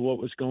you know what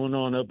was going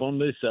on up on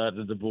this side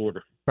of the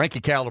border. Thank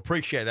you, Cal.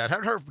 Appreciate that.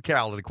 Haven't heard from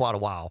Cal in quite a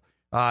while.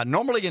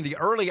 Normally in the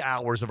early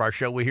hours of our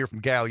show, we hear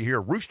from Cal. You hear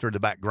a rooster in the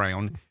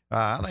background.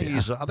 I think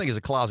he's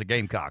a closet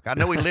gamecock. I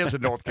know he lives in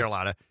North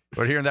Carolina,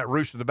 but hearing that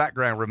rooster in the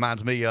background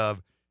reminds me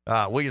of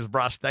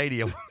Williams-Brice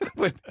Stadium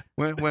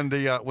when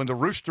the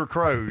rooster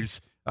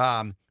crows.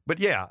 But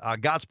yeah,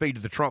 Godspeed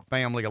to the Trump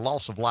family. A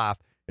loss of life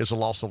is a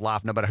loss of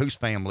life, no matter whose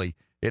family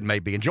it may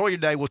be. Enjoy your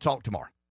day. We'll talk tomorrow.